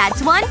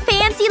 That's one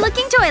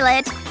fancy-looking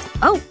toilet.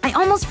 Oh, I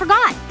almost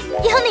forgot.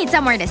 You'll need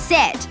somewhere to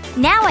sit.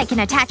 Now I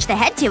can attach the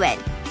head to it.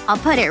 I'll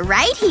put it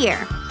right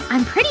here.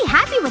 I'm pretty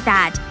happy with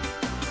that.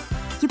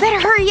 You better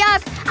hurry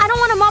up. I don't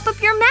want to mop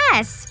up your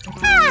mess.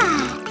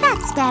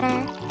 That's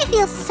better. It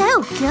feels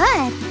so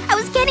good. I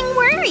was getting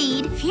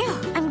worried. Phew.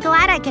 I'm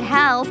glad I could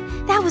help.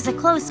 That was a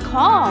close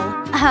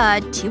call.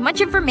 Too much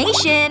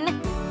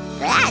information.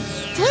 That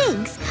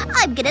stinks.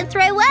 I'm gonna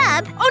throw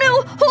up. Oh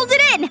no! Hold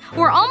it in!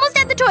 We're almost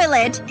at the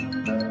toilet.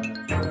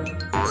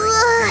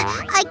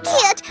 I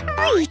can't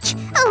reach.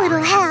 A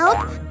little help.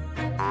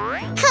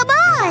 Come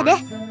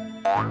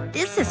on!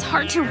 This is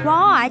hard to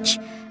watch.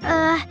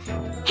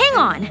 Hang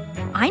on.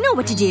 I know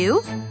what to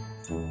do.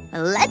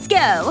 Let's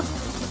go.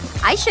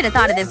 I should have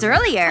thought of this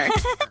earlier.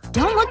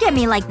 Don't look at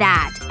me like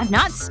that. I've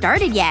not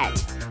started yet.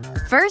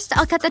 First,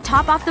 I'll cut the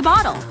top off the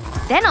bottle.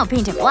 Then I'll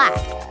paint it black.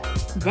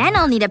 Then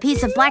I'll need a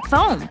piece of black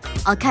foam.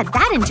 I'll cut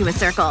that into a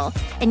circle.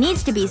 It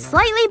needs to be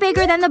slightly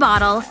bigger than the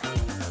bottle.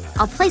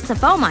 I'll place the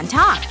foam on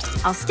top.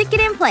 I'll stick it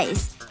in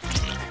place.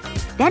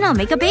 Then I'll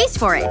make a base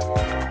for it.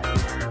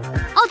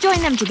 I'll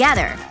join them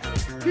together.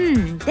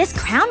 This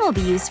crown will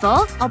be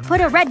useful. I'll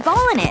put a red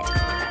ball in it.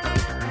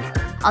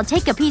 I'll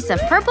take a piece of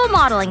purple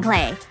modeling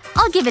clay.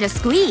 I'll give it a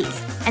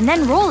squeeze. And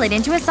then roll it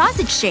into a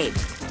sausage shape.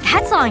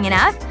 That's long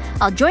enough.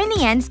 I'll join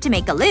the ends to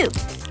make a loop.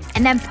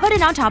 And then put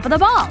it on top of the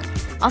ball.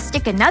 I'll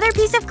stick another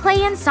piece of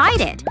clay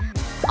inside it.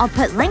 I'll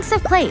put lengths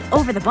of clay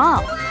over the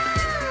ball.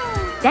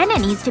 Then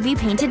it needs to be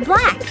painted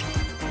black.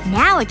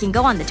 Now it can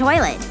go on the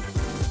toilet.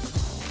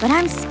 But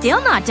I'm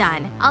still not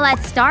done. I'll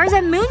add stars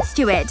and moons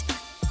to it.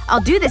 I'll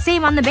do the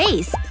same on the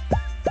base.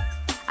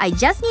 I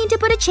just need to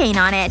put a chain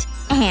on it.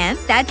 And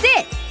that's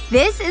it.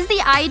 This is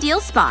the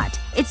ideal spot.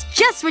 It's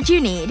just what you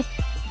need.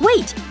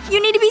 Wait,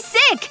 you need to be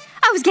sick!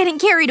 I was getting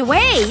carried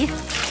away.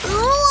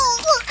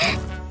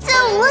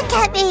 Don't look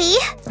at me.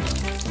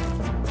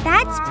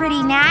 That's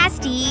pretty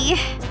nasty.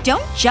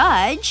 Don't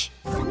judge.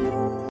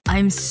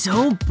 I'm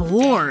so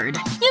bored.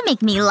 You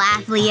make me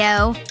laugh,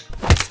 Leo.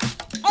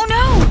 Oh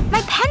no!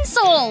 My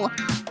pencil!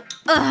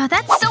 Ugh,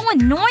 that's so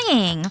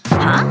annoying.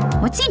 Huh?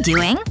 What's he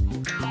doing?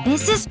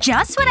 This is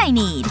just what I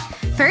need.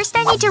 First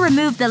I need to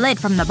remove the lid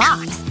from the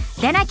box.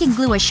 Then I can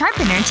glue a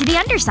sharpener to the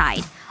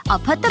underside. I'll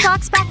put the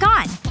box back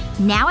on.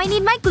 Now I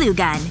need my glue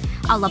gun.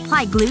 I'll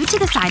apply glue to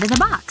the side of the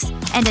box.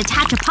 And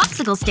attach a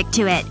popsicle stick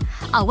to it.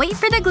 I'll wait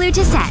for the glue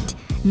to set.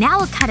 Now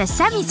I'll cut a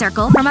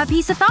semicircle from a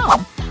piece of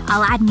foam.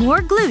 I'll add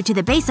more glue to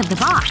the base of the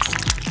box.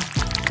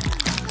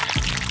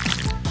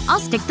 I'll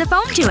stick the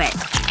foam to it.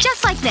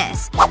 Just like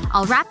this.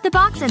 I'll wrap the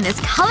box in this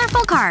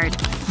colorful card.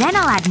 Then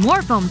I'll add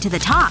more foam to the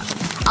top.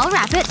 I'll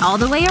wrap it all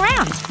the way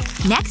around.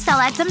 Next I'll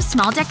add some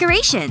small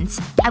decorations.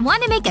 I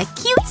want to make a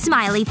cute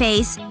smiley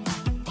face.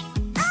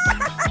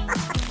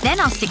 Then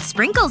I'll stick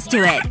sprinkles to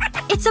it.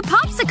 It's a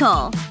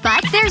popsicle!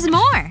 But there's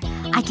more!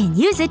 I can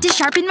use it to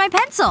sharpen my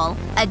pencil.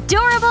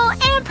 Adorable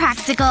and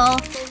practical.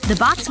 The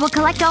box will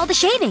collect all the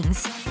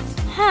shavings.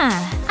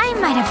 I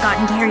might have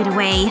gotten carried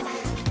away.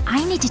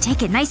 I need to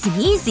take it nice and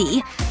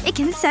easy. It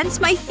can sense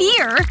my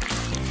fear.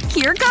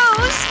 Here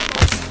goes.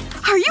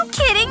 Are you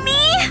kidding me?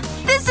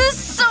 This is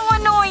so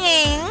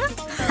annoying.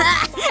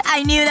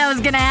 I knew that was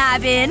gonna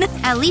happen.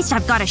 At least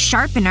I've got a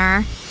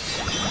sharpener.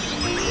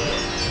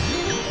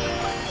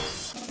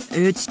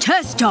 It's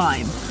test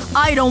time.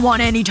 I don't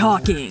want any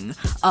talking.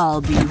 I'll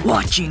be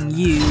watching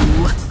you.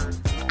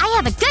 I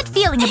have a good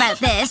feeling about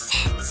this.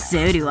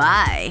 So do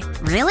I.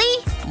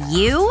 Really?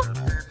 You?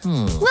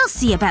 We'll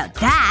see about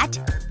that.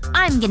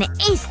 I'm gonna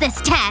ace this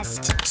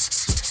test.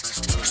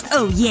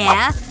 Oh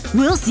yeah?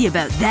 We'll see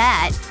about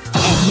that.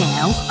 And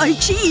now I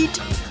cheat.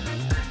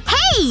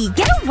 Hey!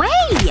 Get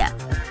away!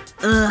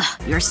 Ugh,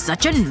 you're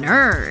such a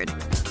nerd.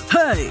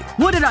 Hey,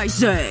 what did I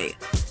say?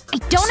 I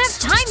don't have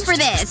time for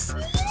this.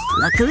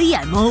 Luckily,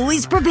 I'm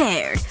always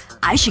prepared.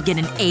 I should get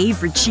an A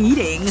for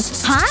cheating.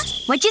 Huh?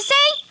 What'd you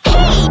say?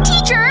 Hey,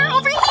 teacher!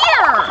 Over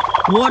here!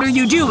 What are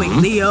you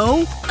doing,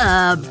 Leo?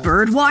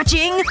 Bird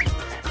watching?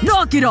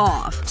 Knock it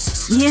off.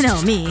 You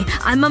know me.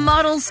 I'm a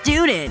model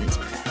student.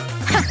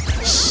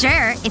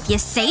 Sure, if you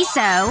say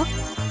so.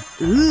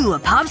 Ooh, a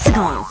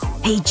popsicle.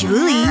 Hey,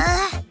 Julie.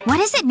 What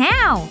is it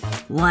now?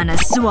 Wanna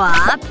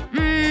swap?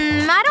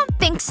 I don't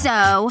think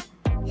so.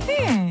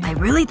 I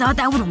really thought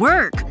that would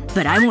work.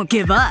 But I won't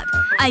give up.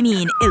 I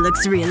mean, it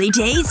looks really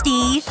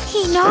tasty.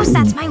 He knows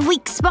that's my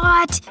weak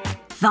spot.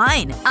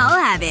 Fine. I'll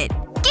have it.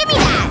 Give me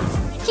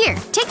that! Here,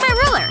 take my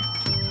ruler.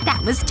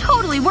 That was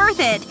totally worth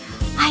it.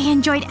 I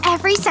enjoyed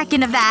every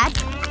second of that.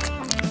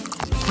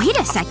 Wait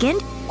a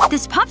second.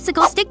 This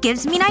popsicle stick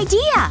gives me an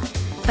idea.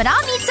 But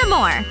I'll need some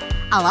more.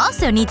 I'll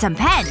also need some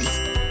pens.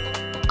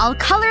 I'll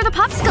color the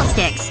popsicle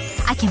sticks.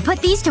 I can put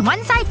these to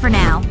one side for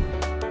now.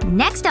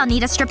 Next I'll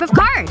need a strip of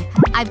card.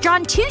 I've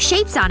drawn 2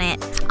 shapes on it.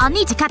 I'll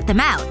need to cut them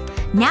out.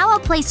 Now I'll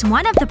place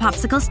one of the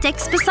popsicle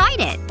sticks beside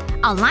it.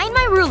 I'll line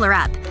my ruler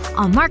up.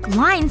 I'll mark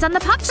lines on the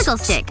popsicle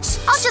stick.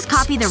 I'll just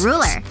copy the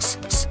ruler.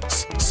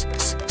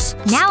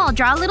 Now I'll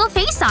draw a little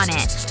face on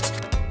it.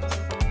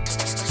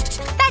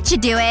 That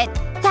should do it.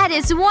 That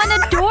is one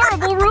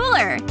adorable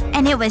ruler.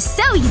 And it was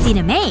so easy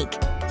to make.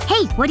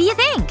 Hey, what do you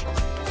think?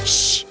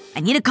 Shh. I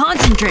need to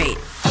concentrate.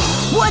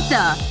 What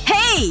the?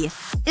 Hey!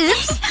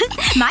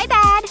 Oops. My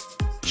bad.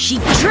 She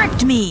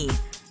tricked me.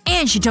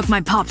 And she took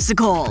my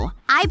popsicle.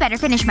 I better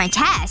finish my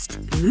test.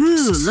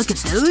 Ooh, look at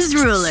those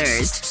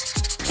rulers.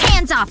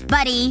 Hands off,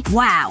 buddy.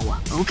 Wow.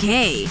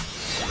 Okay.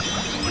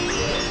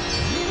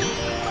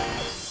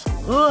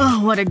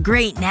 Oh, what a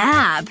great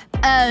nap.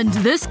 And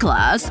this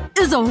class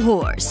is a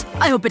horse.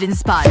 I hope it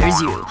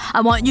inspires you.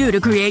 I want you to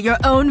create your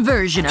own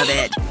version of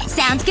it.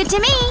 Sounds good to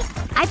me.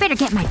 I better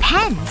get my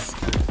pens.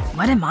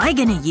 What am I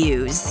gonna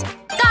use?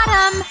 Got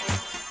 'em!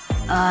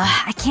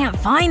 I can't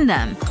find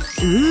them.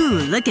 Ooh,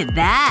 look at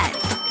that.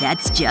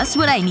 That's just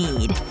what I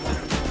need.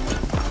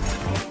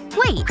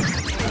 Wait.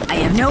 I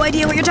have no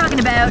idea what you're talking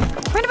about.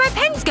 Where did my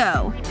pens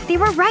go? They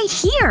were right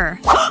here.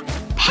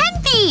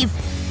 Pen thief!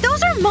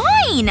 Those are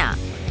mine!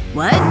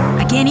 What?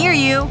 I can't hear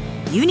you.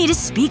 You need to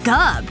speak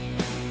up.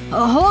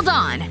 Oh, hold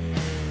on.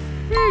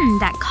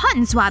 That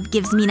cotton swab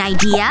gives me an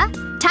idea.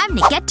 Time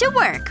to get to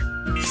work.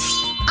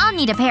 I'll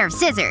need a pair of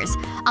scissors.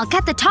 I'll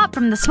cut the top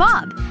from the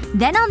swab.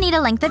 Then I'll need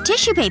a length of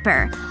tissue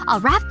paper.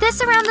 I'll wrap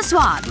this around the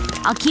swab.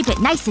 I'll keep it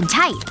nice and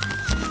tight.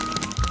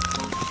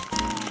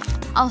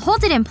 I'll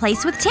hold it in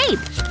place with tape.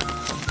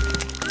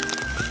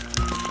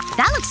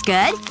 That looks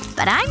good.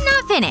 But I'm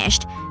not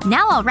finished.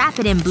 Now I'll wrap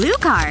it in blue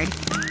card.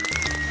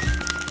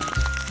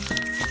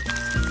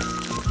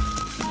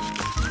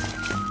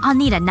 I'll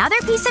need another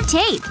piece of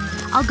tape.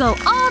 I'll go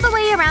all the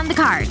way around the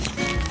card.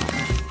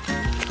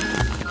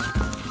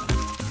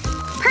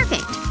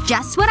 Perfect.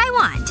 Just what I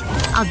want.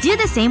 I'll do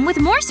the same with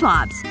more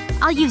swabs.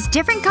 I'll use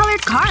different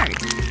colored card.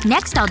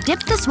 Next I'll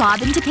dip the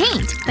swab into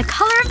paint. The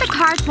color of the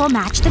card will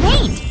match the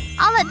paint.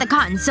 I'll let the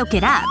cotton soak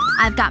it up.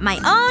 I've got my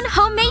own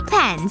homemade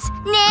pens.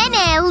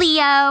 Nah,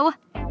 Leo.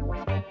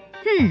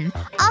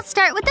 I'll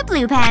start with the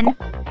blue pen.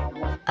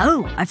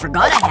 Oh, I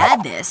forgot I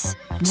had this.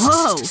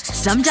 Whoa.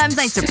 Sometimes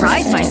I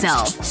surprise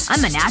myself.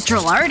 I'm a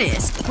natural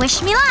artist.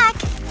 Wish me luck.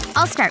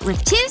 I'll start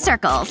with 2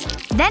 circles.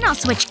 Then I'll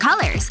switch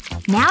colors.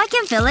 Now I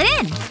can fill it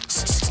in.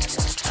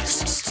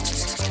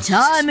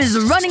 Time is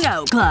running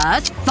out,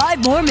 class.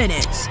 5 more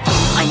minutes.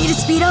 I need to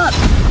speed up.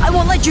 I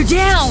won't let you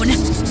down.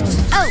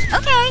 Oh,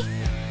 okay.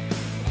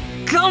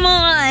 Come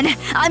on!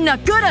 I'm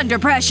not good under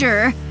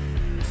pressure.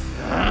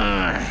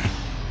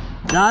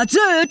 That's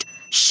it.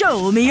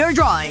 Show me your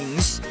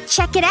drawings.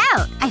 Check it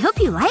out. I hope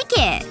you like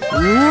it.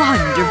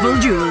 Wonderful,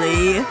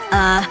 Julie.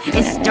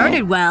 It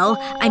started well.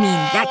 I mean,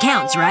 that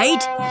counts, right?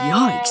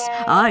 Yikes.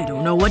 I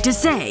don't know what to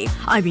say.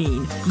 I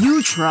mean,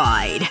 you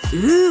tried.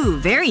 Ooh,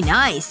 very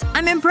nice.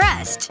 I'm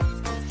impressed.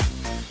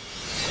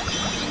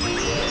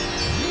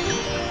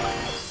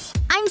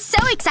 I'm so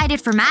excited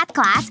for math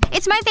class.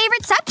 It's my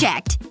favorite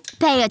subject.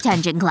 Pay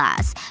attention,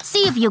 class.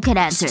 See if you can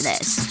answer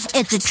this.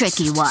 It's a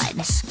tricky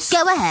one.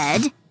 Go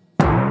ahead.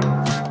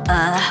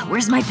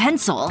 Where's my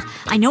pencil?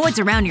 I know it's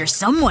around here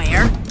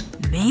somewhere.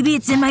 Maybe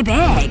it's in my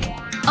bag.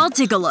 I'll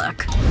take a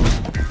look.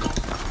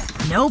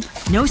 Nope.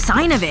 No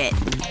sign of it.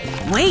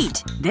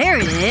 Wait, there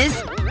it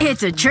is.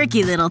 It's a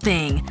tricky little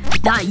thing.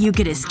 Thought you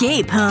could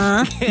escape,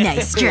 huh?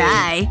 Nice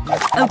try.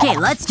 Okay,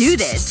 let's do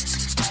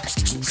this.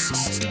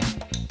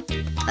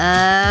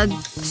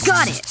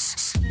 Got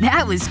it.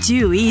 That was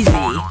too easy.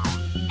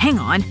 Hang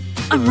on.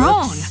 I'm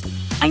wrong.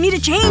 I need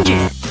to change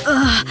it.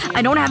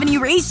 I don't have an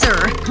eraser.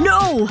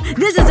 No!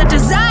 This is a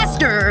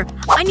disaster!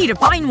 I need to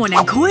find one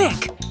and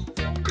quick.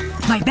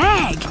 My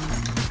bag.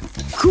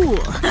 Cool.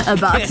 A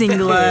boxing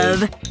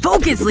glove.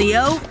 Focus,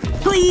 Leo.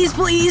 Please,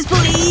 please,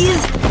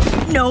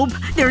 please! Nope.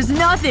 There's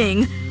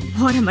nothing.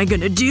 What am I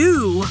gonna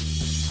do?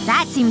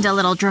 That seemed a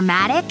little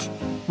dramatic.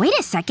 Wait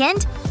a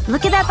second.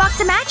 Look at that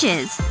box of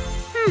matches.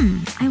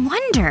 I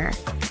wonder.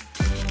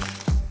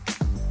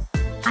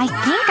 I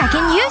think I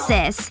can use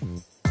this.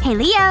 Hey,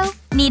 Leo.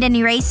 Need an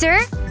eraser?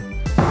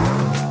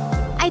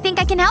 I think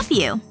I can help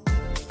you.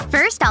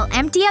 First, I'll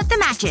empty out the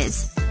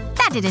matches.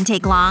 That didn't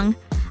take long.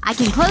 I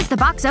can close the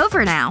box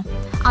over now.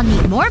 I'll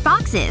need more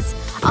boxes.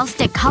 I'll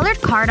stick colored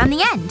card on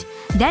the end.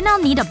 Then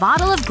I'll need a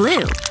bottle of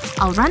glue.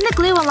 I'll run the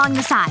glue along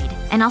the side,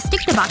 and I'll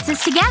stick the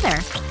boxes together.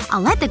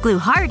 I'll let the glue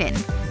harden.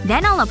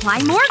 Then I'll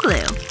apply more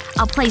glue.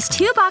 I'll place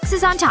 2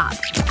 boxes on top.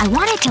 I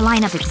want it to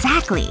line up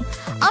exactly.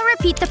 I'll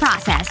repeat the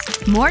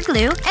process. More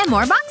glue and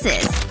more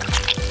boxes.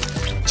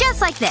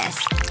 Just like this.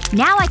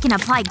 Now I can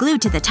apply glue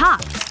to the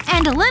top.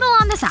 And a little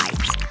on the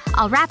sides.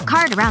 I'll wrap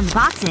card around the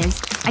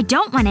boxes. I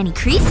don't want any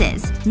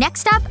creases.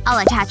 Next up, I'll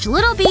attach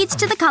little beads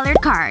to the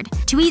colored card.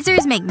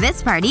 Tweezers make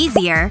this part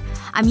easier.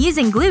 I'm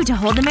using glue to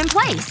hold them in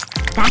place.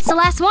 That's the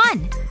last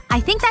one. I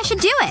think that should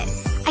do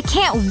it. I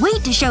can't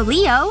wait to show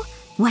Leo.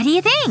 What do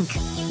you think?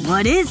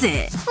 What is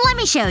it? Let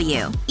me show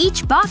you.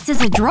 Each box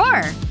is a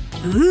drawer.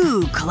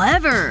 Ooh,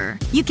 clever.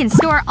 You can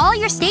store all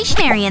your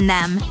stationery in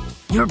them.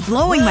 You're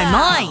blowing my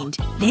mind.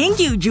 Thank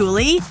you,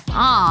 Julie.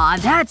 Aw,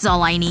 that's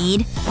all I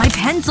need. My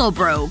pencil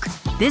broke.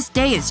 This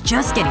day is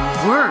just getting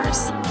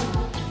worse.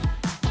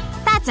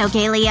 That's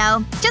okay,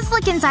 Leo. Just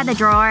look inside the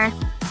drawer.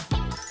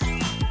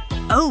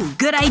 Oh,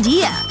 good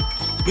idea.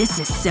 This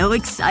is so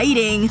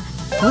exciting.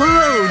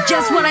 Whoa,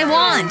 just what I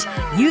want!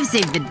 You've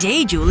saved the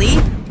day, Julie.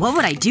 What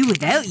would I do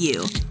without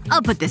you?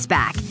 I'll put this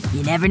back.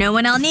 You never know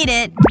when I'll need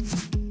it.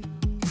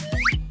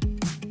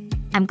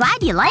 I'm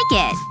glad you like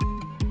it.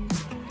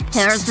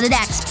 Here's the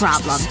next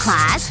problem,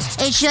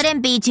 class. It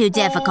shouldn't be too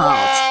difficult.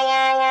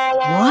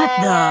 What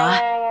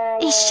the…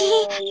 Is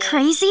she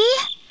crazy?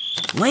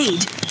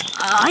 Wait.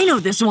 I know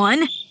this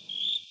one.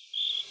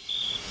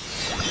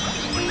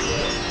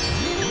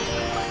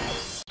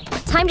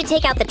 Time to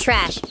take out the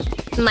trash.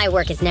 My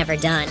work is never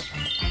done.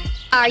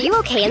 Are you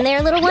okay in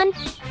there, little one?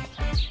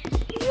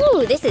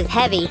 Ooh, this is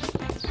heavy.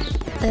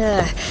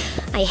 Ugh,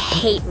 I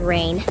hate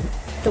rain.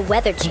 The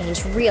weather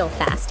changed real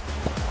fast.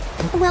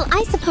 Well,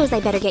 I suppose I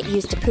better get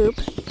used to poop.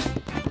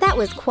 That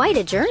was quite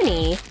a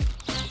journey.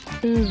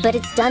 But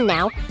it's done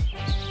now.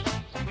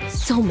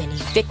 So many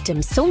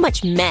victims, so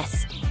much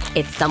mess.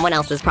 It's someone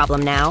else's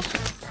problem now.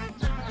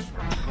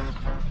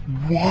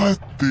 What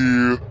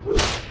the…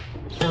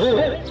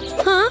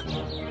 Huh?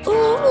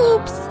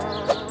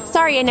 Oops.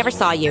 Sorry, I never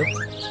saw you.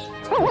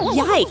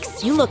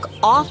 Yikes, you look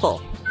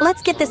awful.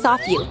 Let's get this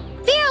off you.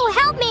 Phew,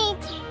 help me!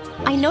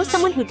 I know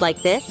someone who'd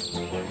like this.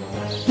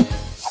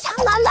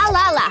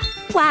 Sha-la-la-la-la!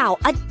 Wow,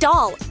 a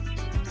doll.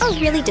 A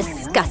really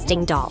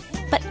disgusting doll.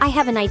 But I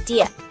have an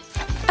idea.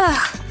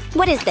 Ugh,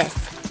 what is this?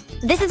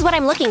 This is what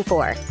I'm looking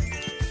for.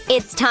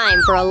 It's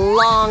time for a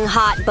long,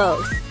 hot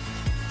both.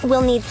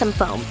 We'll need some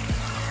foam.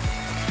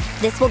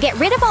 This will get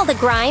rid of all the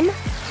grime.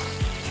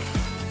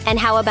 And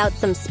how about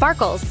some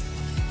sparkles?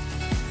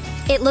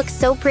 It looks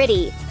so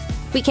pretty.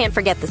 We can't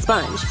forget the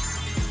sponge.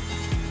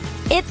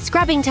 It's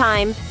scrubbing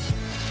time.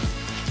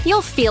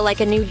 You'll feel like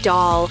a new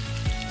doll.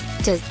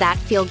 Does that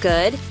feel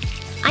good?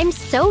 I'm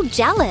so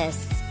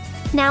jealous.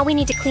 Now we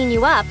need to clean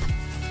you up.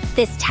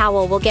 This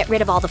towel will get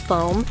rid of all the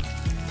foam.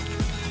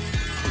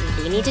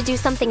 We need to do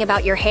something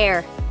about your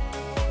hair.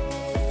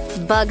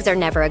 Bugs are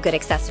never a good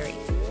accessory.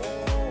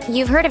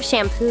 You've heard of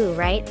shampoo,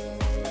 right?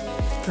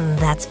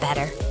 That's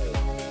better.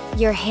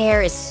 Your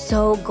hair is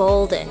so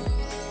golden.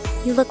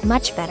 You look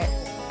much better.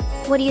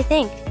 What do you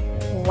think?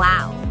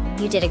 Wow,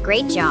 you did a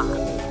great job.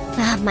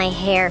 My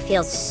hair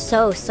feels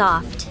so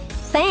soft.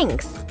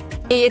 Thanks.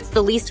 It's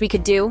the least we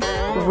could do.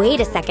 Wait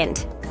a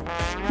second.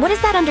 What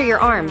is that under your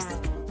arms?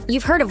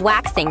 You've heard of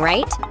waxing,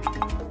 right?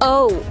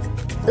 Oh,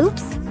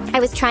 oops. I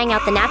was trying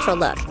out the natural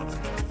look.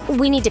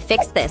 We need to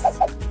fix this.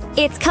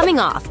 It's coming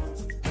off.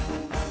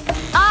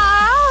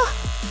 Ah!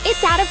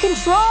 It's out of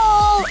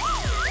control!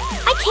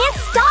 I can't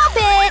stop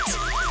it!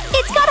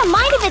 It's got a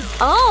mind of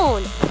its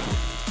own!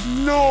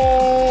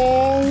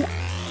 No!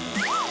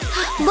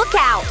 Look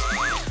out!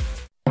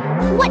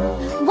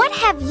 What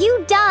have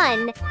you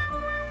done?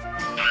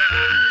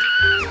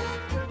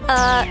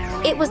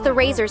 It was the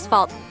razor's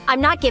fault.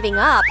 I'm not giving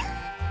up.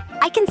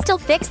 I can still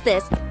fix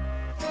this.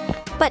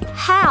 But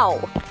how?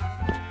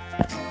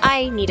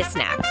 I need a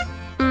snack.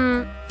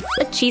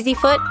 A cheesy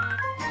foot?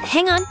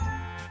 Hang on.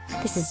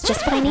 This is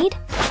just what I need.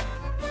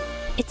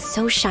 It's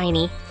so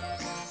shiny.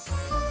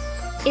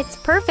 It's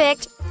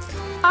perfect.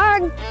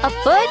 Arg! A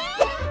foot?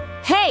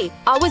 Hey,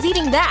 I was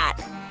eating that!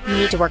 You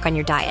need to work on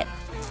your diet.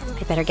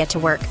 I better get to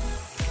work.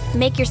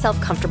 Make yourself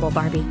comfortable,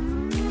 Barbie.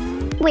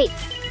 Wait,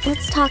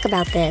 let's talk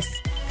about this.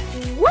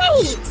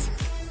 Wait!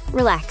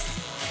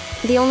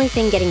 Relax. The only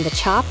thing getting the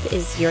chop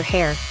is your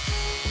hair.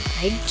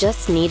 I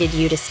just needed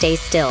you to stay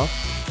still.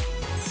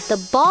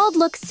 The bald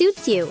look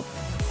suits you.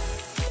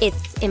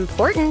 It's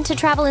important to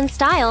travel in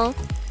style.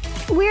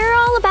 We're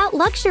all about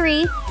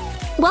luxury.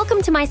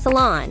 Welcome to my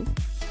salon.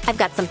 I've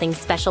got something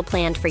special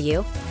planned for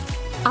you.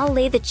 I'll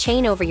lay the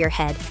chain over your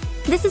head.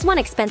 This is one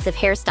expensive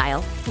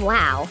hairstyle.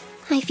 Wow,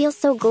 I feel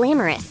so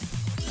glamorous.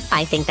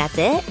 I think that's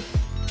it.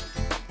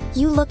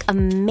 You look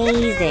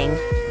amazing.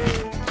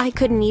 I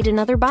couldn't eat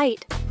another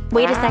bite.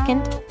 Wait a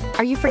second.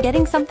 Are you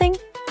forgetting something?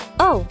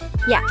 Oh,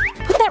 yeah.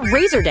 Put that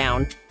razor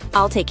down.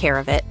 I'll take care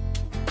of it.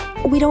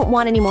 We don't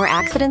want any more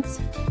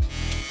accidents.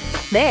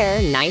 There,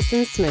 nice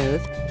and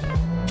smooth.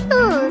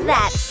 Ooh,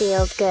 that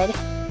feels good.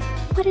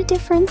 What a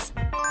difference.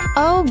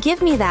 Oh,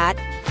 give me that.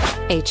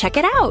 Hey, check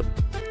it out.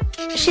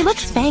 She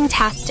looks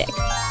fantastic.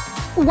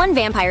 One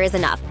vampire is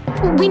enough.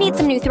 We need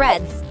some new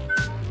threads.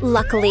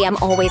 Luckily, I'm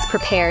always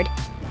prepared.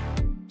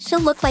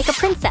 She'll look like a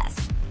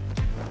princess.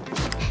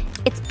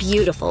 It's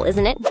beautiful,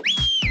 isn't it?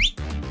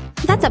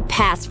 That's a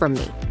pass from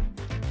me.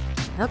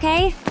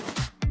 Okay.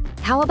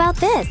 How about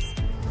this?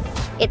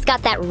 It's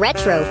got that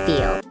retro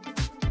feel.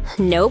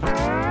 Nope.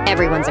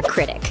 Everyone's a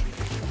critic.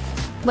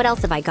 What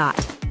else have I got?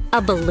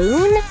 A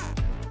balloon?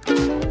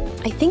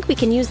 I think we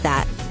can use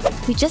that.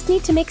 We just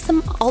need to make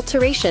some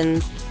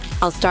alterations.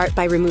 I'll start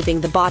by removing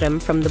the bottom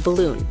from the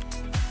balloon.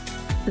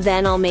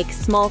 Then I'll make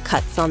small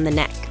cuts on the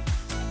neck.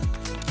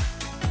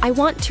 I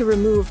want to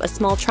remove a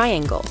small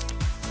triangle.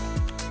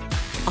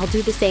 I'll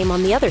do the same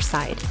on the other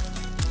side.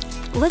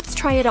 Let's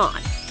try it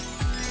on.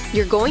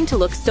 You're going to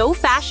look so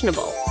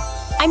fashionable.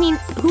 I mean,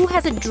 who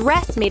has a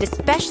dress made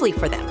especially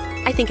for them?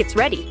 I think it's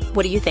ready.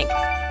 What do you think?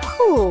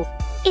 Ooh,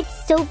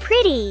 it's so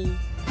pretty.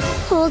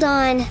 Hold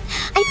on.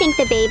 I think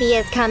the baby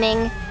is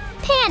coming.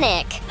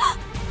 Panic!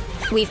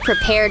 We've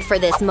prepared for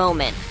this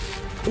moment.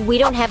 We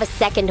don't have a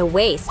second to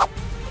waste.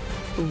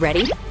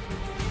 Ready?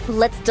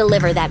 Let's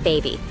deliver that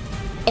baby.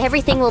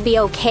 Everything will be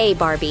okay,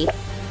 Barbie.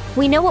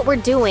 We know what we're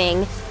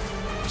doing.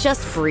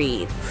 Just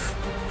breathe.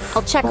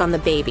 I'll check on the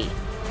baby.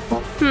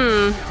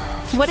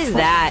 What is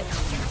that?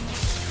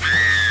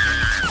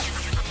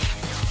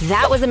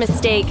 That was a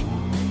mistake.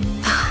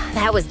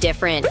 That was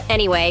different.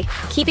 Anyway,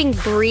 keeping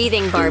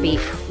breathing, Barbie.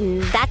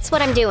 That's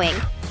what I'm doing.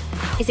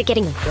 Is it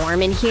getting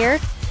warm in here?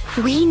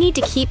 We need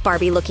to keep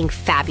Barbie looking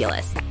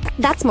fabulous.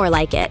 That's more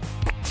like it.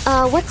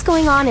 What's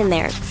going on in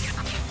there?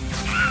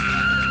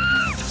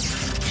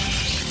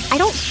 I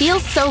don't feel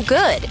so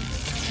good.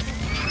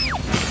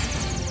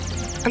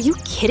 Are you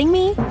kidding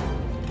me?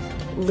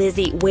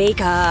 Lizzie,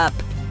 wake up.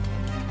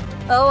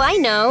 Oh, I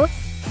know.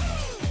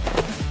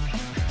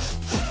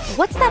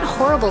 What's that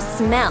horrible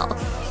smell?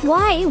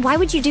 Why? Why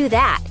would you do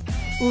that?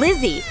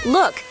 Lizzie,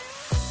 look!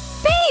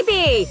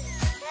 Baby!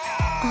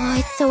 Oh,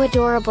 it's so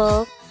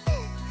adorable.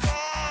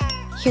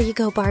 Here you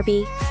go,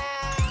 Barbie.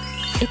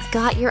 It's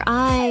got your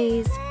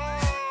eyes.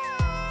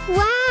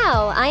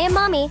 Wow, I am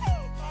Mommy.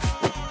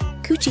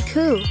 Coochie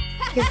coo.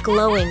 You're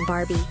glowing,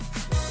 Barbie.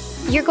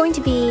 You're going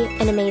to be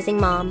an amazing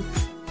mom.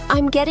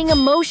 I'm getting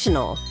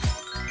emotional.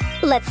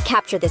 Let's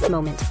capture this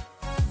moment.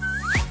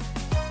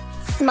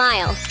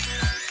 Smile.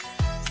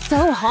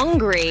 So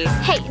hungry.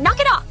 Hey,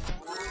 knock it off!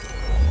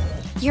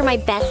 You're my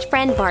best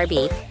friend,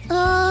 Barbie.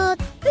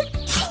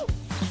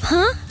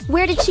 Huh?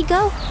 Where did she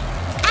go?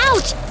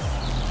 Ouch!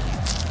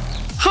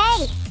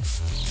 Hey!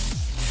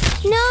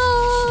 No!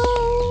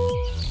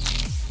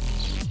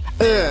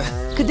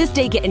 Ugh. Could this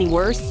day get any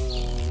worse?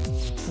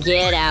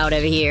 Get out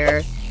of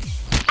here.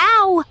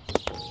 Ow!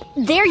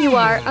 There you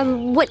are.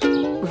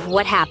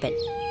 What happened?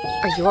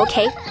 Are you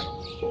okay?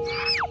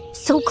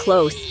 So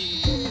close.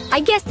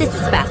 I guess this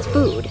is fast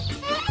food.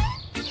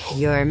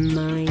 You're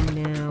mine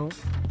now.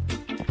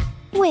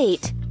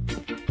 Wait.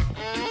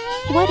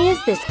 What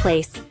is this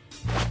place?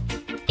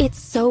 It's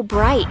so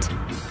bright.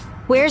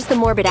 Where's the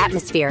morbid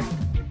atmosphere?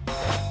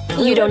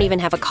 You don't even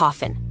have a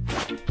coffin.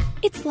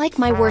 It's like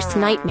my worst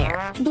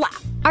nightmare. Blah.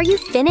 Are you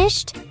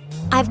finished?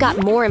 I've got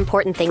more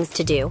important things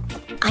to do.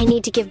 I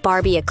need to give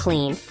Barbie a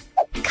clean.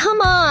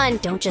 Come on!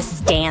 Don't just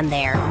stand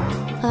there.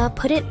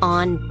 Put it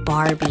on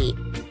Barbie.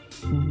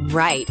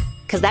 Right,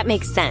 because that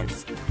makes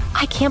sense.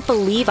 I can't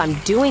believe I'm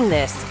doing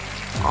this.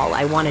 All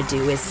I want to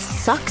do is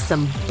suck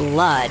some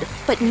blood.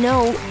 But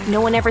no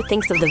one ever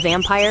thinks of the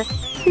vampire.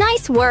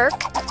 Nice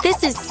work!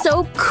 This is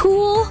so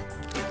cool!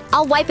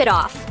 I'll wipe it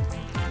off.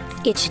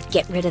 It should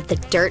get rid of the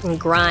dirt and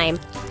grime.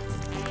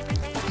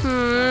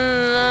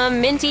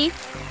 Minty.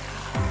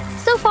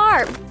 So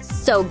far,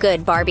 so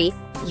good, Barbie.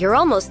 You're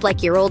almost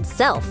like your old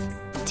self.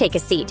 Take a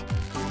seat.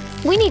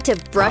 We need to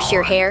brush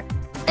your hair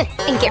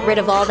and get rid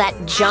of all that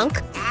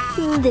junk.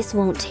 This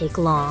won't take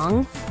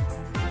long.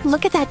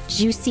 Look at that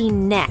juicy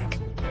neck.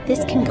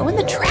 This can go in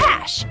the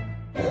trash.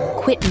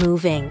 Quit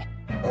moving.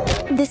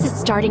 This is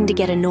starting to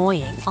get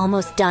annoying.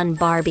 Almost done,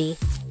 Barbie.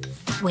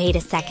 Wait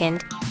a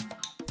second.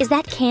 Is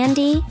that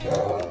candy?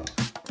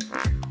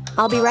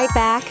 I'll be right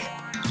back.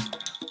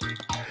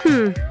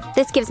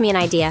 This gives me an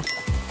idea.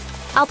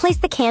 I'll place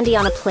the candy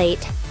on a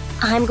plate.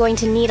 I'm going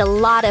to need a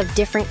lot of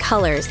different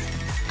colors.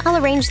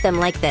 I'll arrange them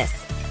like this.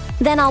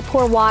 Then I'll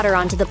pour water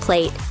onto the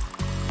plate.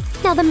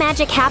 Now the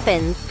magic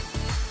happens.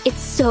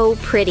 It's so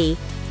pretty.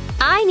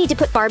 I need to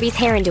put Barbie's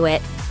hair into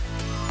it.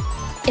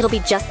 It'll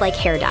be just like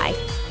hair dye.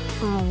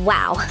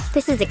 Wow,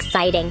 this is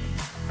exciting.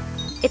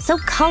 It's so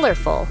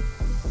colorful.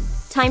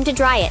 Time to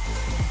dry it.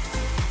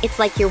 It's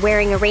like you're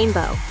wearing a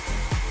rainbow.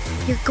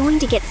 You're going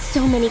to get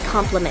so many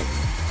compliments.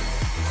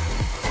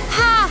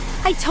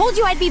 Ha! I told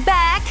you I'd be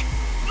back!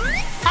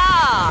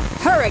 Ah!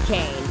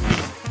 Hurricane!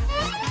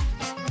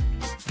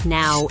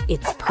 Now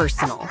it's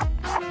personal.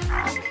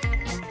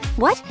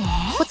 What?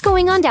 What's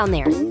going on down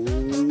there?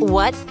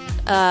 What?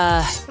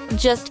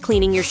 Just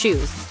cleaning your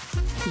shoes.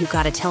 You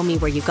gotta tell me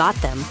where you got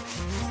them.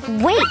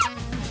 Wait!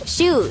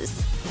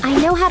 Shoes. I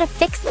know how to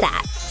fix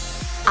that.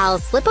 I'll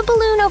slip a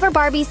balloon over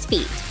Barbie's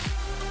feet.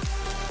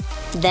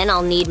 Then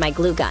I'll need my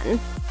glue gun.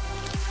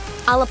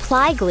 I'll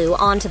apply glue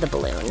onto the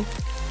balloon.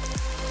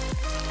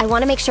 I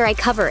want to make sure I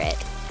cover it.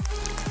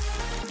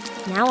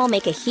 Now I'll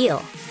make a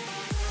heel.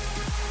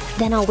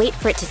 Then I'll wait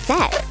for it to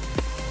set.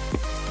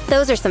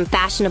 Those are some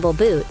fashionable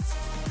boots.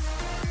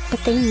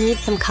 But they need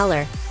some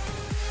color.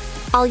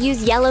 I'll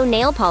use yellow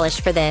nail polish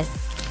for this.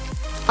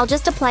 I'll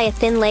just apply a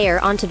thin layer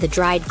onto the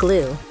dried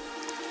glue.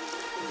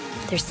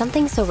 There's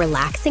something so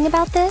relaxing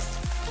about this.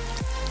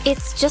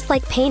 It's just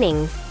like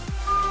painting.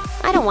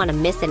 I don't want to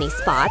miss any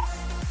spots.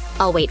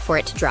 I'll wait for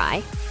it to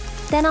dry.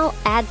 Then I'll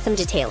add some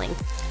detailing.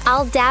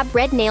 I'll dab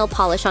red nail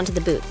polish onto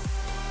the boots.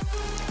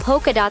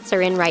 Polka dots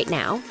are in right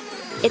now.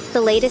 It's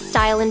the latest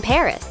style in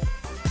Paris.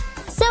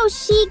 So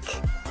chic!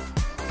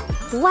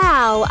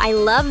 Wow, I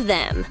love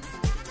them.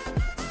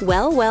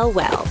 Well, well,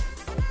 well.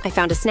 I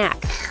found a snack.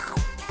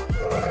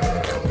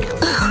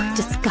 Ugh,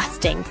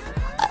 disgusting.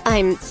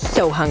 I'm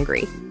so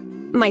hungry.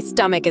 My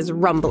stomach is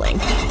rumbling.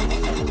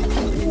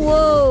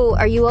 Whoa,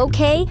 are you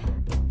okay?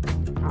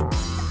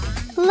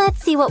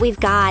 Let's see what we've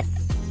got.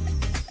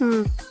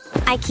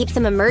 I keep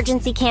some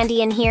emergency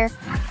candy in here.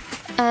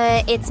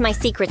 It's my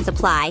secret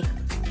supply.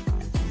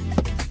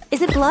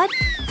 Is it blood?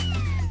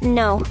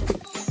 No.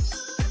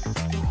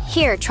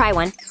 Here, try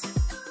one.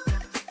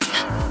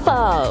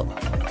 Oh.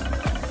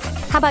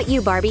 How about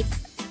you, Barbie?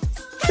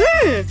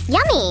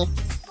 Yummy!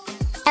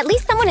 At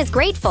least someone is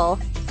grateful.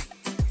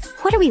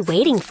 What are we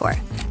waiting for?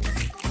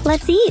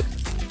 Let's eat.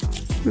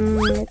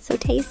 It's so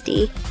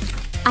tasty.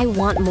 I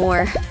want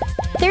more.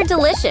 They're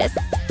delicious.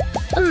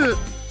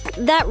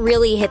 That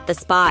really hit the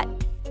spot.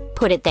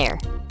 Put it there.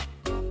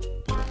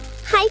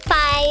 High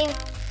five!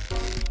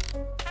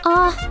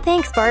 Aw,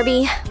 thanks,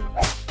 Barbie.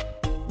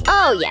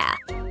 Oh, yeah.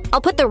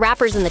 I'll put the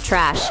wrappers in the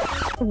trash.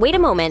 Wait a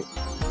moment.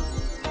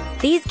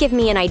 These give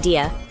me an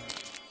idea.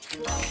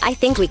 I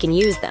think we can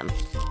use them.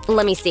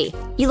 Let me see.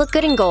 You look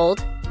good in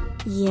gold.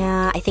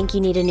 Yeah, I think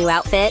you need a new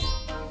outfit.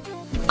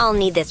 I'll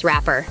need this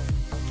wrapper.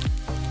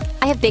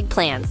 I have big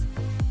plans.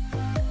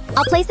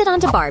 I'll place it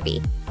onto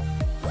Barbie.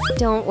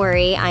 Don't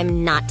worry,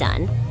 I'm not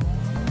done.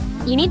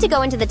 You need to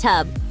go into the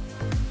tub.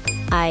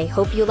 I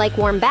hope you like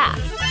warm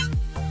baths.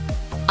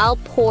 I'll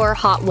pour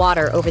hot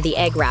water over the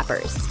egg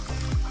wrappers.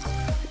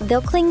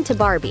 They'll cling to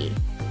Barbie.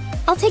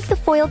 I'll take the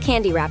foil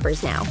candy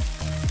wrappers now.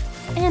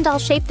 And I'll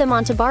shape them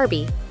onto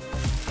Barbie.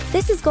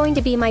 This is going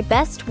to be my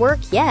best work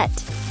yet.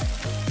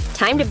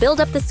 Time to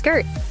build up the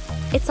skirt.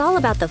 It's all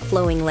about the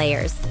flowing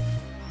layers.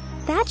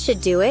 That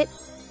should do it.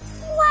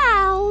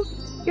 Wow!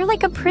 You're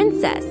like a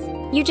princess.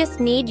 You just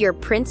need your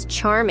Prince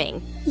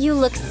Charming. You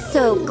look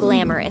so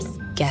glamorous.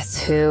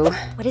 Guess who?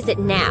 What is it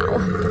now?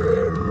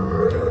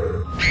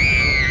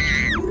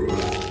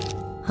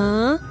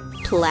 Huh?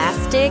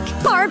 Plastic?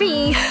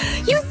 Barbie!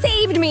 You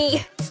saved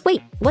me!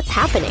 Wait, what's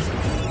happening?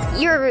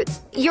 You're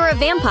a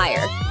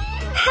vampire.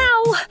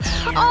 How?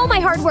 All my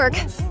hard work.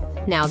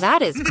 Now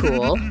that is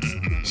cool.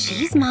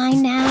 She's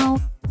mine now.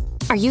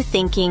 Are you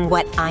thinking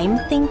what I'm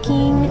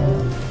thinking?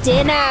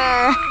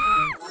 Dinner!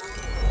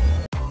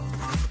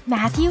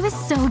 Matthew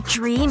is so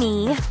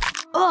dreamy.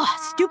 Ugh,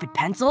 stupid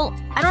pencil.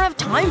 I don't have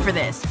time for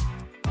this.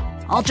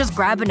 I'll just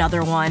grab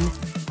another one.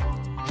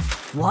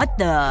 What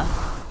the?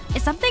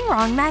 Is something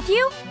wrong,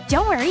 Matthew?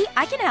 Don't worry,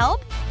 I can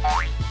help.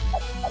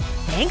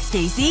 Thanks,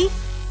 Stacy.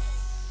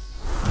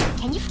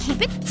 Can you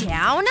keep it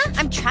down?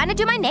 I'm trying to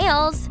do my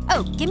nails.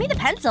 Oh, give me the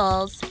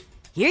pencils.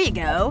 Here you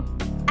go.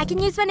 I can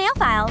use my nail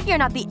file. You're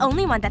not the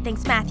only one that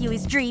thinks Matthew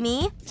is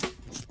dreamy.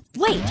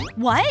 Wait,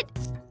 what?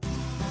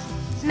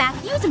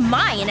 Matthew's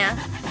mine.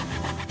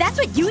 That's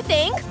what you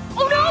think?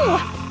 Oh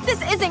no!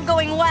 This isn't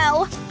going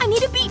well. I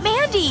need to beat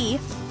Mandy.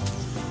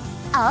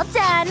 All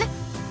done.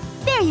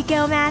 There you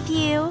go,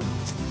 Matthew.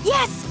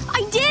 Yes!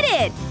 I did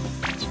it!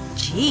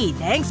 Gee,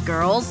 thanks,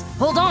 girls.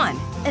 Hold on.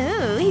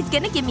 Ooh, he's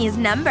gonna give me his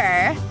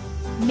number.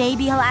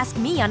 Maybe he'll ask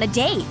me on a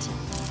date.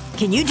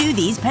 Can you do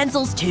these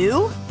pencils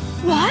too?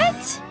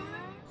 What?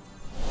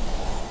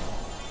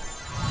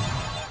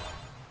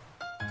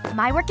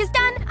 My work is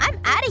done. I'm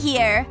out of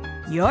here.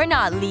 You're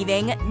not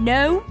leaving.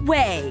 No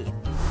way.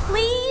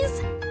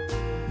 Please?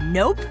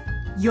 Nope.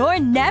 You're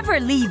never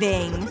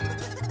leaving.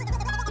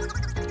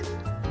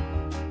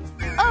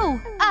 Oh,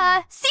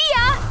 see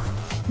ya!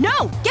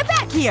 No! Get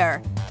back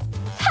here!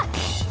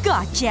 Ha!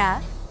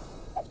 Gotcha!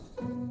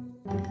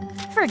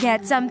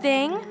 Forget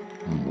something?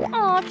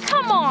 Aw,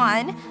 come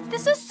on!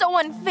 This is so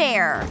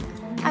unfair.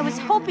 I was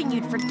hoping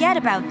you'd forget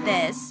about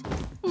this.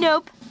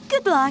 Nope.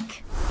 Good luck.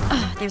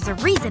 Ugh, there's a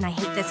reason I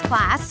hate this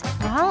class.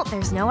 Well,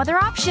 there's no other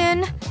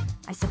option.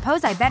 I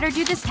suppose I better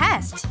do this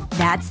test.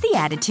 That's the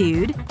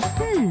attitude.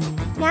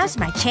 Now's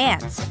my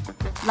chance.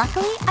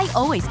 Luckily, I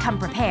always come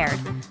prepared.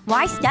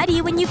 Why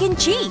study when you can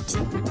cheat?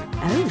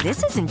 Oh,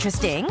 this is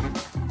interesting.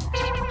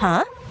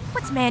 Huh?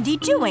 What's Mandy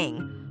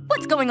doing?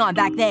 What's going on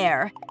back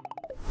there?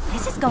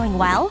 This is going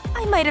well.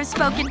 I might have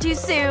spoken too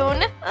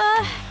soon.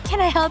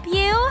 Can I help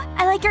you?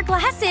 I like your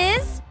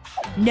glasses.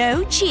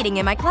 No cheating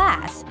in my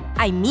class.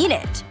 I mean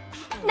it.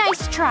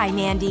 Nice try,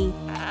 Mandy.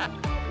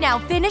 Now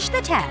finish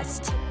the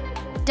test.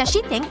 Does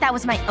she think that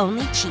was my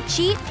only cheat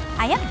sheet?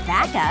 I have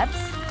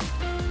backups.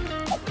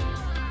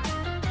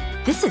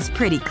 This is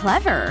pretty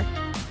clever.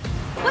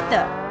 What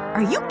the…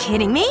 Are you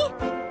kidding me?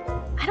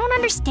 I don't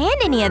understand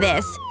any of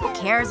this. Who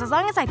cares as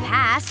long as I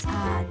pass?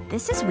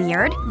 This is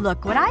weird.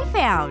 Look what I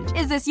found.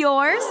 Is this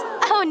yours?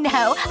 Oh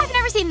no, I've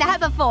never seen that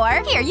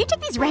before. Here, you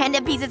take these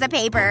random pieces of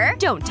paper.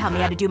 Don't tell me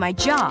how to do my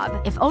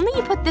job. If only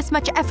you put this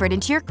much effort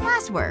into your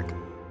classwork.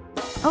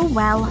 Oh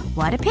well,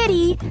 what a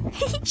pity.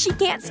 She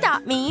can't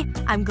stop me.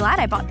 I'm glad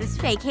I bought this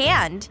fake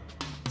hand.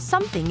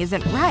 Something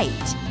isn't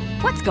right.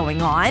 What's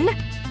going on?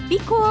 Be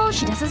cool,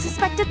 she doesn't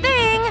suspect a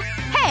thing.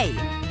 Hey!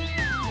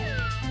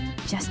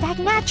 Just act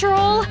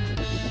natural.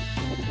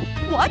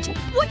 What?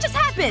 What just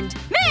happened?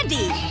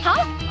 Mandy!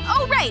 Huh?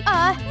 Oh right,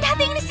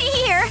 nothing to see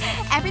here.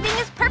 Everything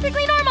is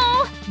perfectly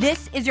normal.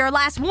 This is your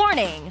last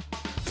warning.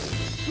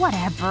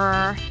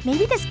 Whatever.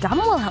 Maybe this gum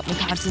will help me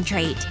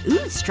concentrate.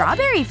 Ooh,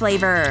 strawberry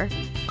flavor.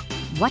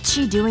 What's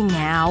she doing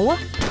now?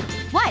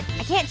 What?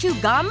 I can't chew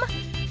gum?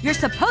 You're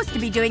supposed to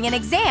be doing an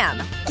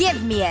exam.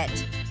 Give me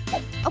it.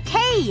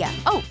 Okay.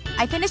 Oh,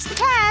 I finished the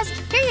test.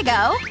 Here you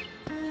go.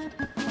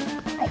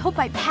 I hope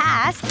I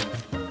passed.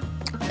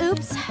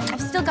 Oops,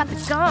 I've still got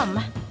the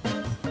gum.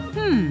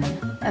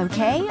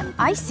 Okay,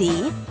 I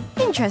see.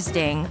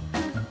 Interesting.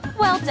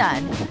 Well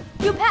done.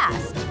 You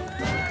passed.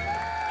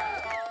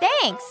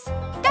 Thanks.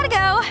 Gotta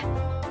go.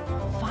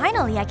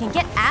 Finally, I can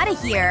get out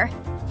of here.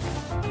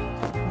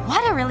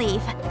 What a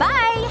relief.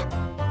 Bye!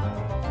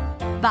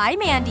 Bye,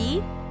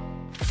 Mandy.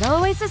 It's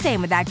always the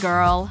same with that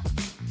girl.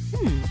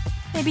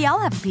 Maybe I'll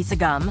have a piece of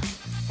gum.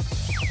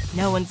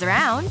 No one's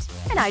around,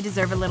 and I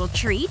deserve a little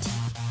treat.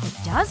 It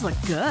does look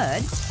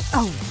good.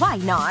 Oh, why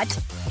not?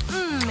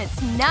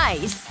 It's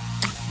nice.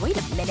 Wait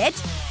a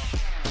minute.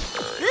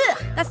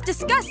 Ugh, that's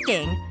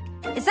disgusting.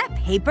 Is that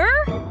paper?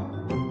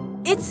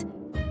 It's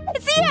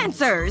the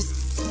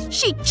answers!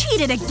 She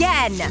cheated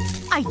again!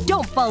 I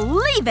don't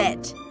believe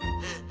it!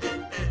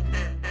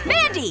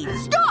 Mandy!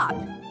 Stop!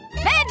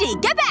 Mandy!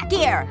 Get back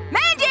here!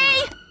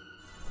 Mandy!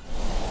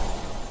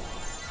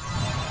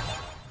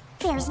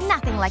 There's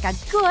nothing like a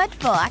good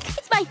book.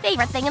 It's my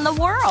favorite thing in the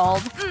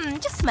world.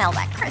 Just smell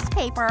that crisp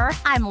paper.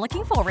 I'm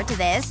looking forward to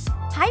this.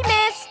 Hi,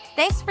 miss!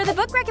 Thanks for the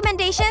book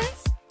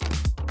recommendations.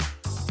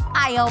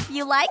 I hope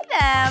you like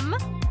them.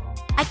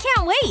 I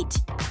can't wait.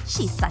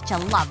 She's such a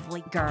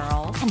lovely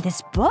girl. And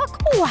this book?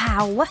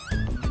 Wow!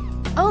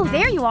 Oh,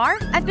 there you are.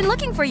 I've been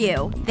looking for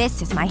you.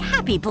 This is my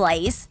happy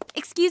place.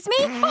 Excuse me?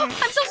 Oh,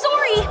 I'm so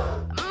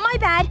sorry! My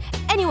bad.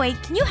 Anyway,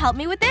 can you help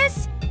me with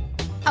this?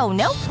 Oh,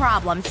 no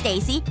problem,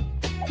 Stacy.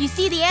 You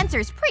see, the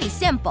answer's pretty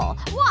simple.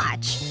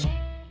 Watch.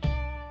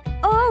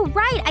 Oh,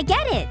 right. I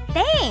get it.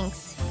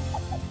 Thanks.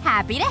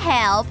 Happy to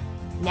help.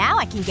 Now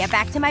I can get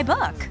back to my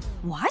book.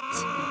 What?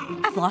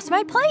 I've lost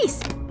my place.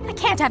 I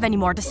can't have any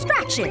more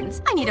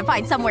distractions. I need to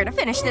find somewhere to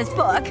finish this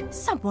book.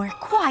 Somewhere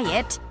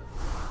quiet.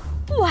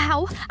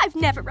 Wow, I've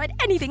never read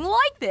anything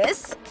like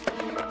this.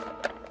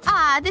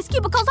 This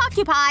cubicle's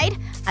occupied.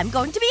 I'm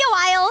going to be a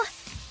while.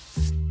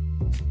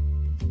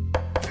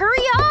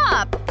 Hurry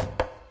up!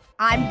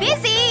 I'm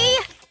busy!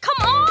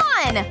 Come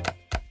on!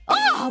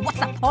 Oh, what's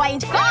the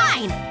point?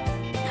 Fine!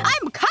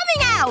 I'm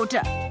coming out!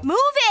 Move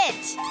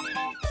it!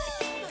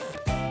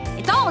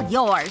 It's all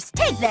yours.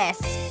 Take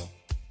this.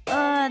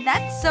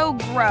 That's so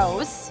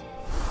gross.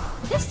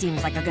 This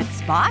seems like a good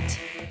spot.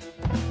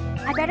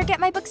 I better get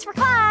my books for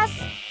class.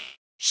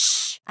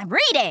 Shh! I'm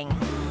reading!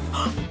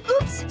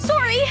 Oops,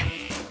 sorry!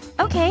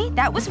 Okay,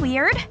 that was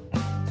weird.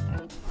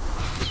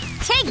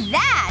 Take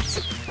that!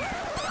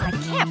 I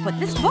can't put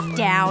this book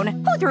down.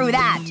 Who threw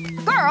that?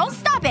 Girl,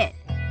 stop it!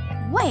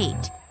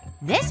 Wait.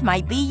 This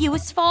might be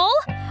useful.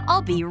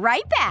 I'll be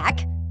right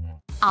back.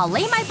 I'll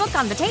lay my book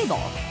on the table.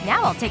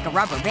 Now I'll take a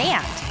rubber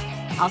band.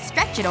 I'll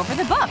stretch it over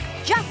the book,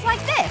 just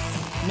like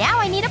this. Now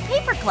I need a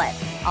paper clip.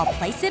 I'll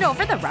place it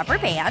over the rubber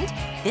band.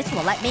 This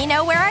will let me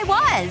know where I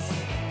was.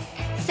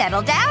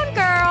 Settle down,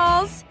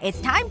 girls!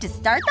 It's time to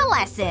start the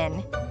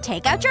lesson.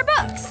 Take out your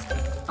books.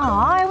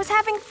 Aw, I was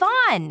having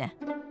fun.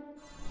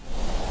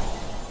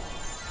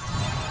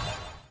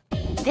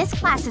 This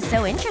class is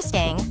so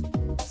interesting.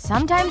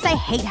 Sometimes I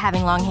hate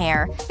having long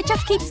hair. It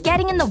just keeps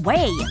getting in the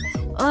way.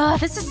 Ugh,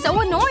 this is so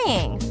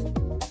annoying.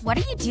 What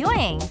are you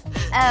doing?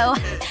 Oh,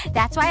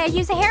 that's why I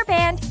use a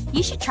hairband.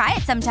 You should try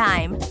it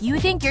sometime. You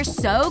think you're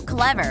so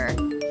clever.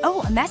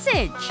 Oh, a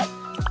message.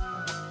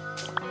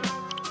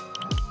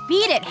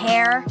 Beat it,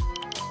 hair.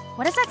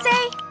 What does that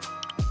say?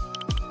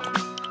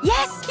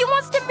 Yes! He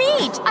wants to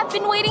meet! I've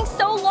been waiting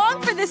so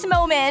long for this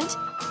moment!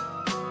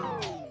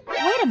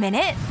 Wait a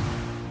minute.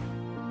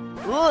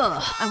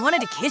 Ugh, I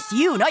wanted to kiss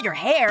you, not your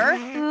hair.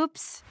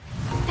 Oops.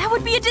 That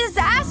would be a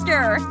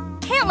disaster!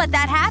 Can't let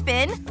that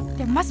happen.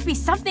 There must be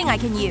something I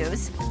can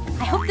use.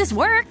 I hope this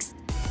works.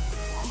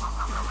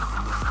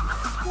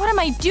 What am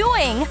I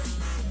doing?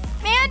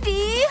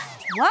 Mandy!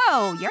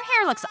 Whoa, your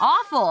hair looks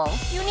awful.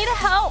 You need to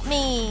help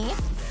me.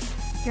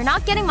 You're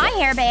not getting my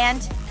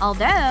hairband.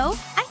 Although,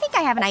 I think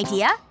I have an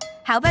idea.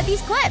 How about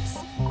these clips?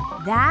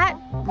 That?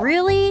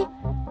 Really?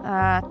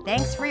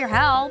 Thanks for your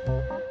help.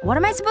 What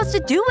am I supposed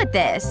to do with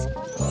this?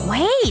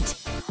 Wait!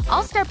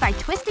 I'll start by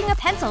twisting a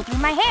pencil through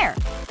my hair.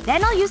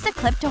 Then I'll use the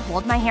clip to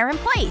hold my hair in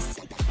place.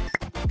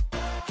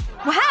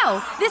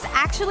 Wow! This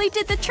actually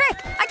did the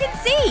trick! I can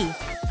see!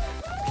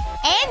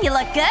 And you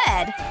look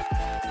good!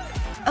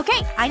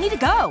 Okay, I need to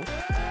go.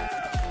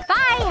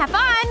 Bye! Have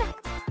fun!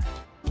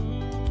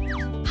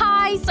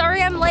 Hi,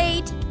 sorry I'm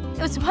late.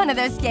 It was one of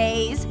those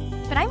days.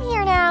 But I'm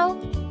here now.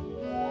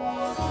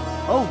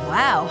 Oh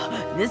wow,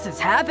 this is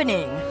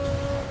happening.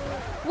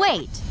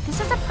 Wait,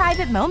 this is a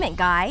private moment,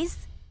 guys.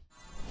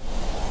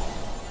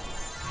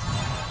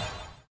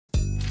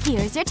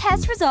 Here's your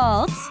test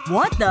results.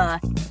 What the?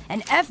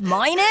 An F-?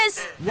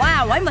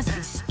 Wow, I must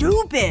be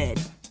stupid.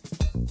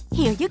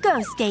 Here you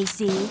go,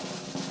 Stacy.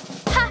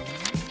 Ha!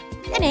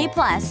 An A+.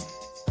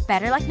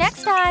 Better luck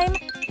next time.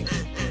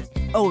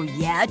 Oh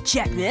yeah?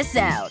 Check this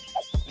out.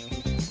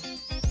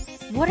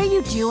 What are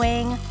you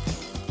doing?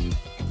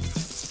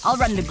 I'll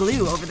run the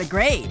glue over the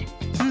grade.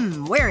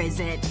 Where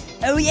is it?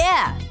 Oh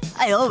yeah!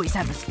 I always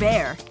have a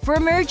spare. For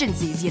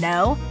emergencies, you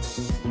know?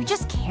 You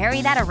just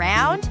carry that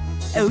around?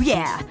 Oh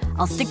yeah.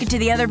 I'll stick it to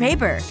the other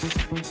paper.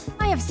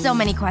 I have so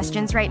many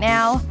questions right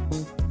now.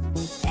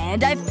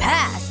 And I've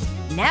passed!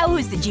 Now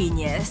who's the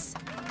genius?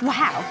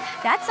 Wow,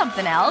 that's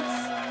something else.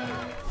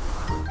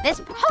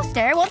 This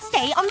poster won't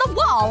stay on the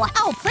wall!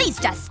 Oh, please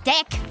just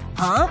stick!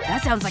 Huh?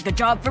 That sounds like a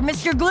job for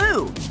Mr.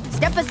 Glue.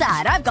 Step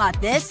aside, I've got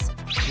this.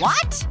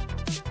 What?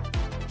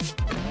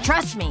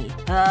 Trust me.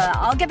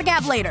 I'll get the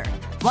cap later.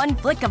 One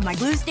flick of my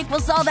glue stick will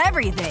solve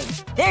everything.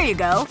 There you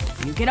go.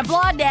 You can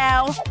applaud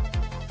now.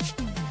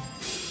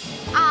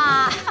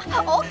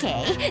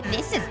 Okay.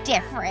 This is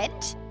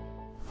different.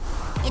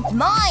 It's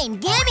mine!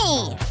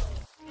 Gimme!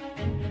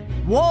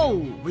 Whoa!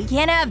 We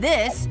can't have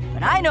this.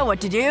 But I know what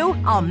to do.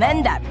 I'll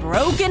mend that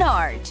broken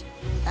heart.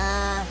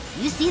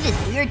 You see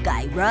this weird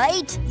guy,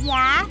 right?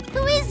 Yeah?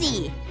 Who is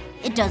he?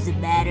 It doesn't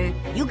matter.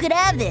 You could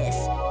have this.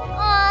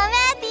 Aw,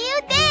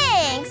 Matthew,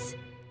 thanks!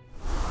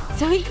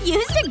 So he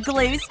used a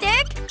glue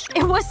stick?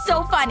 It was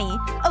so funny.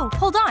 Oh,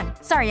 hold on.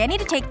 Sorry, I need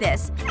to take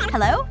this.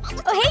 Hello?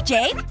 Oh, hey,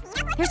 Jake.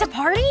 There's a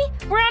party?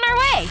 We're on our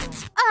way.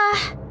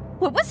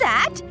 What was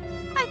that?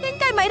 I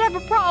think I might have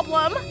a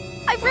problem.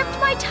 I've ripped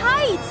my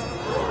tights.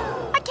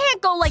 I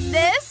can't go like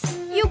this.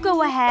 You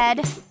go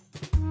ahead.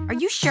 Are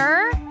you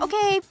sure?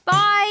 Okay,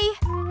 bye.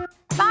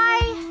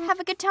 Bye. Have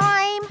a good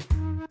time.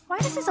 Why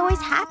does this always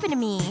happen to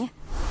me?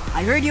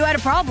 I heard you had a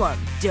problem.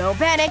 Don't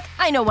panic.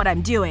 I know what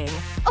I'm doing.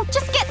 Oh,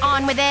 just get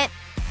on with it.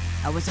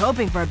 I was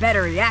hoping for a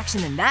better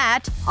reaction than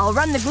that. I'll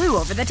run the glue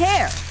over the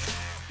tear.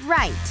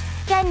 Right.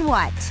 Then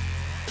what?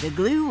 The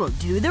glue will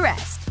do the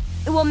rest.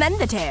 It will mend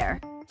the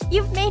tear.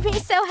 You've made me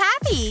so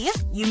happy.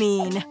 You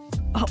mean…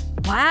 Oh,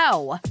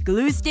 wow.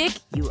 Glue stick,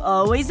 you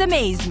always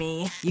amaze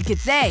me. You could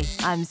say,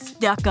 I'm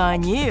stuck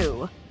on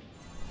you.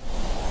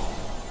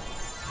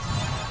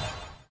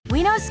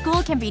 We know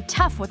school can be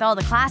tough with all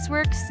the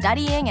classwork,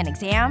 studying, and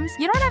exams.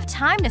 You don't have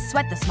time to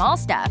sweat the small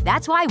stuff.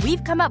 That's why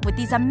we've come up with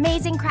these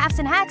amazing crafts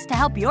and hacks to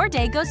help your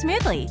day go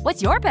smoothly.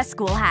 What's your best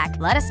school hack?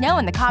 Let us know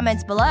in the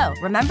comments below.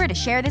 Remember to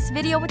share this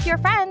video with your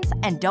friends.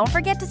 And don't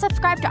forget to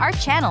subscribe to our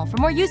channel for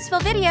more useful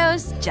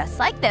videos just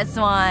like this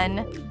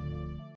one.